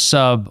things that are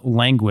sub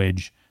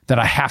language that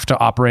I have to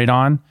operate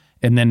on,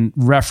 and then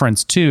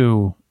reference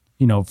to,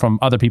 from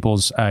other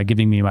people's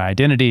giving me my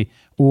identity,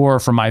 or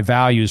from my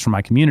values, from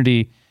my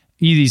community.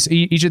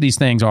 Each of these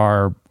things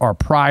are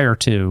prior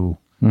to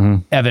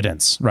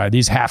evidence, right?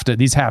 These have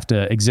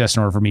to exist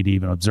in order for me to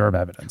even observe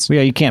evidence. Well,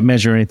 yeah, you can't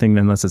measure anything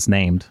unless it's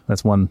named.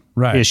 That's one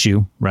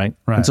issue, right?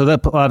 And so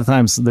that a lot of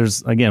times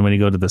there's, again, when you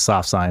go to the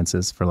soft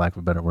sciences, for lack of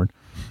a better word,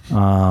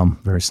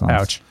 very soft.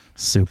 Ouch.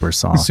 Super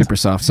soft. Super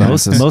soft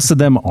sciences. Most of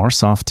them are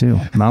soft too.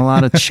 Not a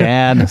lot of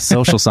Chad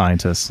social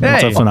scientists.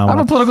 Hey, I'm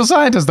a political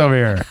scientist over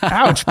here.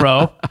 Ouch, bro.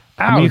 Ouch.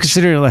 I mean, you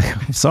consider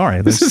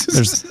sorry.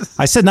 There's.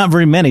 I said not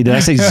very many. Did I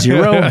say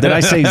zero? Did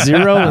I say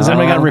zero? Has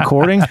anybody got a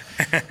recording?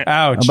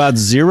 Ouch. About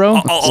zero?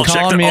 I'll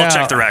check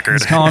the record.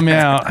 He's calling me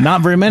out.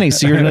 Not very many.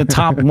 So you're in the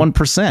top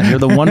 1%. You're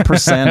the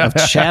 1% of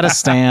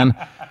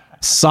Chadistan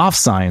soft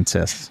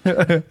scientists.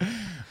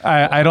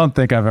 I don't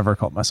think I've ever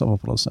called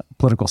myself a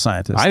political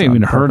scientist. I didn't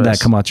even heard that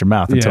come out your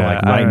mouth until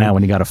like right now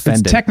when you got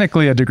offended. It's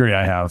technically a degree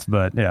I have,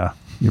 but yeah.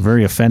 You're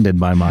very offended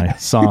by my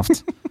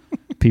soft.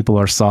 People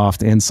are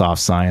soft in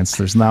soft science.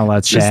 There's not a lot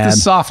of Chad. It's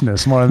the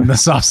softness more than the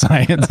soft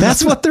science.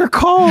 That's what they're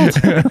called.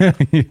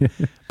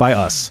 By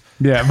us.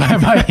 Yeah.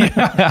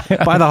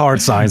 By the hard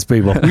science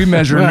people. We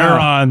measure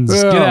neurons.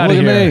 Get out of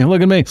here.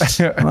 Look at me.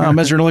 I'm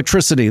measuring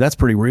electricity. That's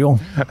pretty real.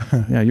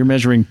 Yeah, you're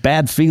measuring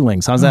bad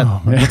feelings. How's that?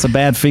 What's a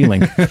bad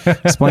feeling?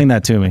 Explain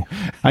that to me.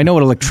 I know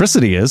what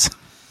electricity is.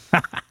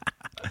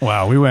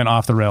 Wow, we went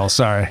off the rails.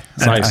 Sorry.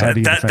 That's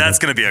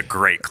going to be a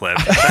great clip.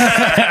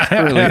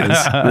 It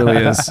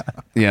really is.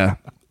 Yeah.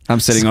 I'm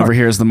sitting over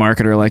here as the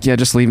marketer, like, yeah,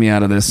 just leave me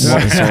out of this.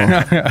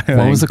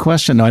 What was the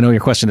question? No, I know your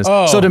question is.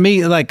 So to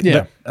me, like,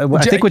 I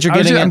think what you're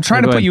getting at. I'm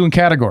trying to put you in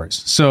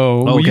categories.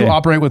 So will you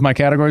operate with my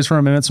categories for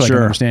a minute so I can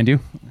understand you?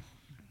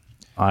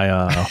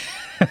 That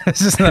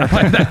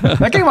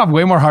came off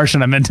way more harsh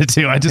than I meant it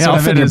to. I just I'll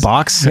fit your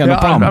box. Yeah, no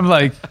problem. I'm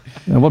like,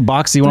 what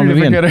box do you want me to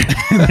be in?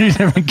 3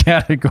 different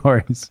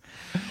categories.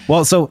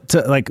 Well, so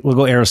we'll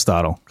go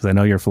Aristotle, because I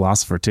know you're a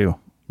philosopher too,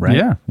 right?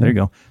 Yeah. There you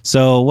go.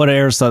 So what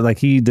Aristotle, like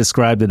he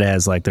described it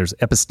as like there's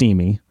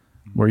episteme,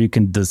 where you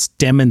can just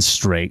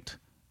demonstrate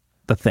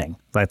the thing.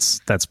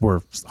 That's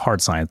where hard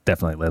science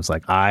definitely lives.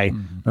 Like I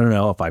don't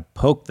know, if I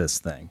poke this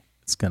thing,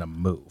 it's gonna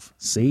move.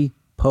 See,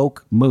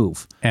 poke,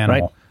 move.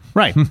 Animal.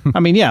 Right. Right. I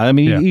mean,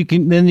 you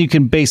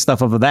can base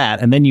stuff off of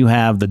that, and then you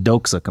have the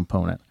doxa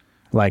component.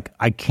 Like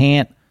I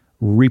can't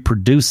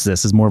reproduce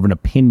this as more of an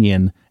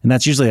opinion, and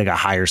that's usually like a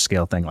higher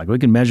scale thing. Like we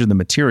can measure the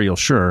material,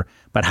 sure,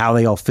 but how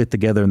they all fit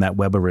together in that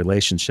web of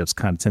relationships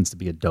kind of tends to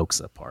be a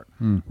doxa part,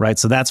 right?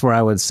 So that's where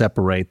I would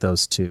separate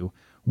those two.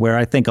 where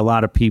I think a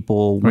lot of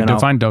people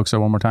define doxa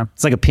one more time.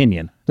 It's like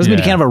opinion. Doesn't mean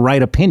you can't have a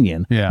right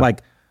opinion. Yeah.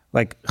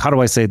 Like, how do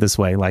I say it this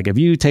way? Like, if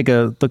you take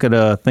a look at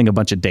a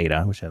bunch of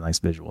data, which have nice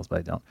visuals, but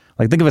I don't.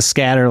 Like, think of a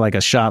scatter, like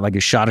you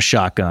shot a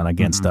shotgun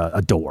against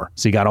a door.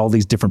 So you got all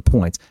these different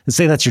points. And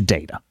say that's your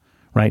data,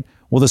 right?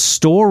 Well, the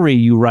story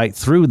you write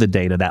through the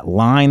data, that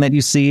line that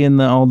you see in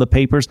all the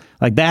papers,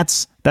 like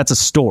that's a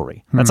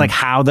story. That's like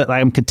how that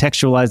I'm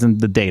contextualizing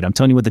the data. I'm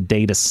telling you what the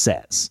data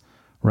says,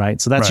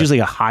 right? So that's usually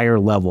a higher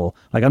level.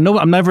 Like I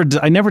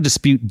never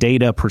dispute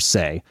data per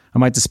se. I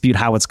might dispute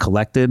how it's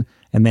collected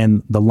and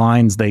then the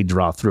lines they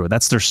draw through it.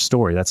 That's their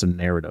story. That's a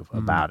narrative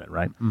about it,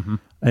 right?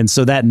 And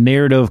so that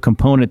narrative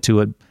component to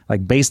it,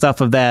 like based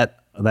off of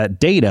that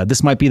data,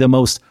 this might be the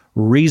most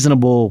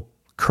reasonable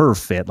curve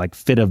fit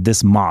of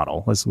this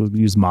model. Let's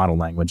use model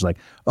language. Like,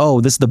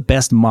 oh, this is the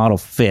best model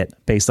fit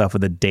based off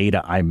of the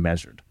data I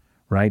measured,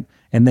 right?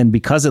 And then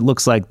because it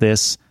looks like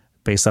this,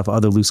 based off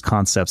other loose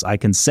concepts, I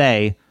can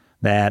say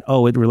that,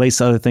 oh, it relates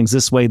to other things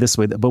this way.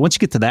 But once you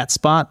get to that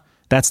spot,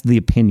 that's the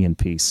opinion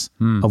piece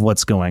of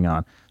what's going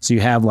on. So you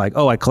have like,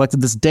 oh, I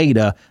collected this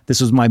data.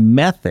 This was my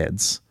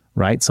methods,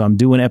 right? So I'm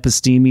doing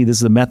episteme. This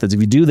is the methods.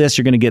 If you do this,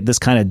 you're going to get this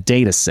kind of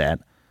data set.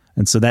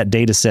 And so that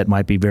data set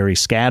might be very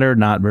scattered,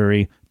 not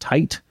very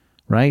tight,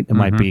 right? It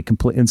might be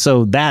complete. And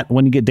so that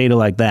when you get data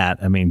like that,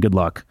 I mean, good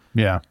luck.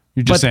 Yeah.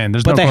 You're just saying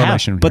there's no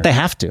correlation. But they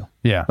have to.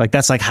 Yeah. Like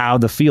that's like how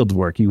the fields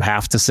work. You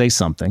have to say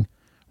something,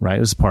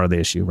 right? It's part of the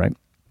issue, right?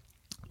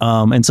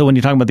 And so when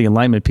you're talking about the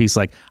alignment piece,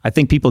 like I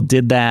think people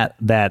did that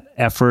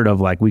effort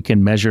of like we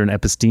can measure in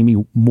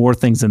episteme more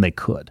things than they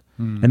could.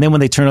 And then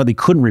when they turned out they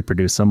couldn't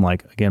reproduce them,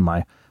 like again,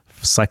 my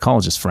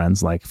psychologist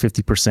friends, like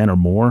 50% or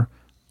more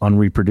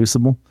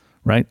unreproducible,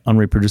 right?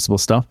 Unreproducible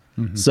stuff.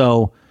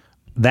 So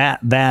that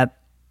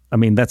I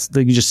mean,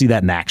 you just see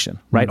that in action,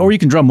 right? Or you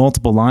can draw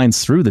multiple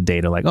lines through the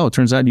data. Like, oh, it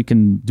turns out you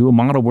can do a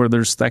model where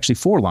there's actually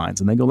 4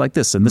 lines and they go like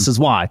this. And this is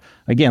why.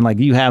 Again, like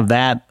you have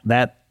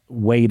that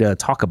way to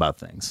talk about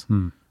things,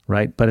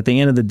 right? But at the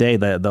end of the day,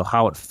 the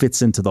how it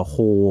fits into the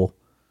whole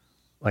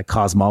like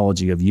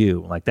cosmology of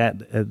you, like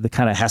that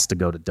kind of has to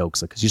go to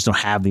doxa because you just don't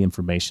have the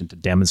information to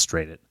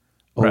demonstrate it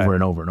over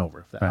and over and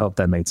over. I hope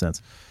that made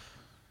sense.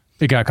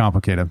 It got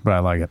complicated, but I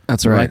like it.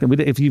 That's right. Like,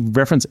 if you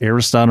reference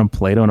Aristotle and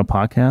Plato in a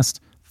podcast,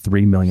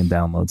 3 million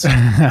downloads.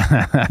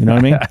 You know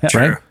what I mean?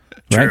 True. Right?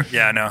 True. Right?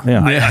 Yeah, I know.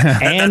 Yeah.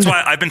 That's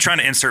why I've been trying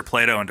to insert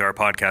Plato into our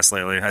podcast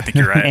lately. I think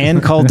you're right.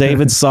 And call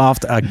David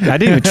soft. I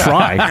didn't even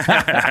try.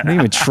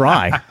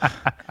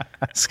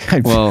 This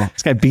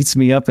guy beats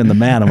me up in the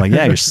mat. I'm like,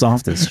 yeah, you're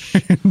soft as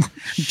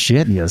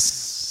shit. You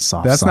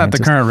soft. That's scientist. not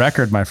the current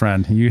record, my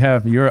friend.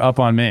 You're up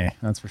on me.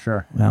 That's for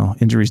sure. Well,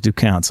 injuries do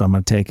count, so I'm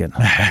going to take it.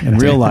 In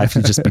real life,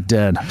 you'd just be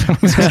dead.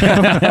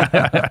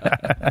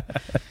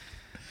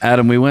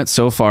 Adam, we went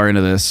so far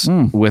into this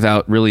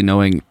without really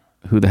knowing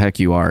who the heck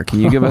you are. Can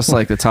you give us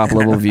like the top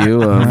level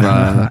view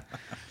of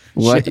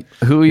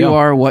who you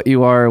are, what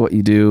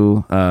you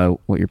do,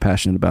 what you're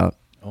passionate about?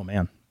 Oh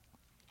man.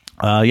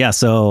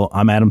 So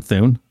I'm Adam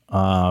Thuen.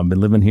 I've been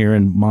living here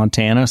in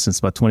Montana since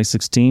about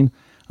 2016.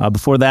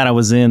 Before that, I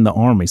was in the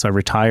Army. So I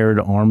retired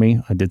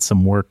Army. I did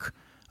some work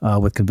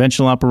with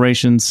conventional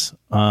operations,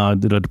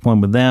 did a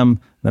deployment with them.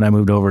 Then I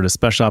moved over to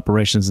special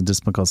operations and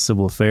discipline called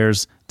civil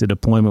affairs, did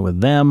deployment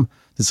with them.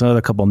 Did some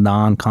other couple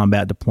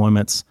non-combat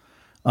deployments.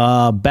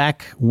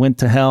 Back went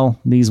to hell,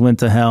 knees went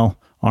to hell.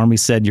 Army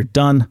said, you're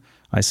done.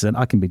 I said,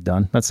 I can be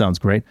done. That sounds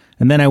great.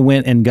 And then I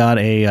went and got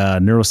a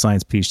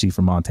neuroscience PhD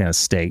from Montana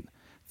State.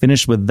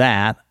 Finished with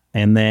that.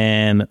 And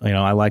then,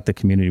 I like the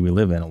community we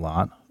live in a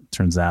lot.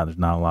 Turns out there's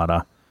not a lot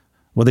of,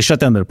 they shut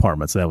down the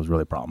department, so that was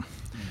really a problem.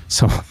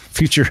 So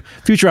future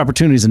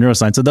opportunities in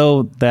neuroscience,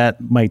 although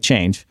that might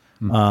change.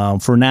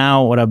 For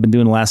now, what I've been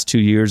doing the last 2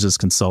 years is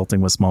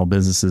consulting with small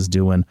businesses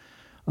doing,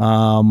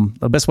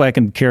 the best way I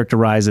can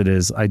characterize it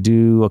is I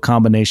do a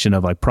combination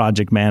of like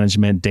project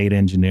management, data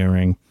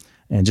engineering,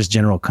 and just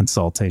general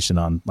consultation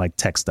on like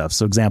tech stuff.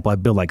 So example, I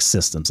build like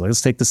systems. Like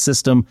let's take the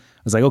system.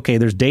 I was like, okay,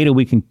 there's data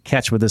we can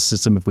catch with this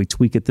system if we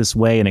tweak it this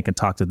way and it can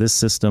talk to this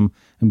system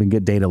and we can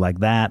get data like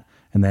that.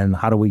 And then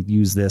how do we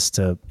use this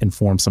to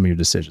inform some of your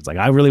decisions? Like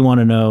I really want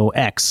to know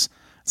X.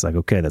 It's like,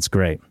 okay, that's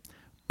great.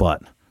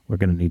 But we're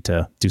going to need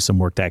to do some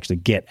work to actually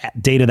get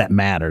data that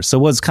matters. So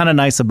what's kind of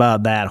nice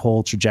about that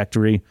whole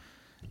trajectory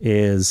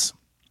is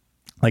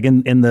like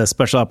in the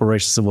special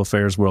operations civil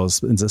affairs world,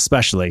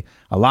 especially,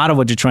 a lot of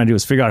what you're trying to do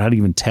is figure out how to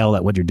even tell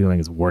that what you're doing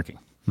is working,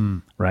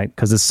 right?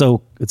 Because it's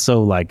so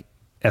like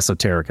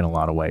esoteric in a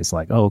lot of ways.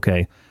 Like, oh,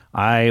 okay,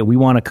 we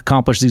want to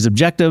accomplish these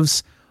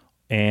objectives,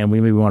 and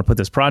we maybe want to put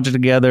this project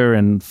together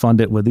and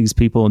fund it with these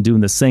people and doing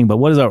this thing. But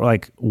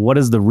what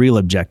is the real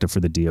objective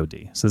for the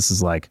DoD? So this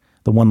is like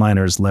the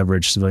one-liners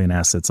leverage civilian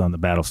assets on the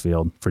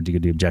battlefield for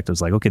DoD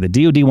objectives. Like, okay, the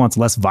DoD wants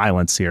less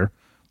violence here,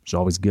 which is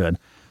always good.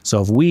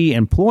 So if we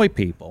employ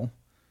people,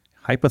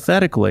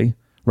 hypothetically,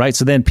 right?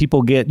 So then you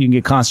can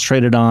get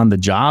concentrated on the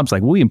jobs.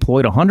 Like we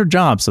employed 100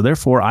 jobs. So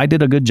therefore I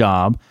did a good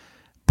job,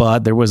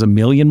 but there was 1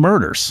 million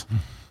murders.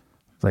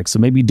 Like, so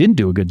maybe you didn't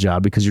do a good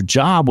job because your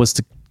job was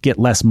to get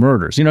less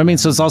murders. You know what I mean?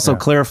 So it's also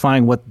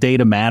clarifying what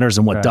data matters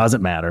and what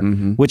doesn't matter,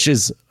 which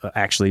is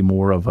actually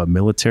more of a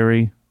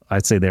military.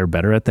 I'd say they're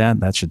better at that.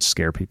 That should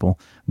scare people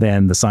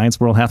than the science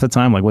world half the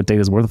time. Like what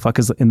data is where the fuck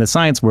is in the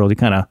science world? You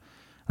kind of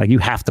like you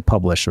have to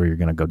publish or you're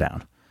going to go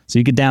down. So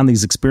you get down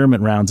these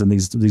experiment rounds and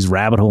these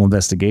rabbit hole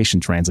investigation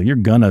trains. Like you're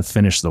going to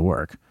finish the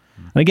work.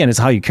 And again, it's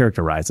how you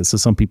characterize it. So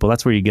some people,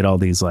 that's where you get all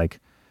these like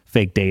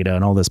fake data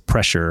and all this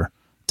pressure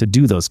to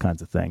do those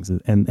kinds of things.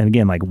 And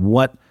again, like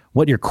what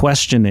your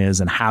question is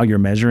and how you're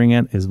measuring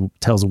it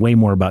tells way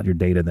more about your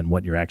data than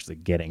what you're actually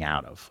getting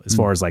out of, as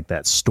far as like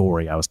that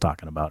story I was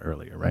talking about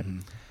earlier, right?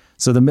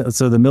 So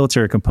the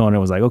military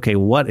component was like, okay,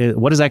 what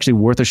is actually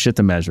worth a shit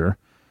to measure,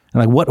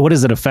 and like what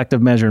is an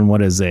effective measure and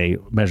what is a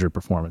measured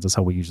performance? That's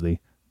how we usually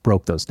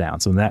broke those down.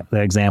 So in that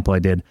example I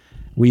did,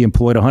 we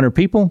employed 100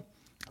 people.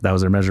 That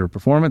was their measure of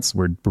performance.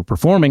 We're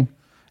performing,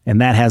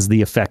 and that has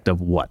the effect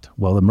of what?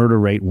 Well, the murder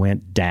rate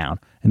went down.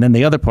 And then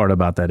the other part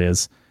about that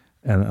is,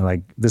 and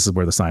like this is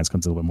where the science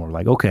comes a little bit more.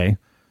 Like, okay,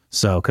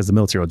 so because the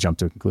military will jump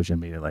to a conclusion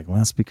immediately, like, well,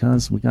 that's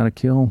because we got to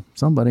kill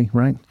somebody,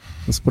 right?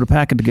 Let's put a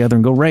packet together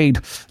and go raid.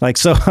 Like,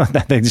 so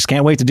they just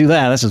can't wait to do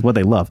that. That's just what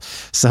they love.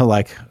 So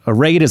like a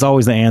raid is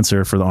always the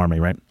answer for the Army,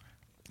 right?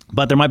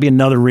 But there might be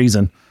another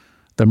reason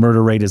the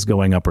murder rate is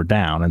going up or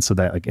down, and so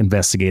that like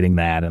investigating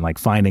that and like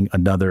finding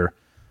another,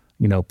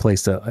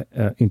 place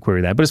to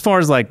inquiry that. But as far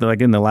as like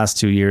in the last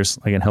 2 years,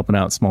 like in helping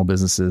out small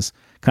businesses,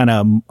 kind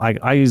of I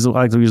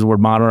like to use the word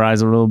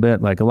modernize a little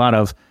bit. Like a lot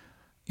of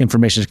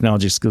information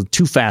technology is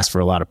too fast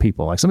for a lot of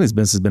people. Like some of these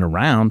businesses have been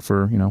around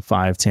for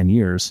 5-10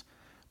 years,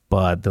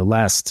 but the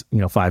last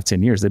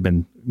 5-10 years they've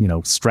been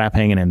strap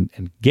hanging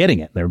and getting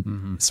it. They're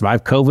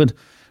survived COVID,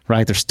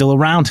 right? They're still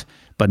around.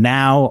 But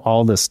now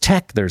all this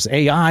tech, there's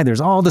AI,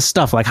 there's all this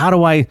stuff. Like, how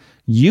do I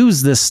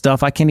use this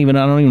stuff? I don't even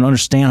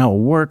understand how it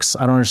works.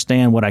 I don't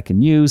understand what I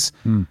can use.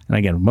 And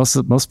again,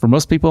 for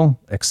most people,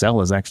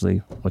 Excel is actually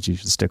what you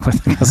should stick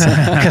with.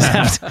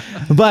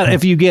 But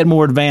if you get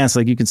more advanced,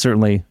 like you can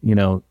certainly,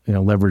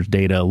 leverage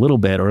data a little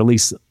bit, or at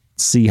least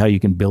see how you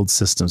can build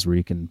systems where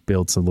you can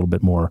build a little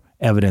bit more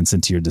evidence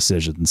into your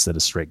decisions instead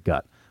of straight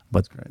gut.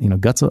 But,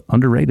 gut's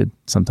underrated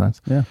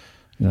sometimes. Yeah.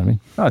 You know what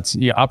I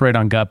mean? You operate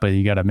on gut, but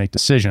you got to make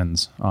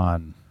decisions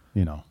on,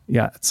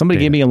 Yeah. Somebody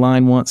gave me a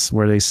line once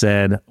where they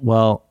said,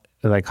 well,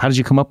 like, how did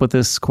you come up with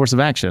this course of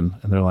action?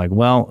 And they're like,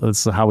 well,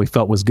 it's how we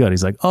felt was good.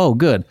 He's like, oh,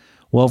 good.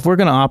 Well, if we're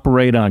going to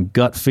operate on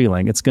gut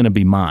feeling, it's going to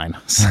be mine.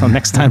 So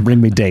next time,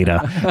 bring me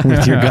data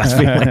with your gut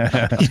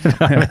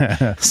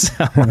feeling.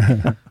 So,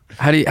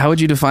 how would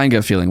you define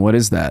gut feeling? What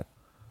is that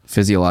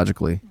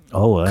physiologically?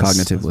 Oh,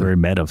 cognitively.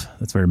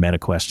 That's a very meta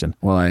question.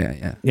 Well,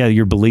 yeah,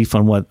 your belief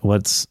on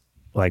what's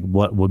like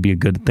what would be a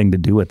good thing to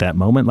do at that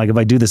moment. Like if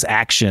I do this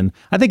action,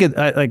 I think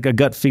like a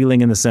gut feeling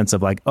in the sense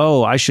of like,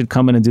 oh, I should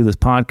come in and do this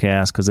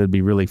podcast because it'd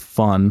be really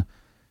fun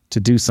to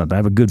do something. I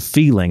have a good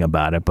feeling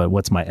about it, but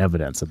what's my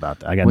evidence about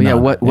that? I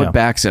got what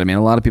backs it? I mean,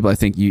 a lot of people, I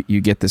think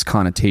you get this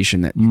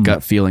connotation that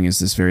gut feeling is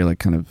this very like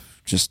kind of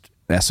just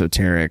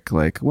esoteric,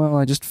 like, well,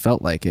 I just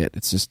felt like it.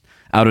 It's just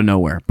out of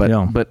nowhere. But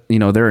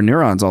there are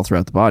neurons all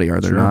throughout the body,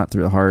 are there not?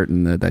 Through the heart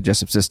and the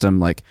digestive system.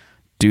 Like,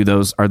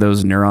 are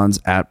those neurons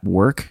at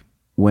work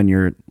when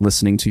you're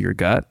listening to your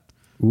gut?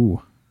 Ooh,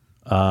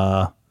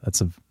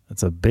 that's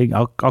a big.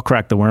 I'll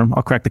crack the worm.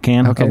 I'll crack the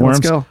can of worms. Let's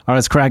go. All right,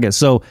 let's crack it.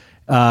 So,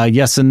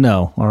 yes and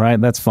no. All right,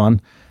 that's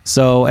fun.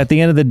 So at the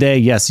end of the day,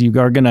 yes, you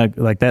are gonna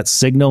like that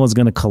signal is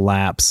gonna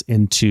collapse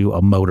into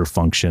a motor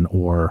function,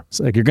 or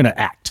like you're gonna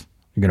act.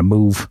 You're gonna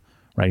move.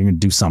 Right, you're gonna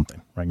do something.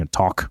 Right, you're gonna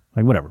talk.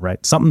 Like whatever.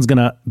 Right, something's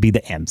gonna be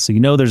the end. So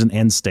there's an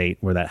end state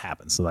where that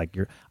happens. So like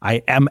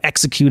I am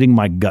executing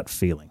my gut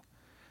feeling.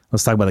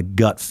 Let's talk about the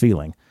gut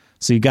feeling.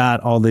 So you got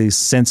all these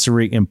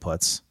sensory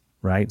inputs,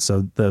 right?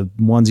 So the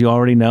ones you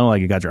already know,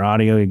 like you got your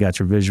audio, you got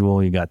your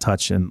visual, you got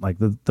touch, and like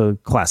the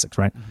classics,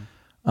 right?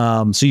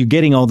 So you're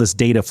getting all this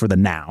data for the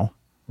now,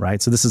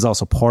 right? So this is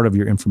also part of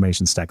your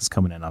information stack that's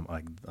coming in.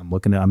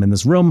 I'm in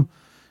this room,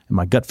 and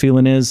my gut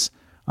feeling is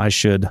I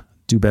should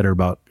do better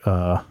about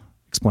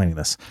explaining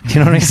this. You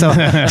know what I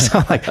mean?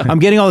 So like I'm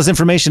getting all this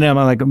information and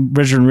I'm like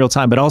measuring in real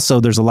time, but also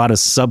there's a lot of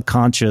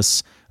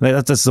subconscious.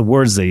 That's the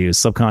words they use.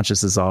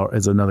 Subconscious is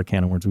another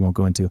can of words we won't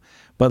go into.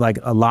 But like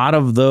a lot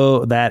of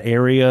that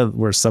area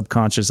where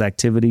subconscious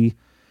activity,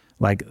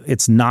 like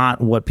it's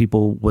not what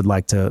people would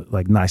like to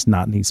like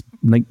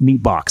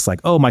neat box.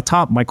 Like, oh, my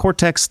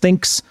cortex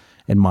thinks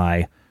and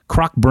my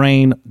croc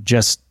brain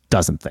just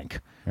doesn't think.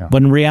 Yeah.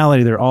 But in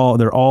reality, they're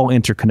all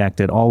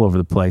interconnected all over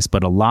the place.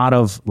 But a lot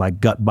of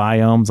like gut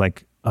biomes,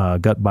 like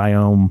gut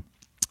biome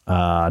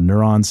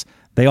neurons,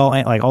 they all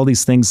like all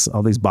these things,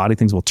 all these body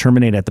things will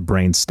terminate at the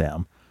brain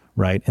stem,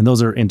 right? And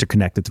those are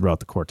interconnected throughout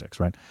the cortex,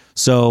 right?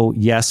 So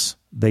yes,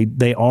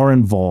 they are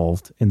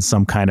involved in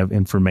some kind of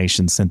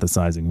information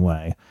synthesizing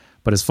way.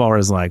 But as far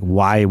as like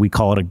why we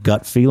call it a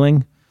gut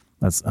feeling,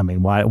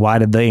 why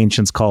did the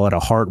ancients call it a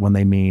heart when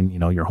they mean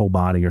your whole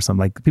body or something?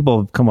 Like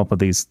people have come up with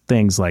these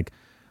things like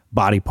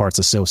body parts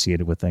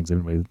associated with things.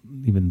 Everybody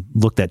even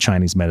looked at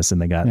Chinese medicine.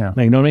 They got, you know what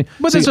I mean?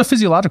 But there's a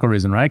physiological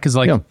reason, right? Because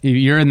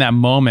you're in that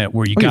moment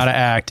where you got to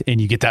act and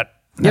you get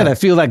that Yeah, I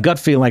feel that gut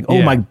feeling like,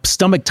 oh, my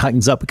stomach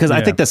tightens up because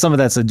I think that some of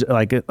that's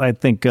like, I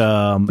think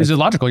is it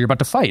logical? You're about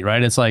to fight,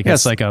 right? It's like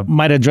it's like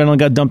my adrenaline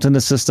got dumped in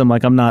the system.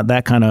 Like I'm not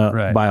that kind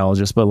of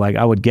biologist, but like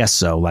I would guess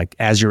so. Like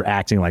as you're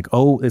acting, like,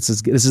 oh, this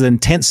is an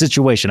intense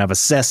situation. I've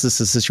assessed this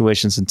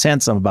situation's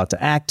intense. I'm about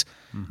to act,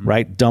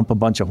 right? Dump a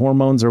bunch of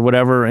hormones or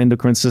whatever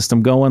endocrine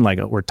system going. Like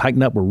we're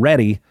tightened up, we're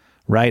ready,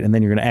 right? And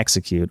then you're going to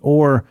execute.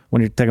 Or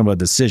when you're talking about a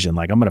decision,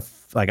 like I'm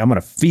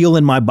gonna feel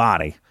in my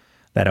body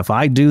that if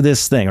I do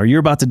this thing, or you're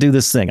about to do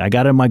this thing, I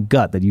got in my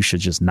gut that you should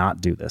just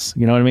not do this.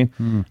 You know what I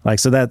mean? Like,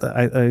 so that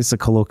it's a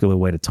colloquial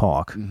way to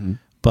talk,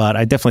 but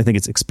I definitely think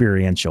it's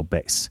experiential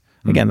based.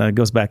 Again, that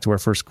goes back to our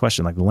first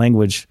question, like the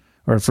language,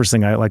 or the first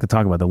thing I like to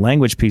talk about. The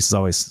language piece is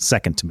always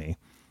second to me.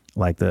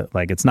 Like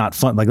it's not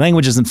fun. Like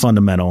language isn't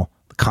fundamental.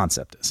 The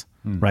concept is,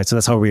 right? So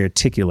that's how we're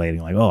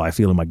articulating, like, oh, I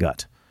feel in my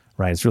gut,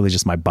 right? It's really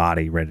just my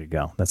body ready to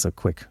go. That's a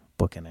quick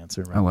bookend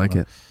answer. Right? I like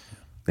it.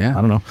 Yeah.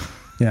 I don't know.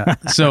 Yeah.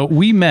 So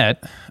we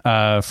met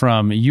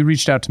you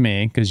reached out to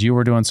me because you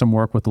were doing some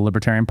work with the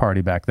Libertarian Party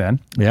back then.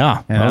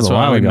 Yeah. And that's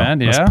why we met.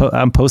 Yeah.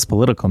 I'm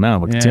post-political now,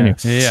 but continue.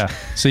 Yeah.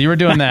 So you were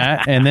doing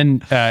that. And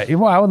then,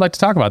 well, I would like to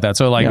talk about that.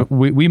 So like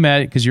we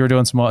met because you were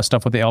doing some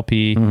stuff with the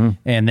LP.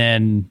 And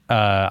then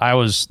I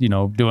was,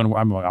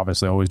 I'm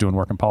obviously always doing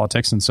work in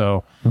politics. And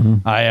so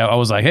I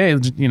was like, hey,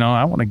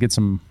 I want to get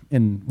some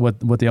in what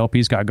the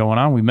LP's got going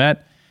on. We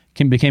met.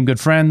 Became good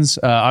friends.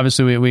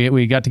 Obviously,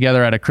 we got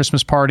together at a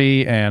Christmas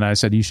party, and I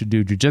said, you should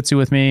do jiu-jitsu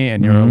with me.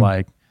 And you were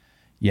like,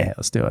 yeah,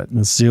 let's do it.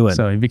 Let's do it.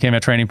 So he became a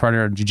training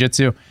partner in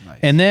jiu-jitsu. Nice.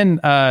 And then,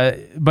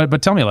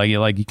 but tell me,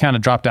 like you kind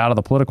of dropped out of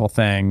the political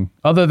thing,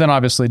 other than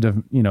obviously,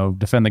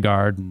 defend the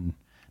guard. And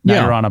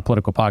now you're on a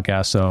political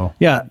podcast, so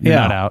you're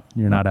not out.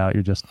 You're not out.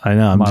 You're just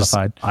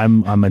modified.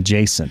 I'm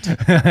adjacent.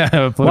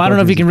 Well, I don't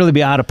know if you can really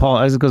be out of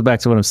politics. It goes back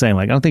to what I'm saying.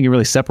 Like, I don't think you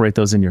really separate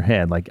those in your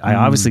head. Like, I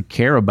obviously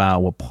care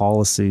about what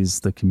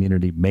policies the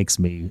community makes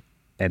me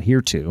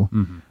adhere to,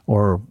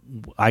 or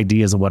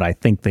ideas of what I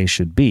think they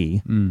should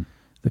be.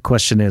 The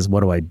question is, what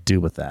do I do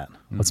with that?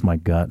 What's my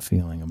gut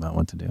feeling about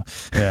what to do?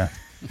 Yeah.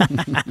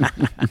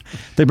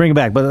 They bring it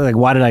back, but like,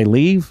 why did I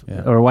leave,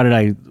 or why did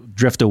I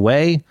drift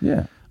away?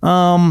 Yeah.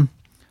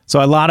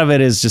 So a lot of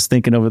it is just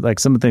thinking over, like,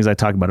 some of the things I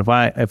talk about.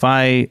 If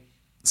I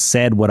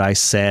said what I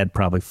said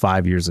probably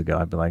 5 years ago,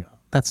 I'd be like,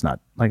 that's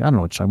not, like, I don't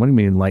know what do you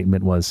mean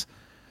enlightenment was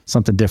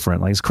something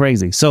different? Like, it's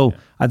crazy. So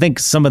I think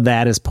some of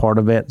that is part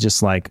of it.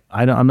 Just like,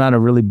 I'm not a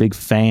really big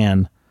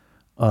fan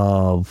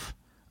of,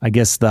 I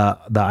guess, the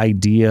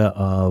idea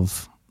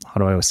of, how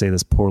do I always say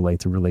this poorly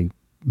to really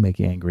make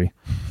you angry?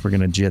 If we're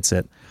going to jits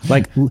it.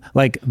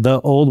 Like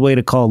the old way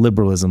to call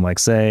liberalism, like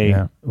say,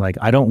 like,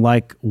 I don't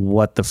like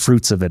what the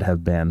fruits of it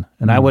have been.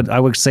 And I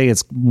would say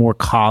it's more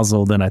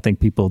causal than I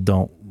think people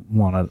don't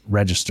want to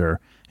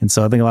register. And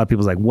so I think a lot of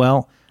people's like,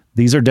 well,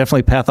 these are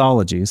definitely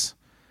pathologies,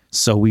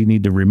 so we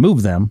need to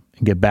remove them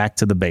and get back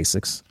to the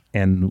basics.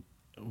 And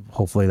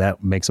hopefully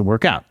that makes it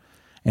work out.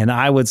 And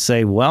I would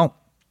say, well,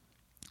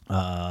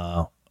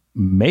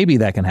 maybe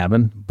that can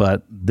happen,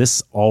 but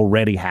this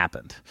already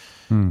happened.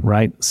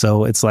 Right.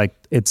 So it's like,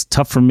 it's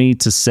tough for me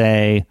to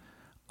say,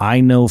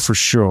 I know for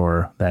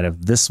sure that if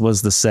this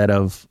was the set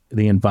of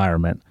the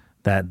environment,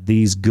 that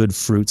these good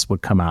fruits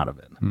would come out of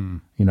it.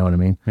 You know what I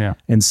mean? Yeah.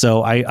 And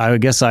so I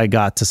guess I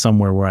got to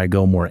somewhere where I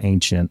go more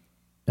ancient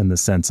in the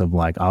sense of,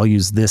 like, I'll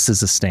use this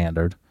as a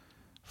standard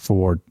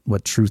for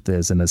what truth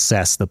is and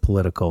assess the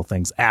political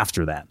things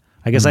after that.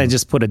 I guess I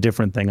just put a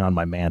different thing on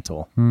my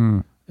mantle.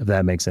 If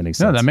that makes any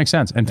sense. No, that makes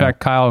sense. In fact,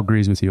 Kyle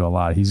agrees with you a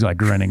lot. He's like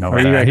grinning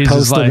over there. Are you He's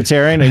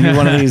post-libertarian? Are you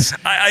one of these?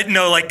 I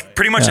know, like,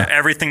 pretty much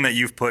everything that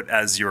you've put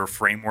as your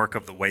framework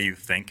of the way you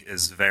think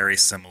is very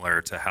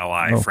similar to how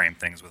I frame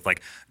things, with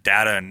like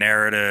data and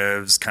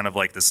narratives, kind of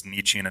like this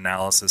Nietzschean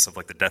analysis of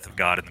like the death of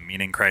God and the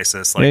meaning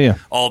crisis. Like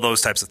all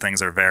those types of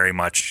things are very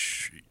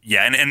much,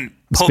 and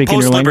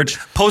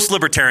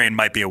post-libertarian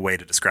might be a way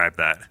to describe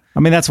that.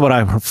 I mean, that's what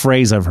I've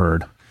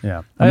heard.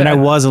 Yeah. I mean, I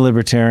was a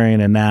libertarian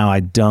and now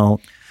I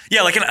don't.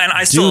 Yeah, like, and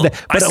I still do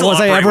that. But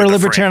was I ever a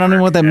libertarian? I don't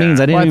know what that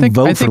means. I didn't even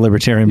vote for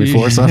libertarian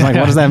before, so I'm like,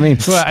 what does that mean?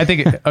 Well, I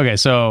think, okay,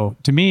 so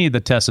to me, the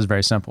test is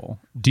very simple.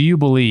 Do you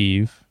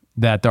believe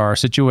that there are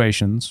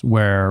situations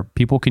where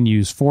people can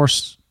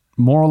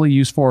morally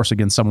use force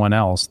against someone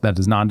else that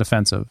is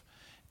non-defensive?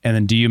 And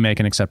then do you make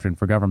an exception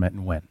for government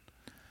and when?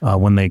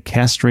 When they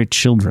castrate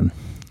children.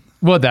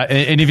 Well,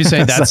 and if you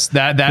say that's is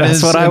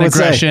what an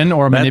aggression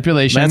or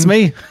manipulation, that's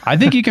me. I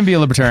think you can be a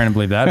libertarian and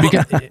believe that.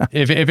 Because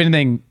if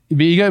anything,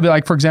 you gotta be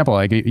like, for example,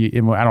 like, I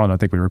don't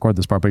think we record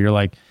this part, but you're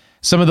like,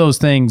 some of those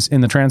things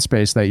in the trans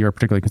space that you're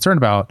particularly concerned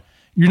about,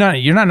 you're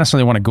not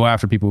necessarily want to go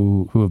after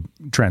people who have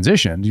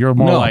transitioned. You're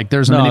more like,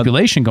 there's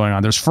manipulation going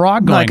on. There's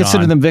fraud going on. I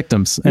consider them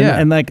victims.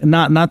 And like,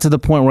 not to the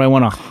point where I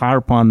want to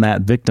harp on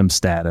that victim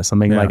status. I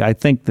mean, like, I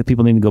think that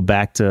people need to go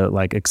back to,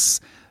 like,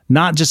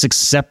 not just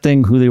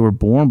accepting who they were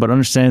born, but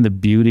understanding the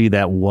beauty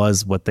that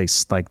was what they,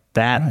 like,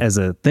 that as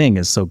a thing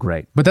is so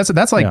great. But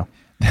that's like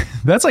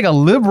That's like a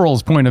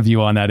liberal's point of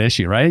view on that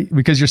issue, right?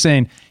 Because you're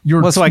saying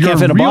so I can't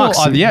fit in a box.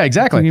 Yeah,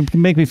 exactly. You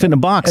can make me fit in a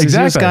box.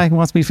 Exactly. This guy who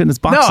wants me to fit in his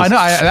box. No, I know.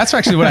 That's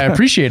actually what I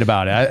appreciate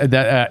about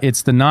it.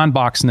 It's the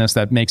non-boxness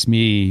that makes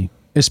me,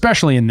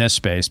 especially in this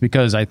space,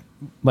 because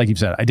like you've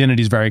said,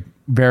 identity is very,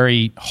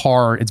 very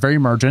hard. It's very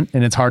emergent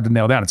and it's hard to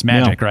nail down. It's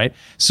magic, right?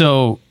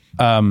 So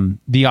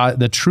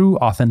the true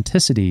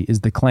authenticity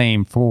is the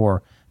claim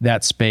for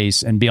that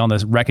space and be able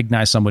to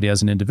recognize somebody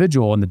as an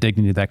individual and the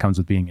dignity that comes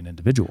with being an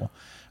individual,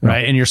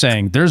 right? And you're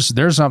saying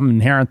there's something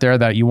inherent there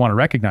that you want to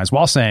recognize,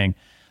 while saying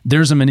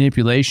there's a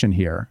manipulation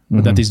here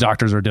that these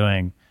doctors are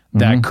doing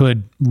that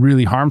could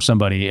really harm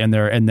somebody, and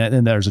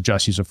there's a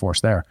just use of force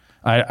there.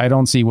 I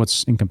don't see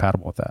what's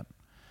incompatible with that.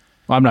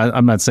 Well,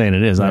 I'm not saying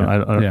it is.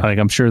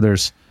 I'm sure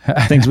there's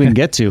things we can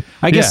get to.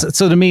 I guess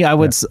so. To me, I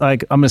would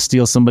like, I'm gonna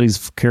steal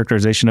somebody's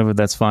characterization of it.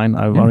 That's fine.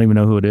 I don't even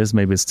know who it is.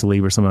 Maybe it's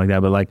Talib or something like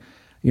that. But like,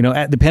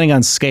 depending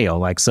on scale,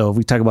 like, so if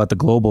we talk about the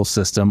global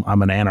system,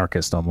 I'm an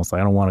anarchist almost.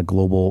 Like, I don't want a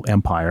global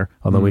empire,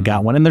 although we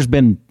got one. And there've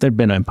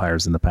been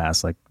empires in the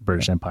past, like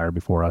British Empire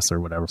before us or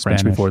whatever,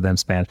 French before them,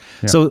 Spanish.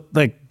 Yeah. So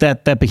like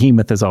that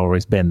behemoth has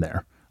always been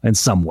there in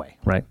some way,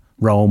 right?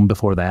 Rome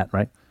before that,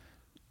 right?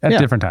 At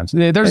different times.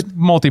 There's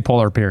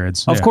multipolar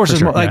periods. Of course,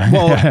 there's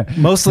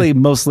mostly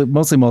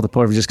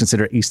multipolar if you just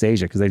consider East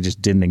Asia, because they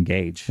just didn't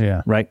engage.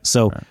 Yeah. Right.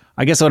 So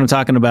I guess what I'm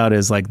talking about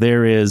is like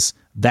there is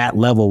that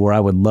level where I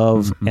would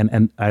love,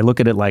 and I look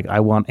at it like I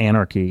want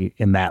anarchy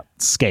in that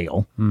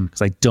scale,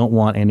 because I don't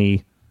want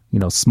any,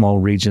 small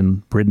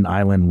region, Britain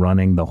Island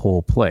running the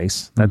whole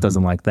place. That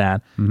doesn't like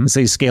that.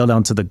 So you scale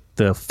down to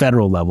the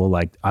federal level,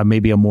 like I'm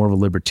more of a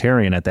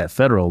libertarian at that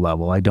federal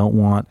level. I don't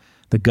want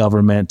the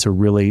government to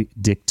really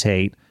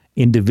dictate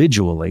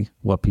individually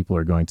what people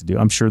are going to do.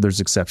 I'm sure there's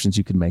exceptions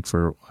you can make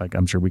for, like,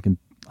 I'm sure we can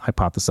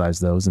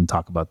hypothesize those and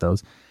talk about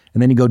those.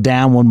 And then you go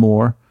down one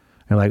more,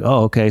 and like,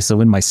 oh, okay,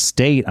 so in my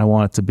state, I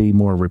want it to be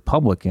more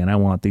Republican. I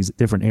want these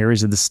different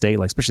areas of the state,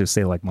 like especially a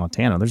state like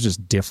Montana, there's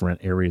just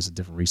different areas of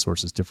different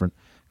resources, different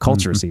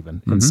cultures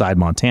even inside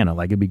Montana.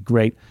 Like, it'd be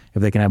great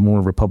if they can have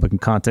more Republican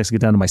context. Get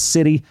down to my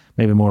city,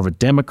 maybe more of a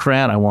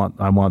Democrat. I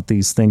want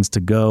these things to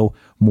go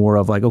more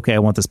of like, okay, I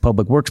want this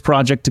public works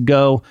project to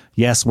go.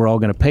 Yes, we're all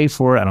going to pay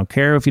for it. I don't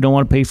care if you don't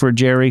want to pay for it,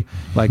 Jerry.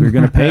 Like, you're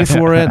going to pay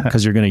for it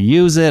because you're going to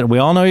use it. We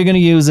all know you're going to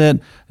use it.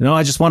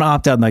 I just want to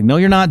opt out. And like, no,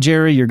 you're not,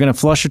 Jerry. You're going to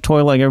flush your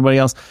toilet like everybody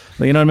else.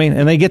 You know what I mean?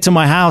 And they get to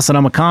my house and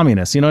I'm a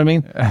communist. You know what I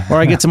mean? Or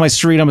I get to my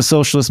street, I'm a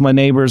socialist. My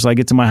neighbors, I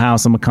get to my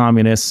house, I'm a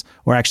communist.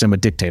 Or actually, I'm a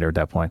dictator at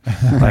that point.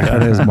 Like,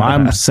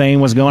 I'm saying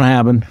what's going to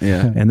happen,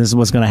 and this is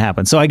what's going to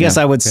happen. So I guess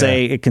I would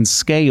say it can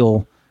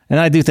scale, and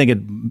I do think it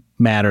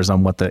matters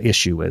on what the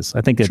issue is.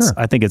 I think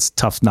it's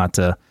tough not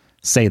to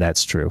say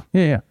that's true.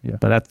 Yeah.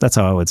 But that's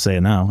how I would say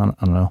it now.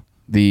 I don't know.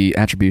 The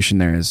attribution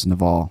there is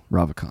Naval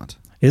Ravikant.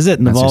 Is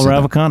it Naval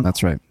Ravikant?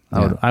 That's right.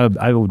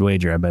 I would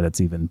wager. I bet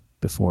it's even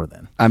before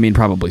then. I mean,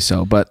 probably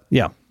so, but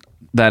yeah.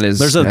 That is,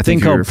 there's a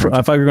thing called, if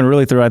I were going to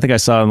really throw, I think I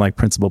saw it in like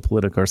Principal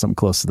Politica or something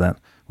close to that,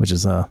 which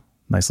is a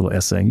nice little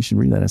essay. You should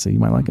read that essay. You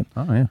might like it.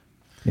 Oh, yeah.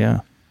 Yeah.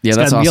 Yeah, it's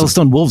that's got awesome.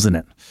 Yellowstone wolves in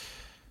it.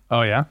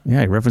 Oh, yeah?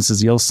 Yeah, he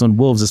references Yellowstone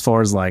wolves as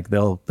far as like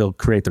they'll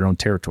create their own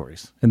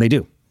territories. And they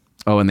do.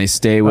 Oh, and they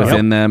stay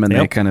within them and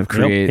they kind of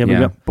create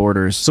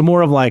borders. So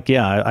more of like,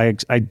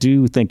 I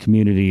do think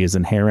community is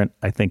inherent.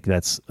 I think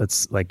that's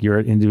like you're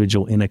an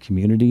individual in a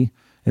community.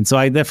 And so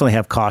I definitely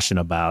have caution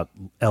about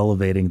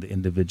elevating the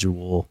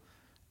individual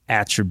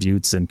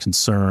attributes and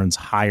concerns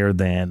higher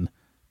than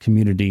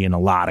community in a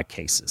lot of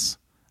cases.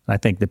 I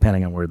think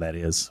depending on where that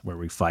is, where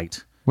we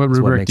fight. What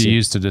rubric do you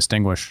use to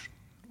distinguish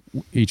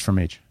each from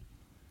each?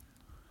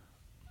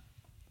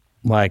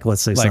 Like,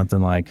 let's say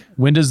something like,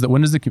 when does the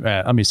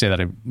let me say that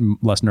in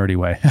a less nerdy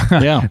way.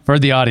 Yeah. For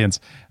the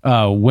audience,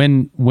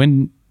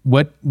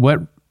 what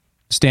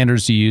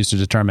standards do you use to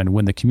determine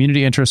when the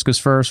community interest goes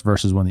first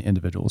versus when the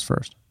individual is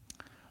first?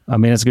 I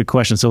mean, that's a good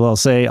question. So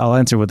I'll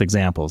answer with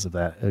examples of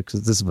that,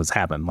 because this is what's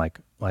happened. Like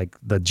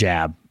the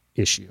jab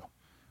issue,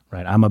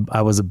 right?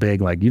 I was a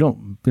big, like, you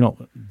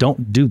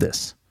don't do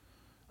this.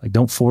 Like,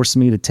 don't force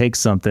me to take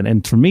something.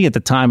 And for me at the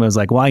time, it was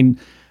like, well,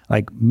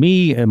 like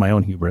me and my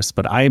own hubris,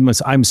 but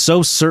I'm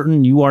so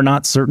certain you are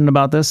not certain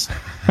about this.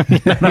 You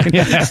know what I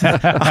mean?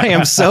 I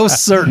am so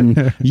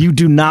certain you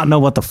do not know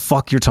what the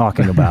fuck you're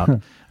talking about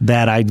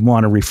that I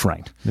want to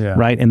refrain. Yeah.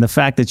 Right. And the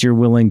fact that you're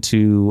willing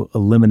to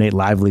eliminate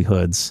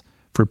livelihoods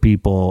for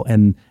people,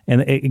 and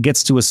it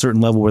gets to a certain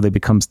level where they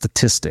become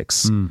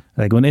statistics.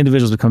 Like when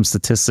individuals become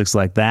statistics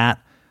like that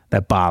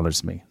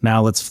bothers me.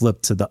 Now let's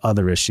flip to the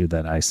other issue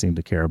that I seem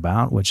to care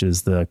about, which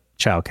is the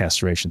child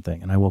castration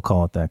thing. And I will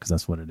call it that because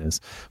that's what it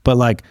is. But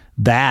like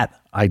that,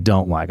 I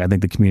don't like. I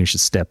think the community should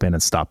step in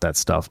and stop that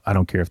stuff. I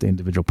don't care if the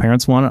individual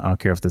parents want it. I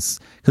don't care if this,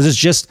 because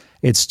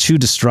it's too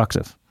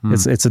destructive.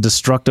 It's a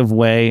destructive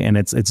way, and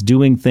it's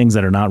doing things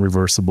that are not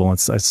reversible.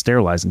 It's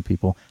sterilizing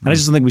people. And I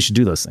just don't think we should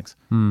do those things.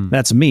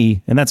 That's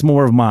me. And that's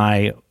more of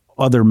my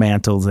other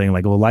mantle thing.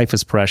 Like, well, life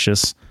is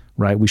precious,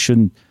 right? We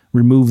shouldn't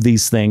remove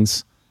these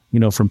things,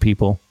 from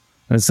people.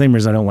 And the same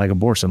reason I don't like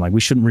abortion. Like, we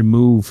shouldn't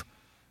remove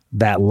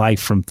that life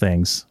from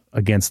things.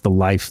 against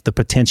the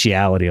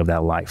potentiality of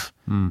that life.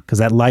 Because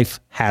that life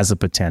has a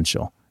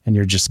potential and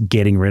you're just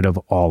getting rid of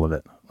all of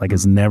it. Like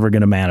it's never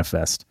going to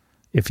manifest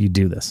if you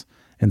do this.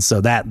 And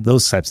so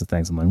those types of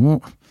things, I'm like,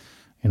 well,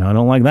 I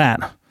don't like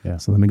that. Yeah.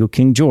 So let me go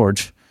King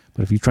George.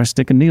 But if you try to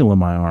stick a needle in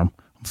my arm,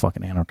 I'm a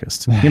fucking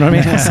anarchist. You know what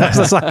I mean?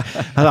 It's like,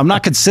 I'm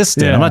not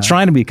consistent. Yeah. I'm not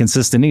trying to be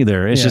consistent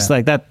either. It's just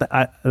like that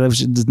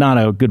was not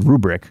a good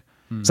rubric.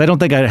 So I don't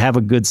think I'd have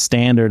a good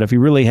standard. If you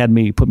really had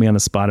put me on the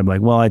spot, I'd be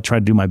like, well, I try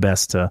to do my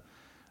best to,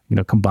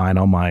 combine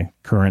all my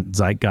current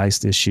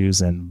zeitgeist issues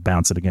and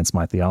bounce it against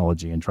my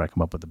theology and try to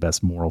come up with the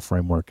best moral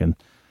framework and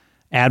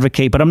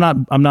advocate. But I'm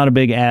not a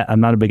big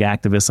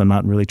activist. I'm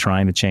not really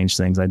trying to change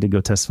things. I did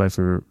go testify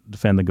for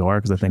Defend the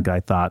Guard because I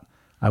thought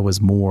I was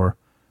more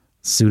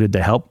suited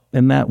to help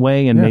in that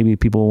way, and maybe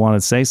people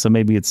want to say so.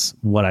 Maybe it's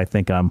what I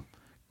think I'm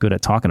good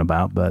at talking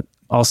about, but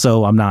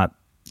also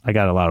I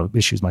got a lot of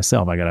issues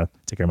myself. I got to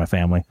take care of my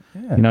family.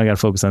 Yeah. I got to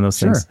focus on those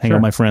things. Hang out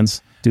with my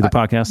friends. Do the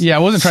podcast. Yeah, I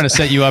wasn't trying to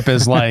set you up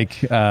as like...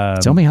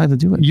 Tell me how to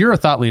do it. You're a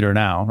thought leader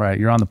now, right?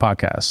 You're on the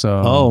podcast.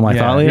 So my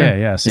thought leader?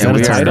 Yeah. So is that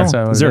a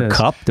title? Is there a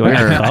cup? Do I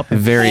have a cup?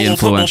 Very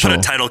influential. We'll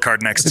put a title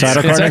card next to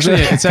it.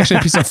 It's actually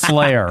a piece of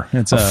flair.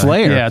 It's a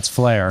flair? Yeah, it's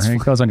flair. It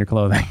goes on your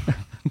clothing.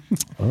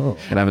 Gotta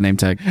have a name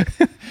tag.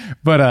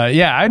 But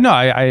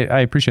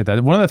I appreciate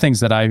that. One of the things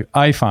that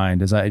I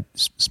find is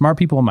smart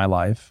people in my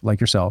life,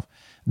 like yourself,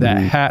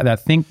 that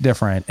think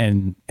different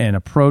and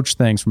approach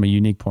things from a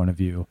unique point of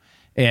view.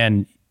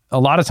 And a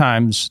lot of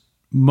times,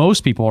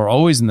 most people are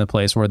always in the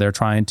place where they're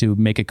trying to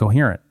make it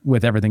coherent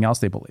with everything else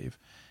they believe.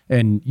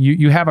 And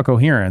you have a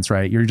coherence,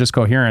 right? Your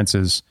coherence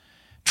is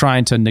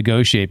trying to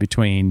negotiate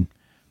between,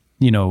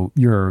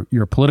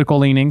 your political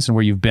leanings and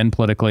where you've been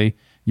politically,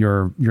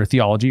 your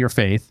theology, your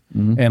faith,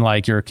 and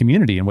like your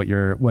community and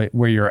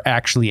where you're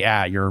actually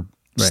at, your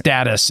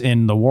status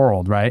in the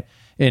world, right?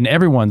 And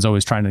everyone's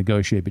always trying to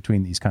negotiate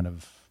between these kind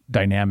of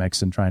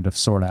dynamics and trying to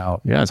sort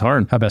out it's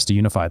hard how best to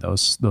unify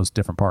those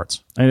different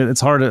parts. And it's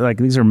hard to,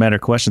 these are meta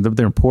questions, but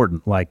they're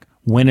important. Like,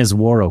 when is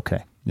war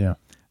okay? Yeah.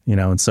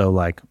 And so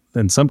like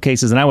in some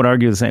cases, and I would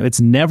argue the same,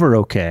 it's never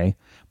okay,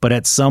 but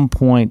at some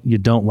point you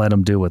don't let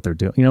them do what they're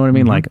doing. You know what I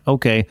mean? Like,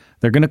 okay,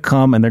 they're going to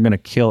come and they're going to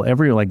kill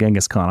like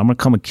Genghis Khan. I'm going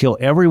to come and kill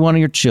every one of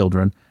your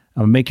children.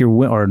 I'm going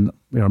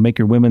to make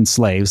your women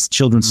slaves,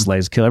 children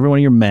slaves, kill every one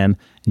of your men,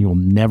 and you will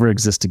never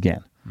exist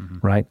again.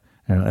 Right.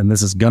 And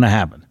this is going to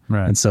happen.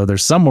 Right. And so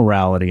there's some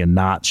morality in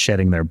not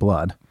shedding their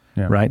blood.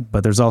 Yeah. Right.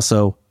 But there's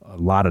also a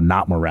lot of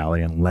not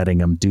morality in letting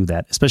them do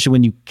that, especially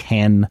when you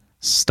can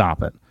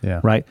stop it. Yeah.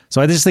 Right.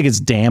 So I just think it's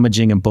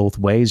damaging in both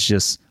ways,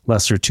 just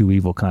lesser two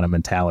evil kind of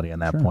mentality at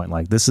that point.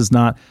 Like, this is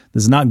not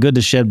good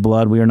to shed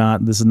blood.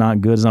 This is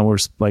not good. It's not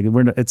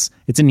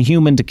it's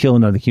inhuman to kill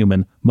another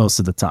human most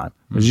of the time.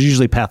 There's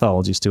usually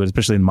pathologies to it,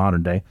 especially in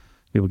modern day.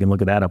 People can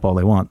look at that up all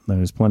they want.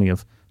 There's plenty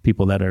of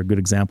people that are good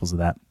examples of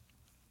that.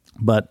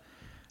 But,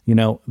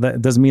 that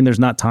doesn't mean there's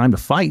not time to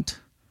fight.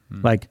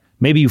 Like,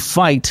 maybe you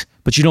fight,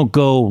 but you don't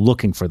go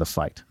looking for the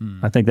fight.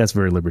 I think that's a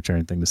very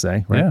libertarian thing to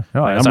say, right? Yeah.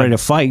 No, I'm ready to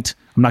fight.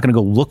 I'm not going to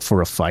go look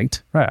for a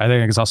fight. Right. I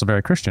think it's also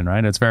very Christian,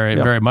 right? It's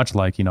very much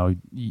like,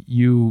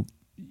 you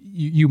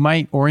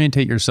might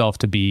orientate yourself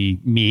to be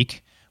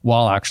meek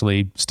while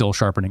actually still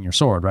sharpening your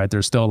sword, right?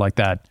 There's still like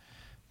that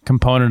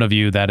component of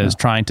you that is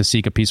trying to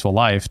seek a peaceful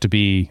life, to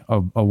be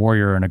a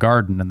warrior in a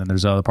garden. And then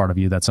there's the other part of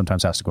you that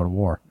sometimes has to go to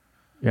war.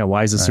 Yeah,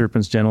 wise as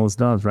serpents, gentle as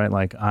doves, right?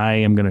 Like, I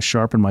am going to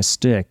sharpen my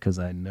stick because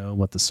I know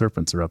what the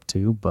serpents are up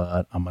to,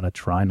 but I'm going to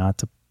try not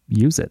to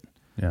use it.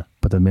 Yeah.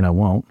 But that mean I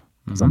won't,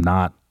 because I'm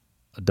not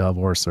a dove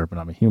or a serpent.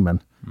 I'm a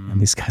human.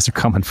 And these guys are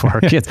coming for our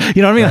kids.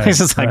 You know what I mean? Right. It's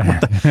just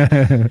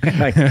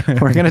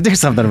like, we're going to do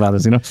something about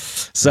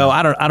this, So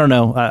I don't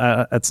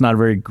know. It's not a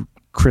very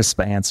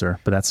crisp answer,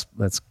 but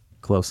that's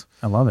close.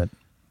 I love it.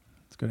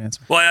 It's a good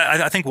answer. Well,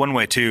 I think one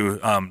way too,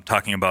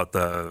 talking about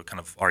the kind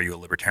of, are you a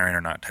libertarian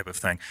or not type of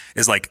thing,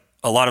 is like,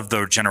 a lot of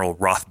the general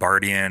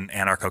Rothbardian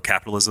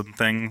anarcho-capitalism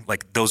thing,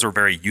 like, those are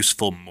very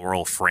useful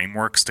moral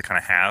frameworks to kind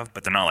of have,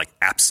 but they're not like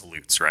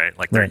absolutes, right?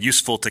 Like, they're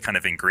useful to kind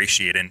of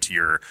ingratiate into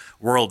your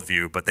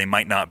worldview, but they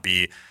might not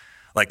be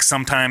like,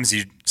 sometimes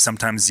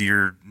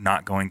you're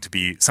not going to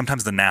be,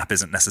 sometimes the nap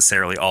isn't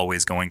necessarily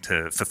always going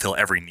to fulfill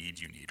every need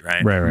you need,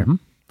 right? Right.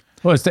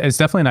 Well, it's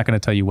definitely not going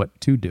to tell you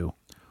what to do.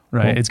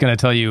 Right. Well, it's going to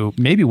tell you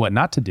maybe what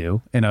not to do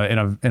in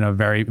a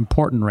very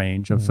important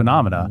range of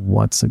phenomena.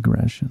 What's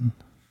aggression?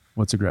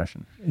 What's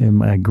aggression?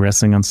 Am I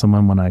aggressing on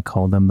someone when I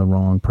call them the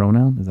wrong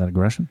pronoun? Is that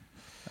aggression?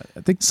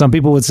 I think some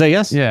people would say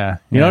yes. Yeah.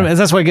 You know what I mean?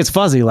 That's why it gets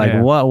fuzzy.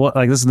 Like, what,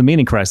 like, this is the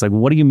meaning Christ. Like,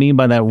 what do you mean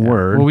by that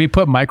word? Well, we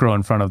put micro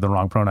in front of the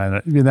wrong pronoun.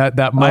 I mean,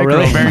 that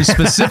micro very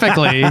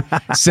specifically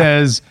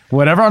says,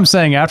 whatever I'm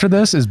saying after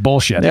this is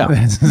bullshit. Yeah.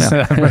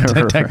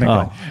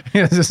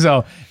 Technically.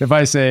 So if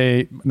I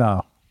say,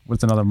 no,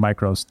 what's another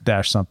micro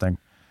dash something?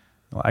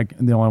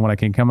 The only one I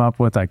can come up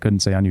with, I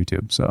couldn't say on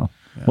YouTube. So,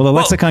 yeah. Well, the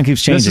lexicon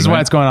keeps changing. This is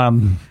why it's going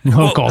on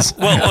locals.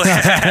 Well,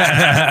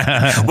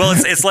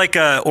 it's like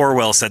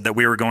Orwell said that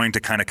we were going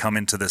to kind of come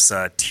into this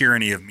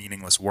tyranny of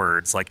meaningless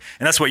words. Like,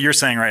 and that's what you're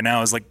saying right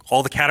now is like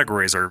all the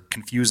categories are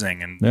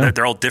confusing and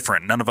they're all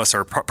different. None of us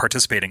are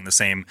participating in the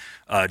same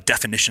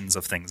definitions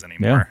of things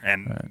anymore,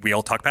 and we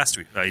all talk past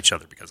each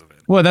other because of it.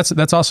 Well,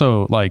 that's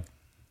also like.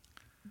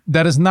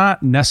 That is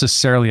not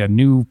necessarily a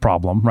new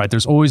problem, right?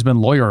 There's always been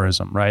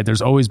lawyerism, right?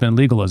 There's always been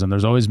legalism.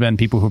 There's always been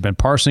people who've been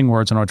parsing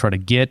words in order to try to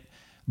get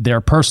their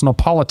personal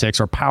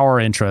politics or power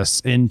interests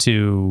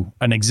into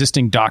an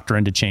existing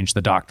doctrine to change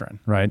the doctrine,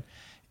 right?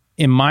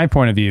 In my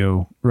point of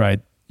view, right,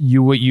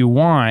 what you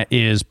want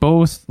is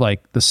both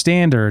like the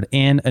standard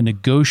and a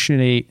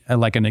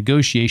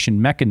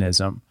negotiation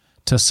mechanism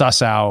to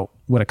suss out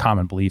what a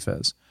common belief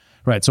is.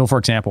 Right. So, for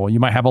example, you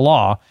might have a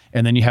law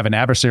and then you have an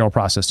adversarial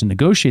process to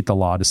negotiate the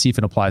law to see if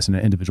it applies in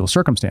an individual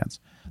circumstance.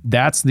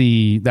 That's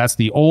the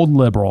old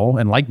liberal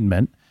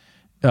Enlightenment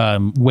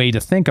way to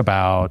think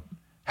about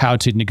how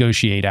to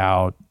negotiate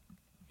out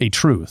a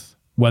truth,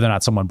 whether or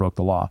not someone broke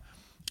the law.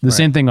 The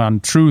same thing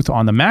on truth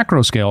on the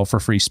macro scale for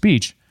free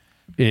speech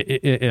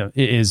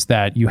is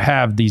that you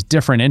have these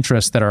different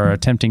interests that are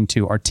attempting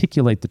to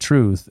articulate the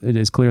truth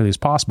as clearly as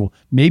possible,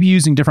 maybe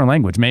using different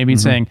language, maybe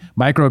saying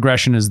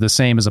microaggression is the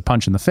same as a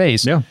punch in the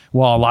face. Yeah.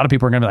 Well, a lot of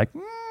people are going to be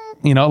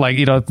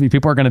like,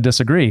 people are going to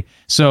disagree.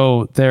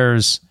 So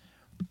there's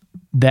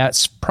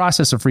that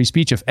process of free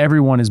speech. If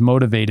everyone is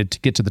motivated to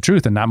get to the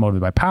truth and not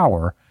motivated by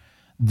power,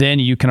 then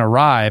you can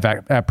arrive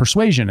at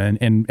persuasion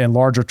and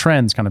larger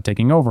trends kind of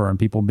taking over and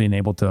people being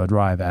able to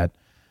arrive at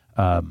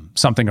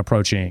something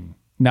approaching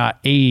not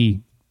a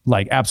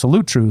like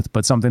absolute truth,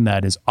 but something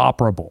that is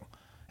operable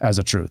as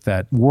a truth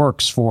that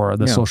works for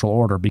the social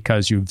order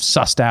because you've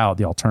sussed out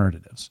the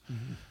alternatives.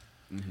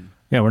 Mm-hmm. Mm-hmm.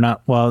 Yeah, we're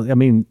not. Well, I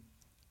mean,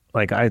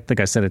 like I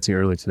think I said it to you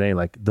earlier today.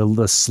 Like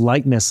the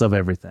slightness of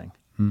everything.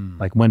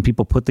 Like when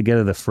people put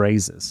together the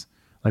phrases.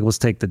 Like let's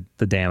take the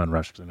dam in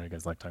Russia because I know you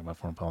guys like talking about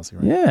foreign policy,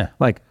 right? Yeah.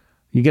 Like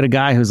you get a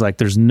guy who's like,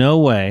 "There's no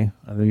way."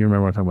 I think you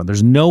remember what I'm talking about.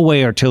 There's no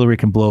way artillery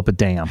can blow up a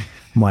dam.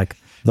 I'm like.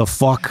 The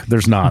fuck?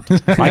 There's not.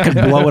 I could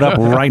blow it up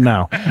right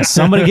now.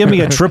 Somebody give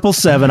me a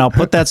 777. I'll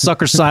put that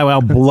sucker sideways.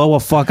 I'll blow a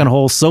fucking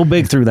hole so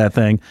big through that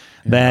thing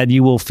that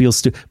you will feel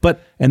stupid.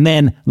 And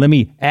then let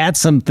me add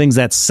some things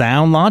that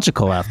sound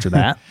logical after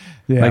that.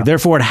 Like,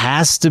 therefore, it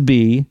has to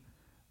be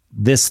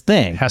this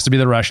thing. Has to be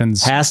the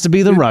Russians. Has to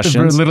be the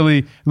Russians.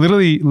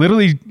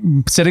 Literally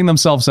setting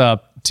themselves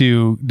up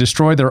to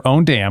destroy their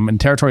own dam and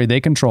territory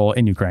they control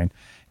in Ukraine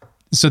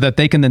so that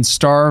they can then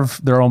starve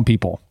their own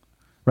people.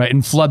 Right,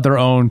 and flood their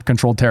own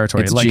controlled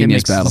territory. It's like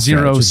genius it makes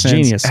zero sense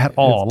genius. At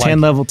all. It's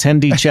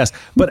 10D chess.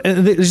 But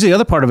there's the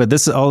other part of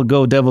it. I'll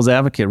go devil's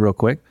advocate real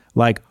quick.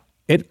 Like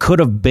it could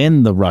have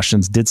been the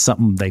Russians did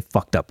something they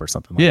fucked up or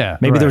something.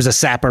 Maybe there was a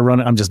sapper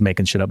running. I'm just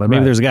making shit up. But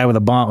maybe there's a guy with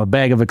a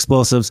bag of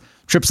explosives,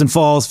 trips and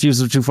falls,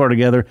 fuses too far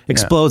together,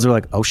 explodes. They're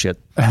like, oh shit.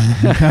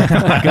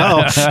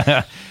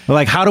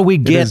 Like how do we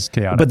get?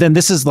 But then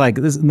this is like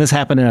this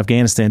happened in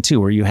Afghanistan too,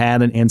 where you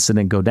had an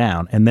incident go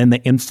down, and then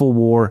the info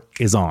war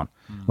is on.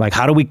 Like,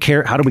 how do we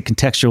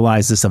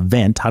contextualize this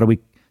event? How do we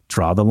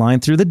draw the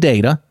line through the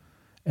data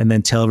and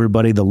then tell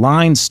everybody the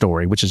line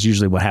story, which is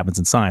usually what happens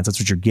in science. That's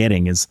what you're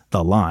getting is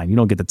the line. You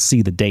don't get to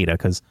see the data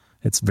because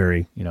it's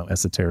very,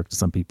 esoteric to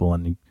some people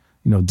and,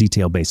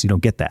 detail based. You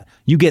don't get that.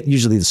 You get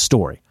usually the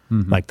story.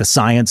 Mm-hmm. Like the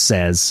science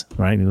says,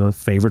 right? The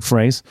favorite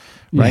phrase,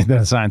 right? Yeah,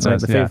 the science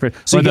says, the favorite.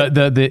 So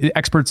the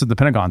experts at the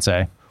Pentagon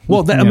say,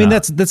 well, I mean,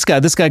 that's this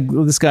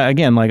guy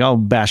again. Like I'll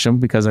bash him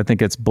because I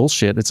think it's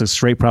bullshit. It's a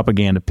straight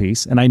propaganda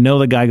piece, and I know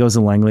the guy goes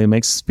to Langley and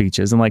makes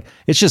speeches, and like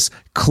it's just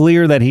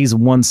clear that he's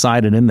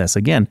one-sided in this.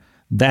 Again,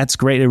 that's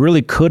great. It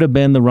really could have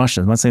been the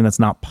Russians. I'm not saying that's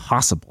not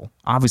possible.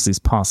 Obviously, it's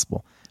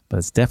possible, but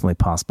it's definitely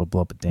possible to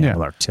blow up a dam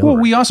with artillery.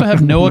 Well, we also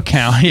have no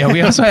account.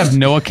 We also have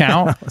no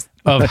account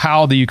of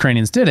how the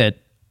Ukrainians did it.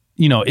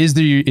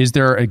 Is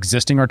there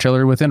existing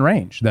artillery within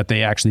range that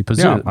they actually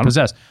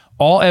possess?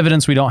 All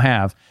evidence we don't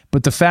have,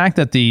 but the fact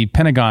that the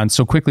Pentagon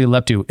so quickly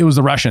leapt to it was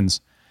the Russians,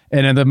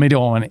 and in the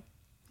middle one,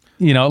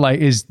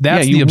 that's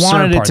the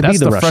absurd part. That's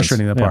the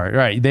frustrating part,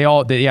 right?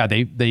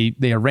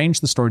 They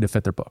arranged the story to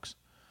fit their books.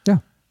 Yeah,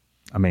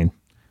 I mean,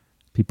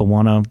 people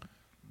want to.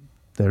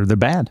 They're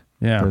bad.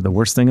 Yeah, they're the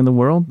worst thing in the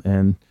world,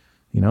 and.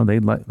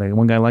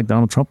 One guy liked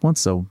Donald Trump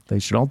once, so they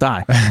should all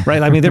die,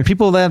 right? I mean, there are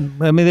people that,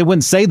 they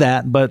wouldn't say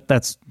that, but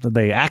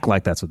they act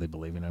like that's what they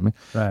believe, you know what I mean?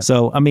 Right.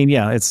 So, I mean,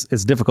 yeah,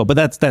 it's difficult, but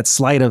that's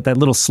that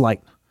little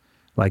slight,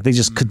 like they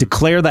just could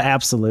declare the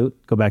absolute,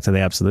 go back to the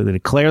absolute, they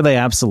declare the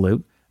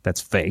absolute,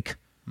 that's fake,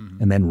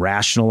 and then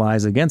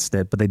rationalize against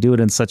it, but they do it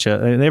in such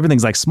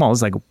everything's like small,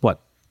 it's like,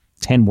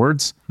 10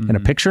 words in a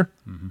picture?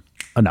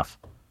 Enough,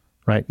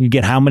 right? You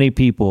get how many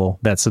people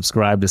that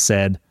subscribe to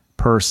said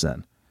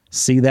person,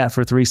 see that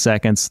for 3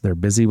 seconds. They're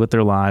busy with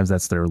their lives.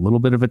 That's their little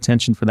bit of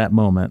attention for that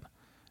moment.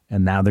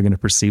 And now they're going to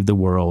perceive the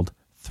world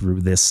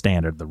through this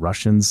standard. The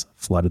Russians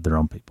flooded their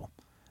own people.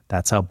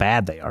 That's how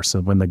bad they are.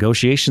 So when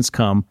negotiations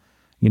come,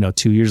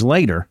 2 years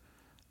later,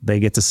 they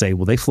get to say,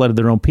 well, they flooded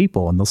their own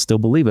people, and they'll still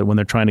believe it when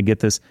they're trying to get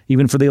this,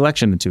 even for the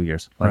election in 2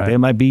 years. Like there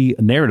might be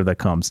a narrative that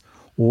comes,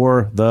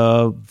 or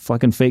the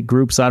fucking fake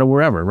groups out of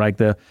wherever, right?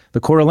 The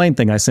Coeur d'Alene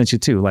thing I sent you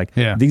too. Like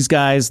these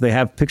guys, they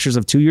have pictures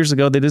of 2 years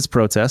ago they did this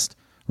protest,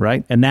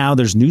 right? And now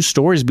there's new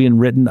stories being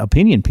written,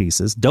 opinion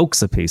pieces,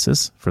 doxa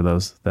pieces, for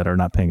those that are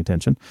not paying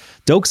attention,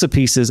 doxa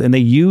pieces, and they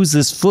use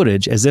this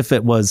footage as if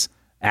it was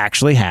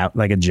actually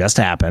like it just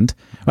happened.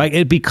 Like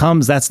it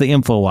becomes, that's the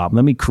info op.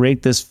 Let me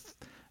create this.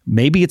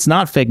 Maybe it's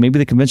not fake. Maybe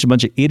they convinced a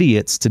bunch of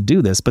idiots to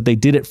do this, but they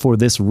did it for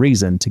this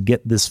reason, to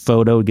get this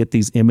photo, get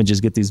these images,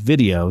 get these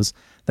videos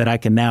that I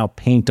can now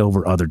paint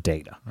over other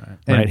data.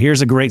 Right?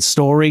 Here's a great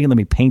story, and let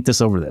me paint this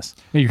over this.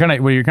 What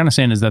you're kind of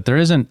saying is that there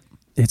isn't.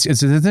 It's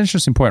an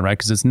interesting point, right?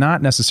 Because it's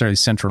not necessarily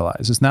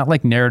centralized. It's not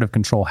like narrative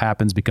control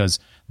happens because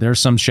there's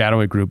some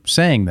shadowy group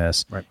saying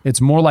this. Right. It's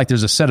more like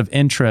there's a set of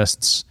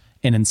interests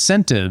and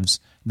incentives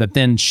that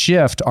then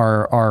shift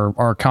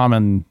our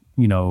common,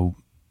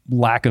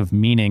 lack of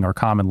meaning or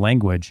common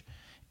language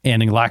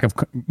and a lack of,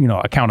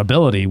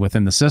 accountability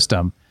within the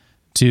system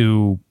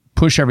to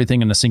push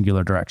everything in a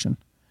singular direction.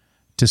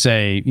 To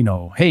say,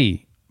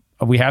 hey,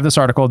 we have this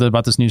article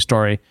about this news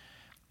story.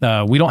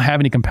 We don't have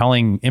any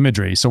compelling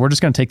imagery, so we're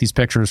just going to take these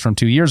pictures from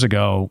 2 years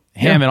ago,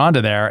 ham it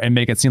onto there, and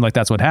make it seem like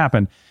that's what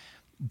happened.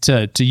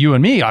 To you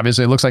and me,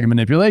 obviously, it looks like a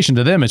manipulation.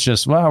 To them, it's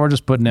just, we're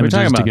just putting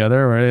images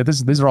together. Right?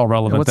 These are all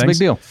relevant things.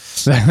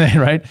 What's the big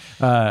deal?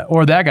 Right?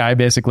 Or that guy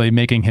basically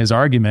making his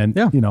argument,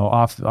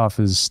 off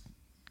his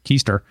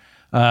keister,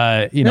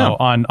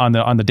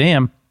 on the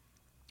dam.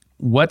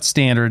 What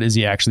standard is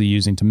he actually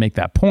using to make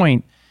that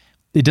point?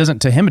 It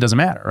doesn't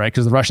matter, right?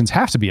 Because the Russians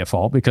have to be at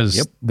fault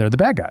because they're the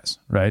bad guys,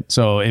 right?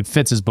 So it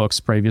fits his books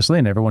previously,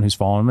 and everyone who's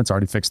following him, it's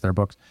already fixed their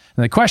books.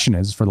 And the question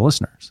is, for the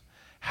listeners,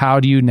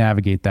 how do you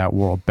navigate that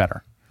world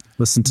better?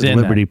 Listen to the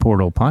Liberty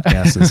Portal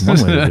podcast is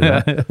one way to do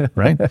that,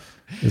 right?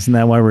 Isn't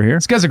that why we're here?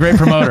 This guy's a great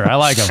promoter. I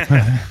like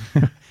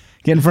him.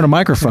 Get in front of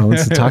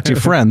microphones and talk to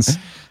your friends.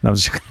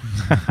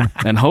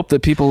 And hope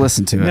that people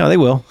listen to it. No, they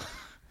will.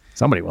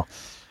 Somebody will.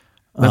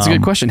 That's a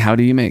good question. How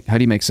do you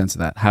make sense of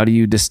that? How do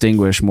you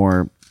distinguish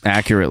more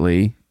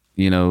accurately,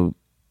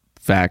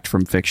 fact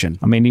from fiction?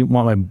 I mean, you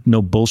want my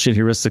no bullshit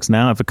heuristics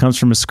now? If it comes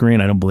from a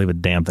screen, I don't believe a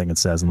damn thing it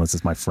says unless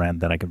it's my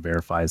friend that I can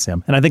verify as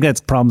him. And I think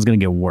that problem's going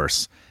to get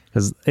worse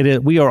because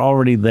we are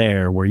already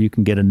there where you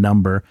can get a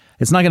number.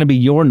 It's not going to be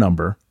your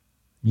number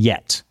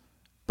yet,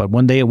 but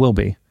one day it will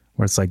be,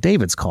 where it's like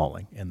David's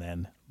calling, and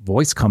then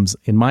voice comes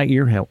in my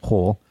ear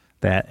hole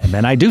and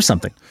then I do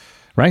something,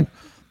 right?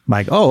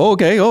 Like, oh,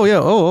 okay, oh yeah,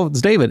 oh,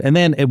 it's David, and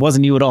then it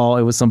wasn't you at all.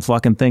 It was some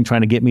fucking thing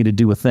trying to get me to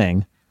do a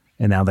thing.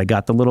 And now they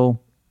got the little,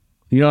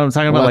 you know what I'm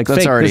talking about? Like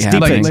that's fake, already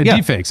happening.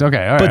 Deepfakes.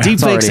 Okay. All right. But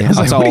deepfakes,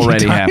 it's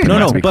already happening.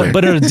 No,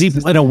 but in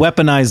a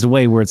weaponized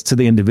way where it's to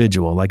the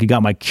individual. Like you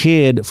got my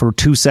kid for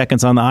 2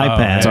 seconds on the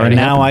iPad. It's already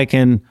now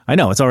happened.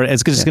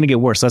 It's just going to get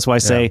worse. That's why I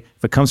say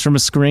if it comes from a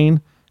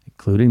screen,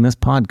 including this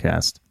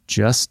podcast,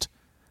 just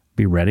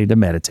be ready to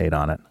meditate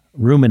on it,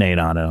 ruminate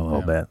on it a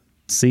little bit.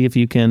 See if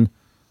you can,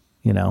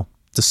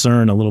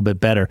 discern a little bit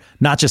better.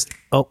 Not just,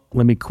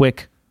 let me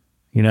quick,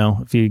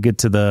 if you get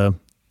to the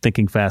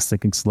Thinking Fast,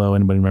 Thinking Slow.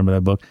 Anybody remember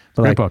that book?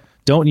 But Great book.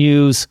 Don't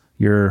use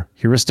your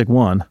heuristic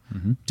 1.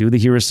 Do the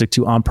heuristic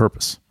 2 on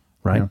purpose,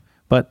 right? Yeah.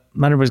 But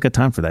not everybody's got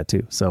time for that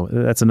too. So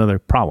that's another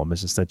problem.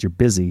 It's just that you're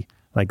busy.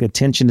 Like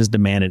attention is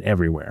demanded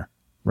everywhere,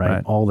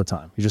 right? All the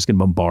time. You're just getting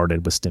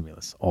bombarded with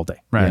stimulus all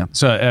day. Right. Yeah.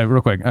 So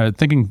real quick,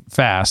 Thinking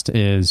Fast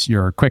is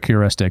your quick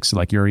heuristics,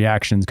 like your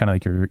reactions, kind of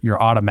like your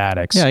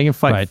automatics. Yeah, you can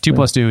fight. Right. 2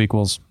 + 2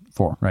 =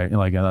 4, right?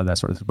 Like that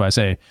sort of thing. But I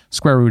say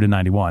square root of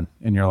 91,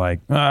 and you're like,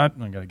 I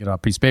got to get out a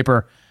piece of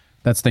paper.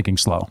 That's thinking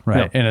slow,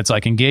 right? Yeah. And it's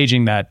like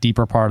engaging that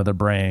deeper part of the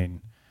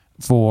brain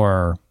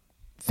for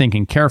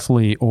thinking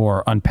carefully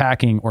or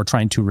unpacking or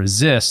trying to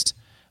resist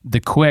the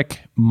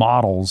quick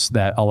models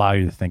that allow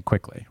you to think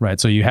quickly, right?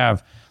 So you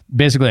have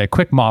basically a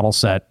quick model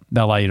set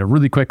that allow you to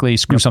really quickly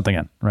screw something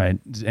in, right?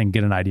 And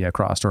get an idea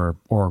across or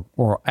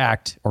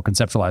act or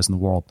conceptualize in the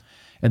world.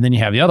 And then you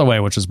have the other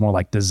way, which is more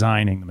like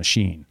designing the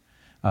machine.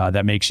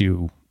 That makes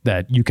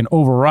that you can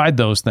override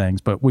those things.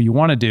 But what you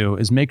want to do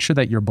is make sure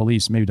that your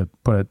beliefs, maybe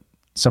to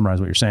summarize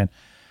what you're saying,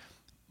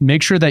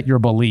 make sure that your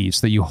beliefs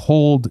that you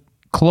hold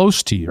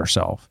close to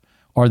yourself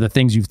are the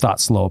things you've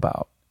thought slow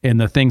about. And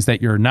the things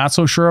that you're not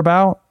so sure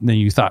about, that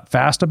you thought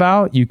fast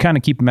about, you kind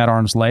of keep them at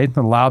arm's length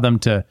and allow them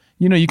to,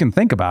 you can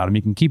think about them,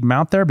 you can keep them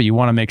out there, but you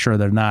want to make sure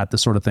they're not the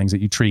sort of things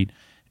that you treat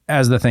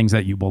as the things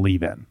that you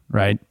believe in,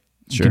 right?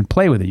 Sure. You can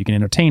play with it, you can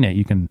entertain it,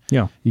 you can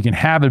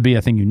have it be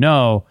a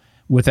thing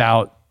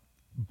without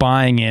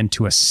buying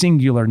into a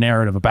singular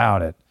narrative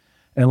about it,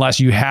 unless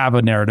you have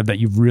a narrative that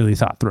you've really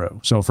thought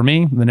through. So for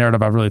me, the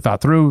narrative I've really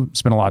thought through,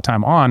 spent a lot of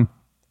time on,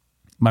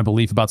 my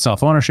belief about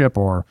self-ownership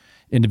or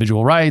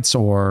individual rights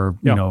or,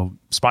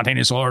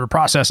 spontaneous order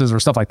processes or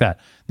stuff like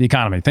that, the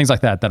economy, things like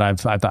that I've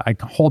thought I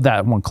hold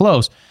that one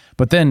close.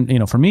 But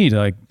then, for me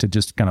to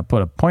just kind of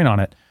put a point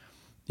on it,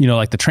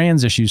 like the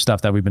trans issue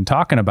stuff that we've been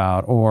talking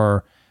about,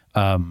 or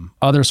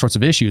other sorts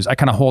of issues, I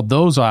kind of hold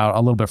those out a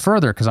little bit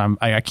further because I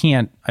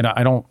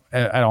don't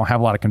have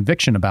a lot of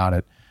conviction about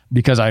it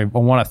because I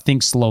want to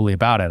think slowly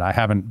about it. I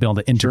haven't been able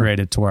to integrate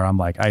it to where I'm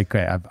like, I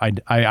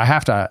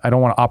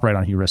don't want to operate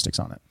on heuristics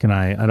on it.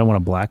 I don't want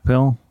a black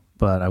pill,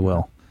 but I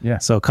will. Yeah.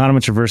 So Kahneman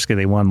and Tversky,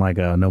 they won like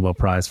a Nobel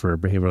Prize for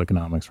behavioral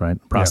economics, right?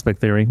 Prospect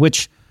theory,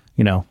 which,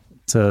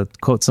 to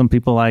quote some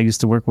people I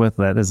used to work with,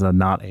 that is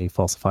not a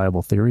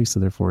falsifiable theory, so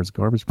therefore it's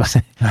garbage. But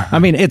I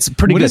mean, it's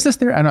pretty good. What is this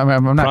theory? I'm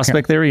not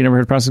prospect theory. You never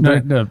heard of prospect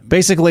theory? No.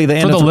 Basically,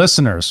 for the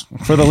listeners.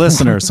 For the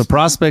listeners. So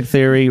prospect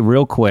theory,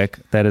 real quick,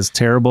 that is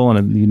terrible,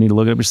 and you need to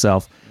look it up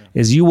yourself,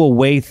 is you will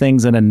weigh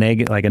things in a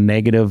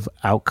negative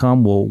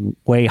outcome will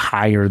weigh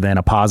higher than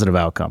a positive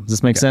outcome. Does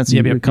this make sense?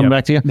 Coming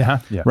back to you? Yeah.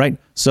 Right?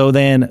 So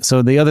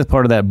the other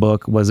part of that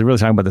book was they're really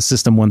talking about the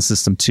system 1,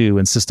 system 2,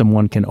 and system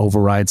 1 can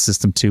override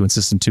system 2, and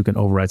system 2 can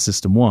override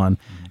system 1.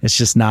 Mm-hmm. It's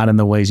just not in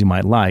the ways you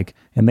might like.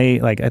 And I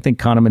think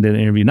Kahneman did an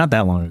interview not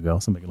that long ago.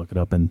 Somebody can look it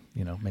up and,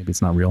 maybe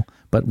it's not real.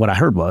 But what I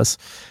heard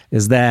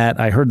is that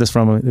I heard this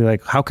from him,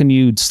 like, how can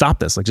you stop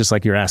this? Like, just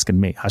like you're asking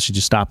me, how should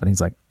you stop it? And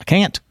he's like, I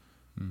can't.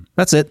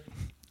 That's it.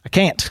 I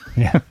can't.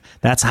 Yeah.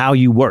 That's how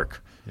you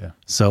work. Yeah.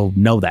 So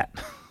know that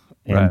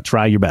and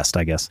try your best,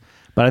 I guess.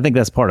 But I think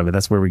that's part of it.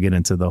 That's where we get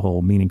into the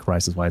whole meaning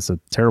crisis, why it's so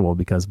terrible,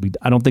 because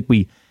I don't think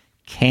we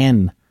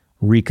can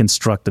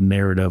reconstruct a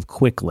narrative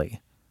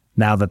quickly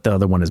now that the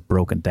other one is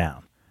broken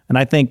down. And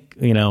I think,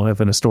 if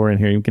an historian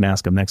here, you can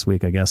ask him next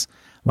week, I guess,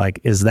 like,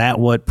 is that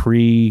what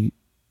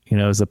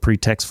is a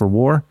pretext for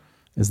war?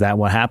 Is that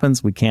what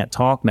happens? We can't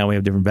talk. Now we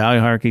have different value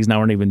hierarchies. Now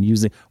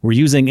we're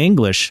using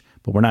English,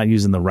 but we're not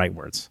using the right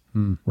words,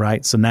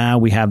 right? So now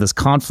we have this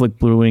conflict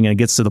brewing, and it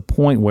gets to the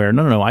point where,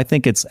 no, I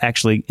think it's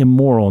actually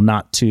immoral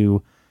not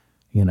to,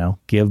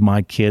 give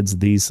my kids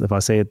these, if I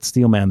say it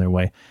steel man their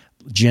way,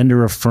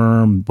 gender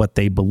affirm what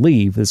they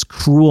believe. It's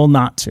cruel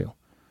not to.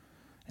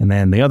 And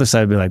then the other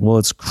side would be like, well,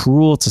 it's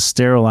cruel to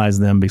sterilize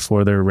them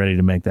before they're ready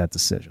to make that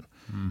decision.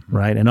 Mm-hmm.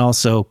 Right. And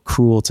also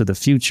cruel to the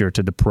future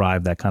to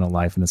deprive that kind of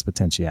life and its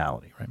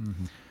potentiality. Right.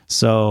 Mm-hmm.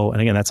 So,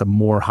 and again, that's a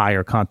more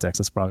higher context.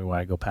 That's probably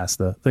why I go past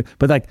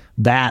but like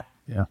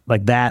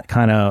that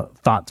kind of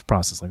thought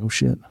process, like, oh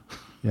shit.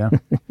 Yeah.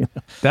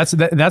 That's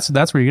where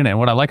you're going to, and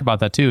what I like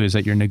about that too, is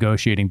that you're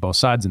negotiating both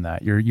sides in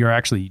that you're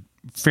actually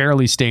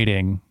fairly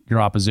stating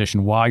your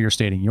opposition while you're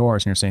stating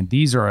yours. And you're saying,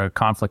 these are a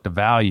conflict of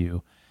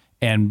value.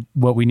 And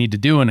what we need to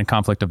do in a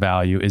conflict of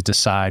value is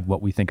decide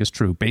what we think is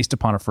true based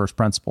upon our first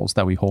principles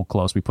that we hold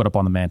close, we put up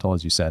on the mantle,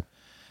 as you said,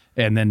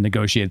 and then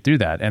negotiate through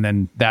that. And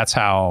then that's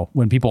how,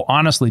 when people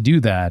honestly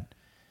do that,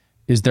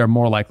 is they're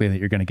more likely that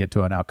you're going to get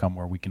to an outcome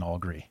where we can all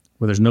agree.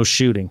 Where there's no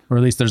shooting. Or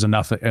at least there's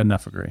enough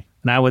agree.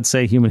 And I would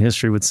say human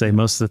history would say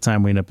most of the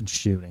time we end up in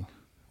shooting,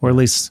 or at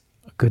least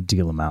a good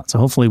deal amount. So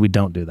hopefully we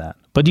don't do that.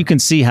 But you can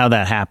see how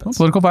that happens.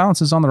 Well, political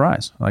violence is on the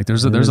rise. Like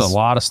there's a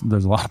lot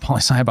of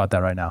poli-sci about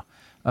that right now.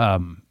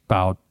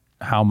 About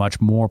how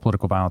much more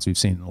political violence we've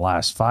seen in the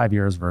last 5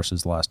 years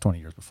versus the last 20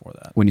 years before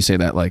that. When you say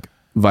that, like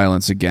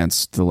violence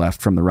against the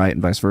left from the right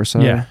and vice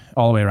versa? Yeah,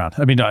 all the way around.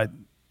 I mean,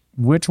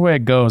 which way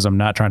it goes, I'm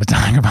not trying to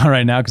talk about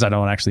right now because I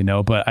don't actually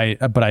know, but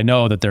I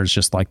know that there's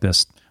just like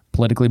this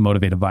politically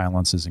motivated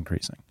violence is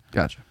increasing.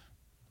 Gotcha.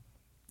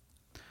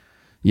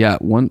 Yeah,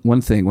 one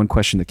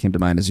question that came to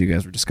mind as you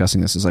guys were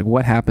discussing this is like,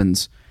 what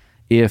happens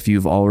if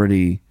you've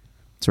already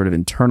sort of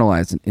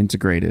internalized and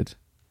integrated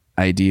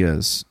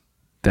ideas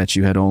that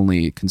you had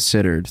only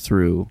considered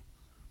through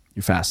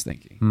your fast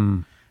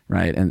thinking,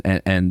 right?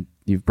 And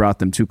you've brought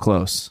them too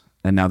close,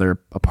 and now they're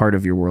a part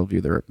of your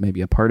worldview. They're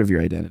maybe a part of your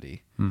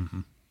identity,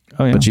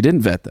 but you didn't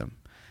vet them,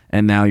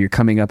 and now you're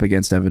coming up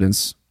against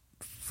evidence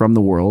from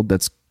the world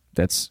that's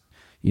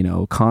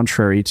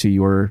contrary to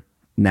your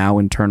now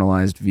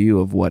internalized view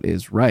of what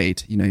is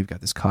right. You've got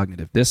this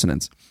cognitive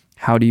dissonance.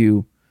 How do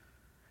you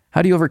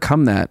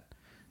overcome that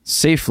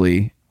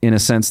safely, in a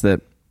sense that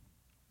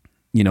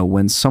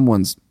when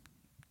someone's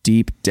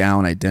deep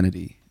down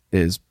identity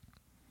is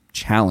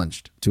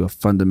challenged to a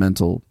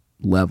fundamental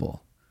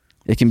level,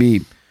 can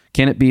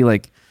it be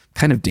like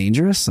kind of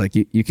dangerous? Like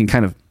you can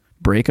kind of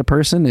break a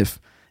person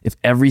if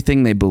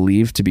everything they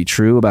believe to be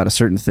true about a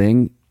certain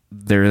thing,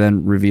 they're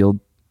then revealed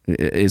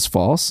is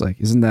false.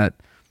 Like, isn't that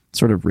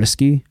sort of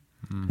risky?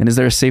 And is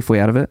there a safe way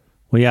out of it?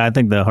 Well, yeah, I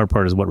think the hard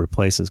part is what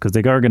replaces, because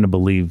they are going to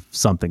believe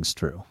something's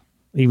true.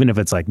 Even if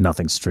it's like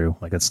nothing's true,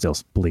 like it's still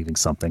believing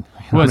something.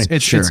 Well,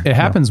 it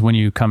happens when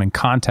you come in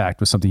contact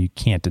with something you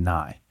can't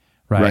deny,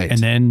 right? And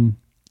then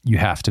you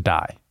have to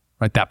die,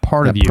 right? That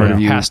part of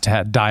you has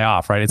to die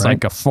off, right? It's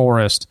like a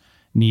forest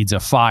needs a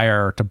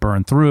fire to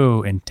burn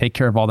through and take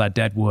care of all that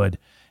dead wood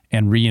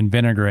and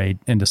reinvigorate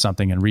into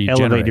something and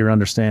regenerate. Elevate your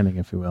understanding,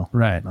 if you will.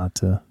 Right. Not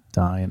to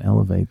die and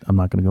elevate. I'm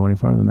not going to go any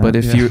farther than that. But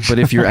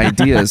if your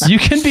ideas, you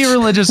can be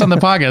religious on the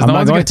podcast. I'm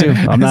not going to.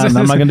 I'm not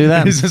going to do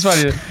that. This is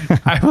funny.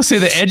 I will say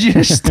the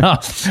edgiest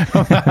stuff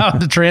about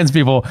the trans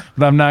people,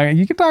 but I'm not.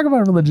 You can talk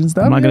about religion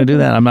stuff. I'm not going to do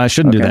that. I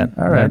shouldn't do that.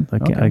 All right.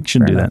 I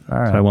shouldn't do that. All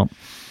right. So I won't.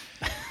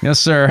 Yes,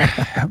 sir.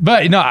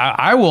 But no,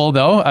 I will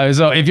though.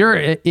 So if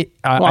you're,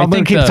 I'm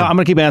going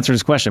to keep answering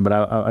this question, but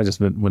I just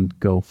wouldn't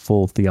go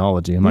full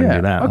theology. I'm not going to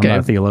do that. Okay. I'm not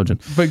a theologian.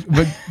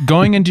 But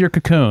going into your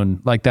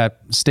cocoon, like that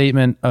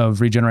statement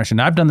of regeneration,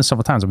 I've done this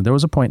several times. I mean, there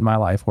was a point in my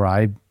life where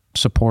I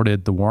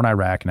supported the war in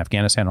Iraq and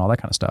Afghanistan and all that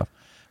kind of stuff.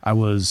 I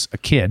was a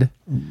kid,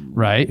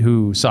 right,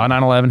 who saw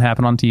 9/11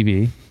 happen on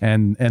TV,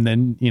 and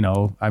then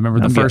I remember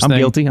the first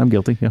thing. I'm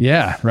guilty.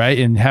 Yeah, right,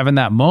 and having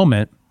that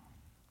moment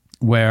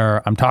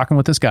where I'm talking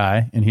with this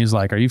guy, and he's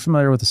like, "Are you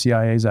familiar with the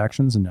CIA's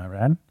actions in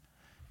Iran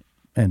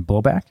and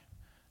blowback?"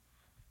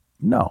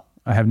 No,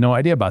 I have no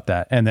idea about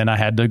that. And then I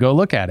had to go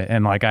look at it,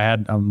 and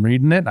I'm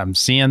reading it, I'm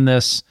seeing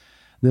this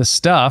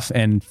stuff,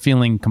 and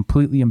feeling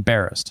completely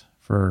embarrassed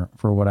for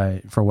what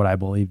I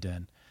believed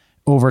in.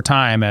 Over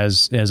time,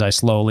 as I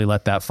slowly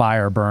let that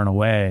fire burn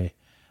away,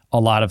 a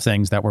lot of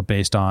things that were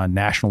based on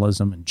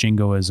nationalism and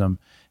jingoism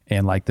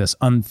and like this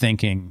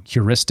unthinking,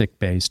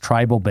 heuristic-based,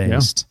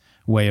 tribal-based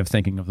way of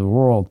thinking of the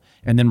world,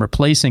 and then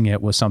replacing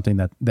it with something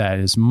that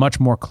is much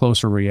more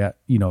closer,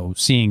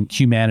 seeing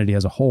humanity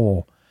as a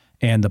whole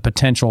and the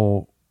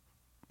potential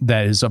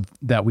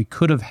that we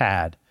could have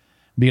had,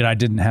 because I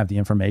didn't have the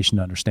information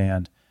to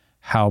understand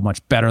how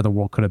much better the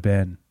world could have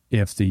been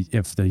if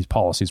these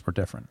policies were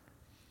different.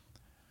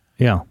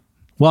 Yeah.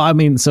 Well, I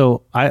mean,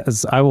 so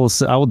I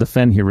will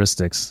defend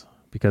heuristics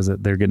because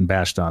they're getting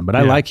bashed on, but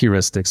I like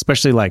heuristics,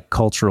 especially like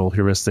cultural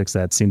heuristics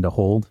that seem to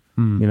hold.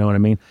 You know what I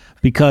mean?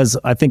 Because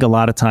I think a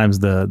lot of times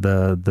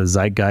the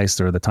zeitgeist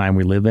or the time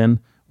we live in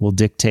will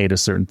dictate a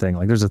certain thing.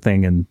 Like there's a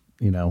thing in,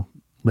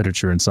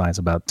 literature and science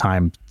about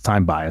time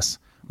bias.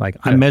 Like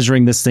I'm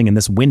measuring this thing in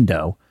this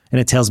window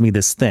and it tells me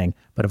this thing,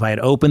 but if I had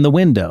opened the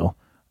window,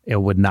 it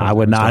would not. I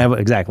would not have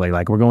exactly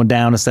like we're going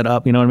down instead of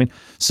up. You know what I mean?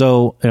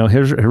 So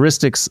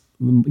heuristics,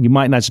 you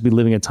might not just be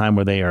living a time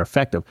where they are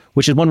effective,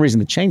 which is one reason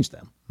to change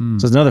them.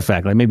 So it's another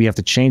fact. Like maybe you have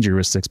to change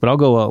heuristics, but I'll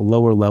go a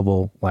lower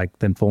level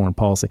than foreign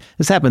policy.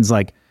 This happens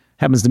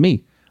to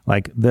me.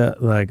 Like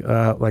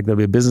there'll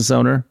be a business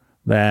owner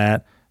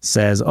that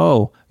says,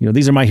 "Oh,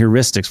 these are my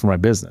heuristics for my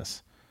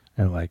business,"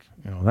 and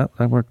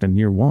that worked in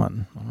year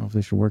 1. I don't know if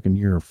they should work in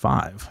year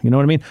 5. You know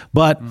what I mean?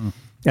 But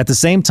at the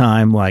same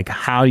time, like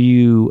how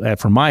you,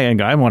 from my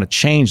angle, I want to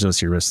change those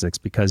heuristics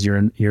because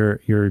you're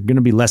going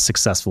to be less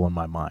successful in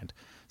my mind.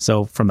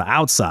 So from the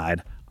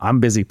outside, I'm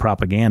busy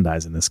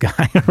propagandizing this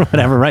guy or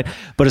whatever, right?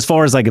 But as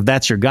far as like if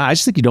that's your guy, I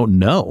just think you don't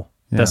know.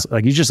 Yeah. That's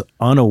like you're just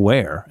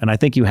unaware, and I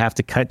think you have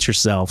to cut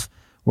yourself.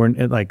 Where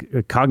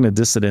like cognitive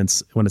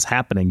dissonance, when it's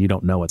happening, you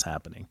don't know what's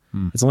happening.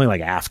 It's only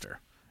like after,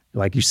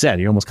 like you said,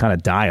 you almost kind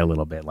of die a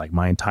little bit. Like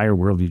my entire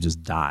worldview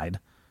just died.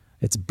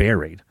 It's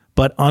buried.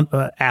 But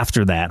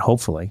after that,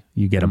 hopefully,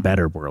 you get a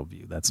better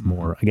worldview. That's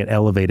more, I get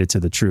elevated to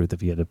the truth.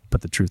 If you had to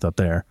put the truth up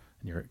there,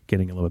 and you're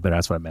getting a little bit better.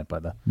 That's what I meant by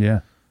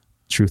the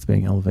truth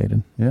being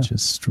elevated, which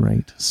is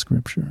straight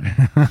scripture.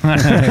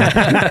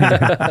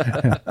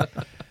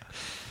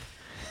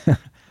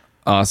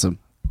 Awesome.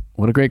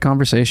 What a great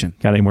conversation.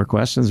 Got any more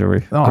questions? Or we?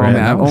 Oh, man, I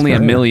have only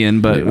 1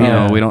 million, but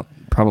we don't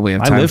probably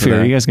have time. I live for here.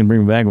 that. You guys can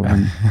bring me back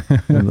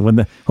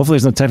hopefully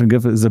there's no technical.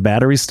 Does the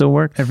battery still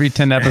work? Every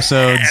 10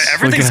 episodes.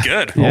 Everything's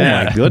good. Oh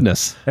my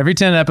goodness. Every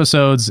 10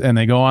 episodes, and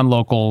they go on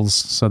locals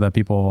so that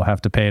people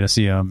have to pay to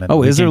see them.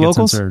 And is there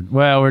locals?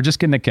 Well, we're just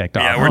getting it kicked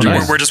off.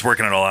 Yeah, we're just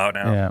working it all out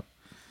now. Yeah.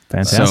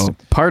 Fantastic. So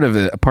part of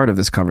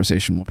this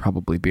conversation will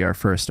probably be our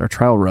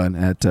trial run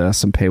at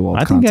some paywall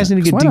content. I think you guys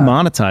need to get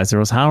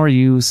demonetized. How are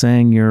you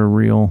saying you're a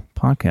real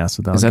podcast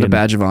without? Is that a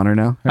badge of honor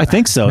now? I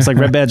think so. It's like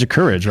red badge of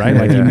courage, right?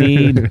 Like you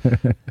need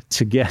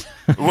to get.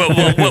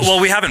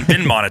 well, we haven't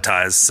been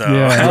monetized, so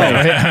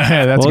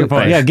that's a good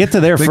point. Yeah, get to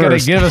there first. They got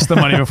to give us the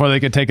money before they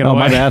could take it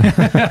away. My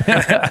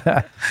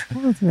bad.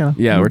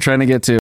 Yeah, we're trying to get to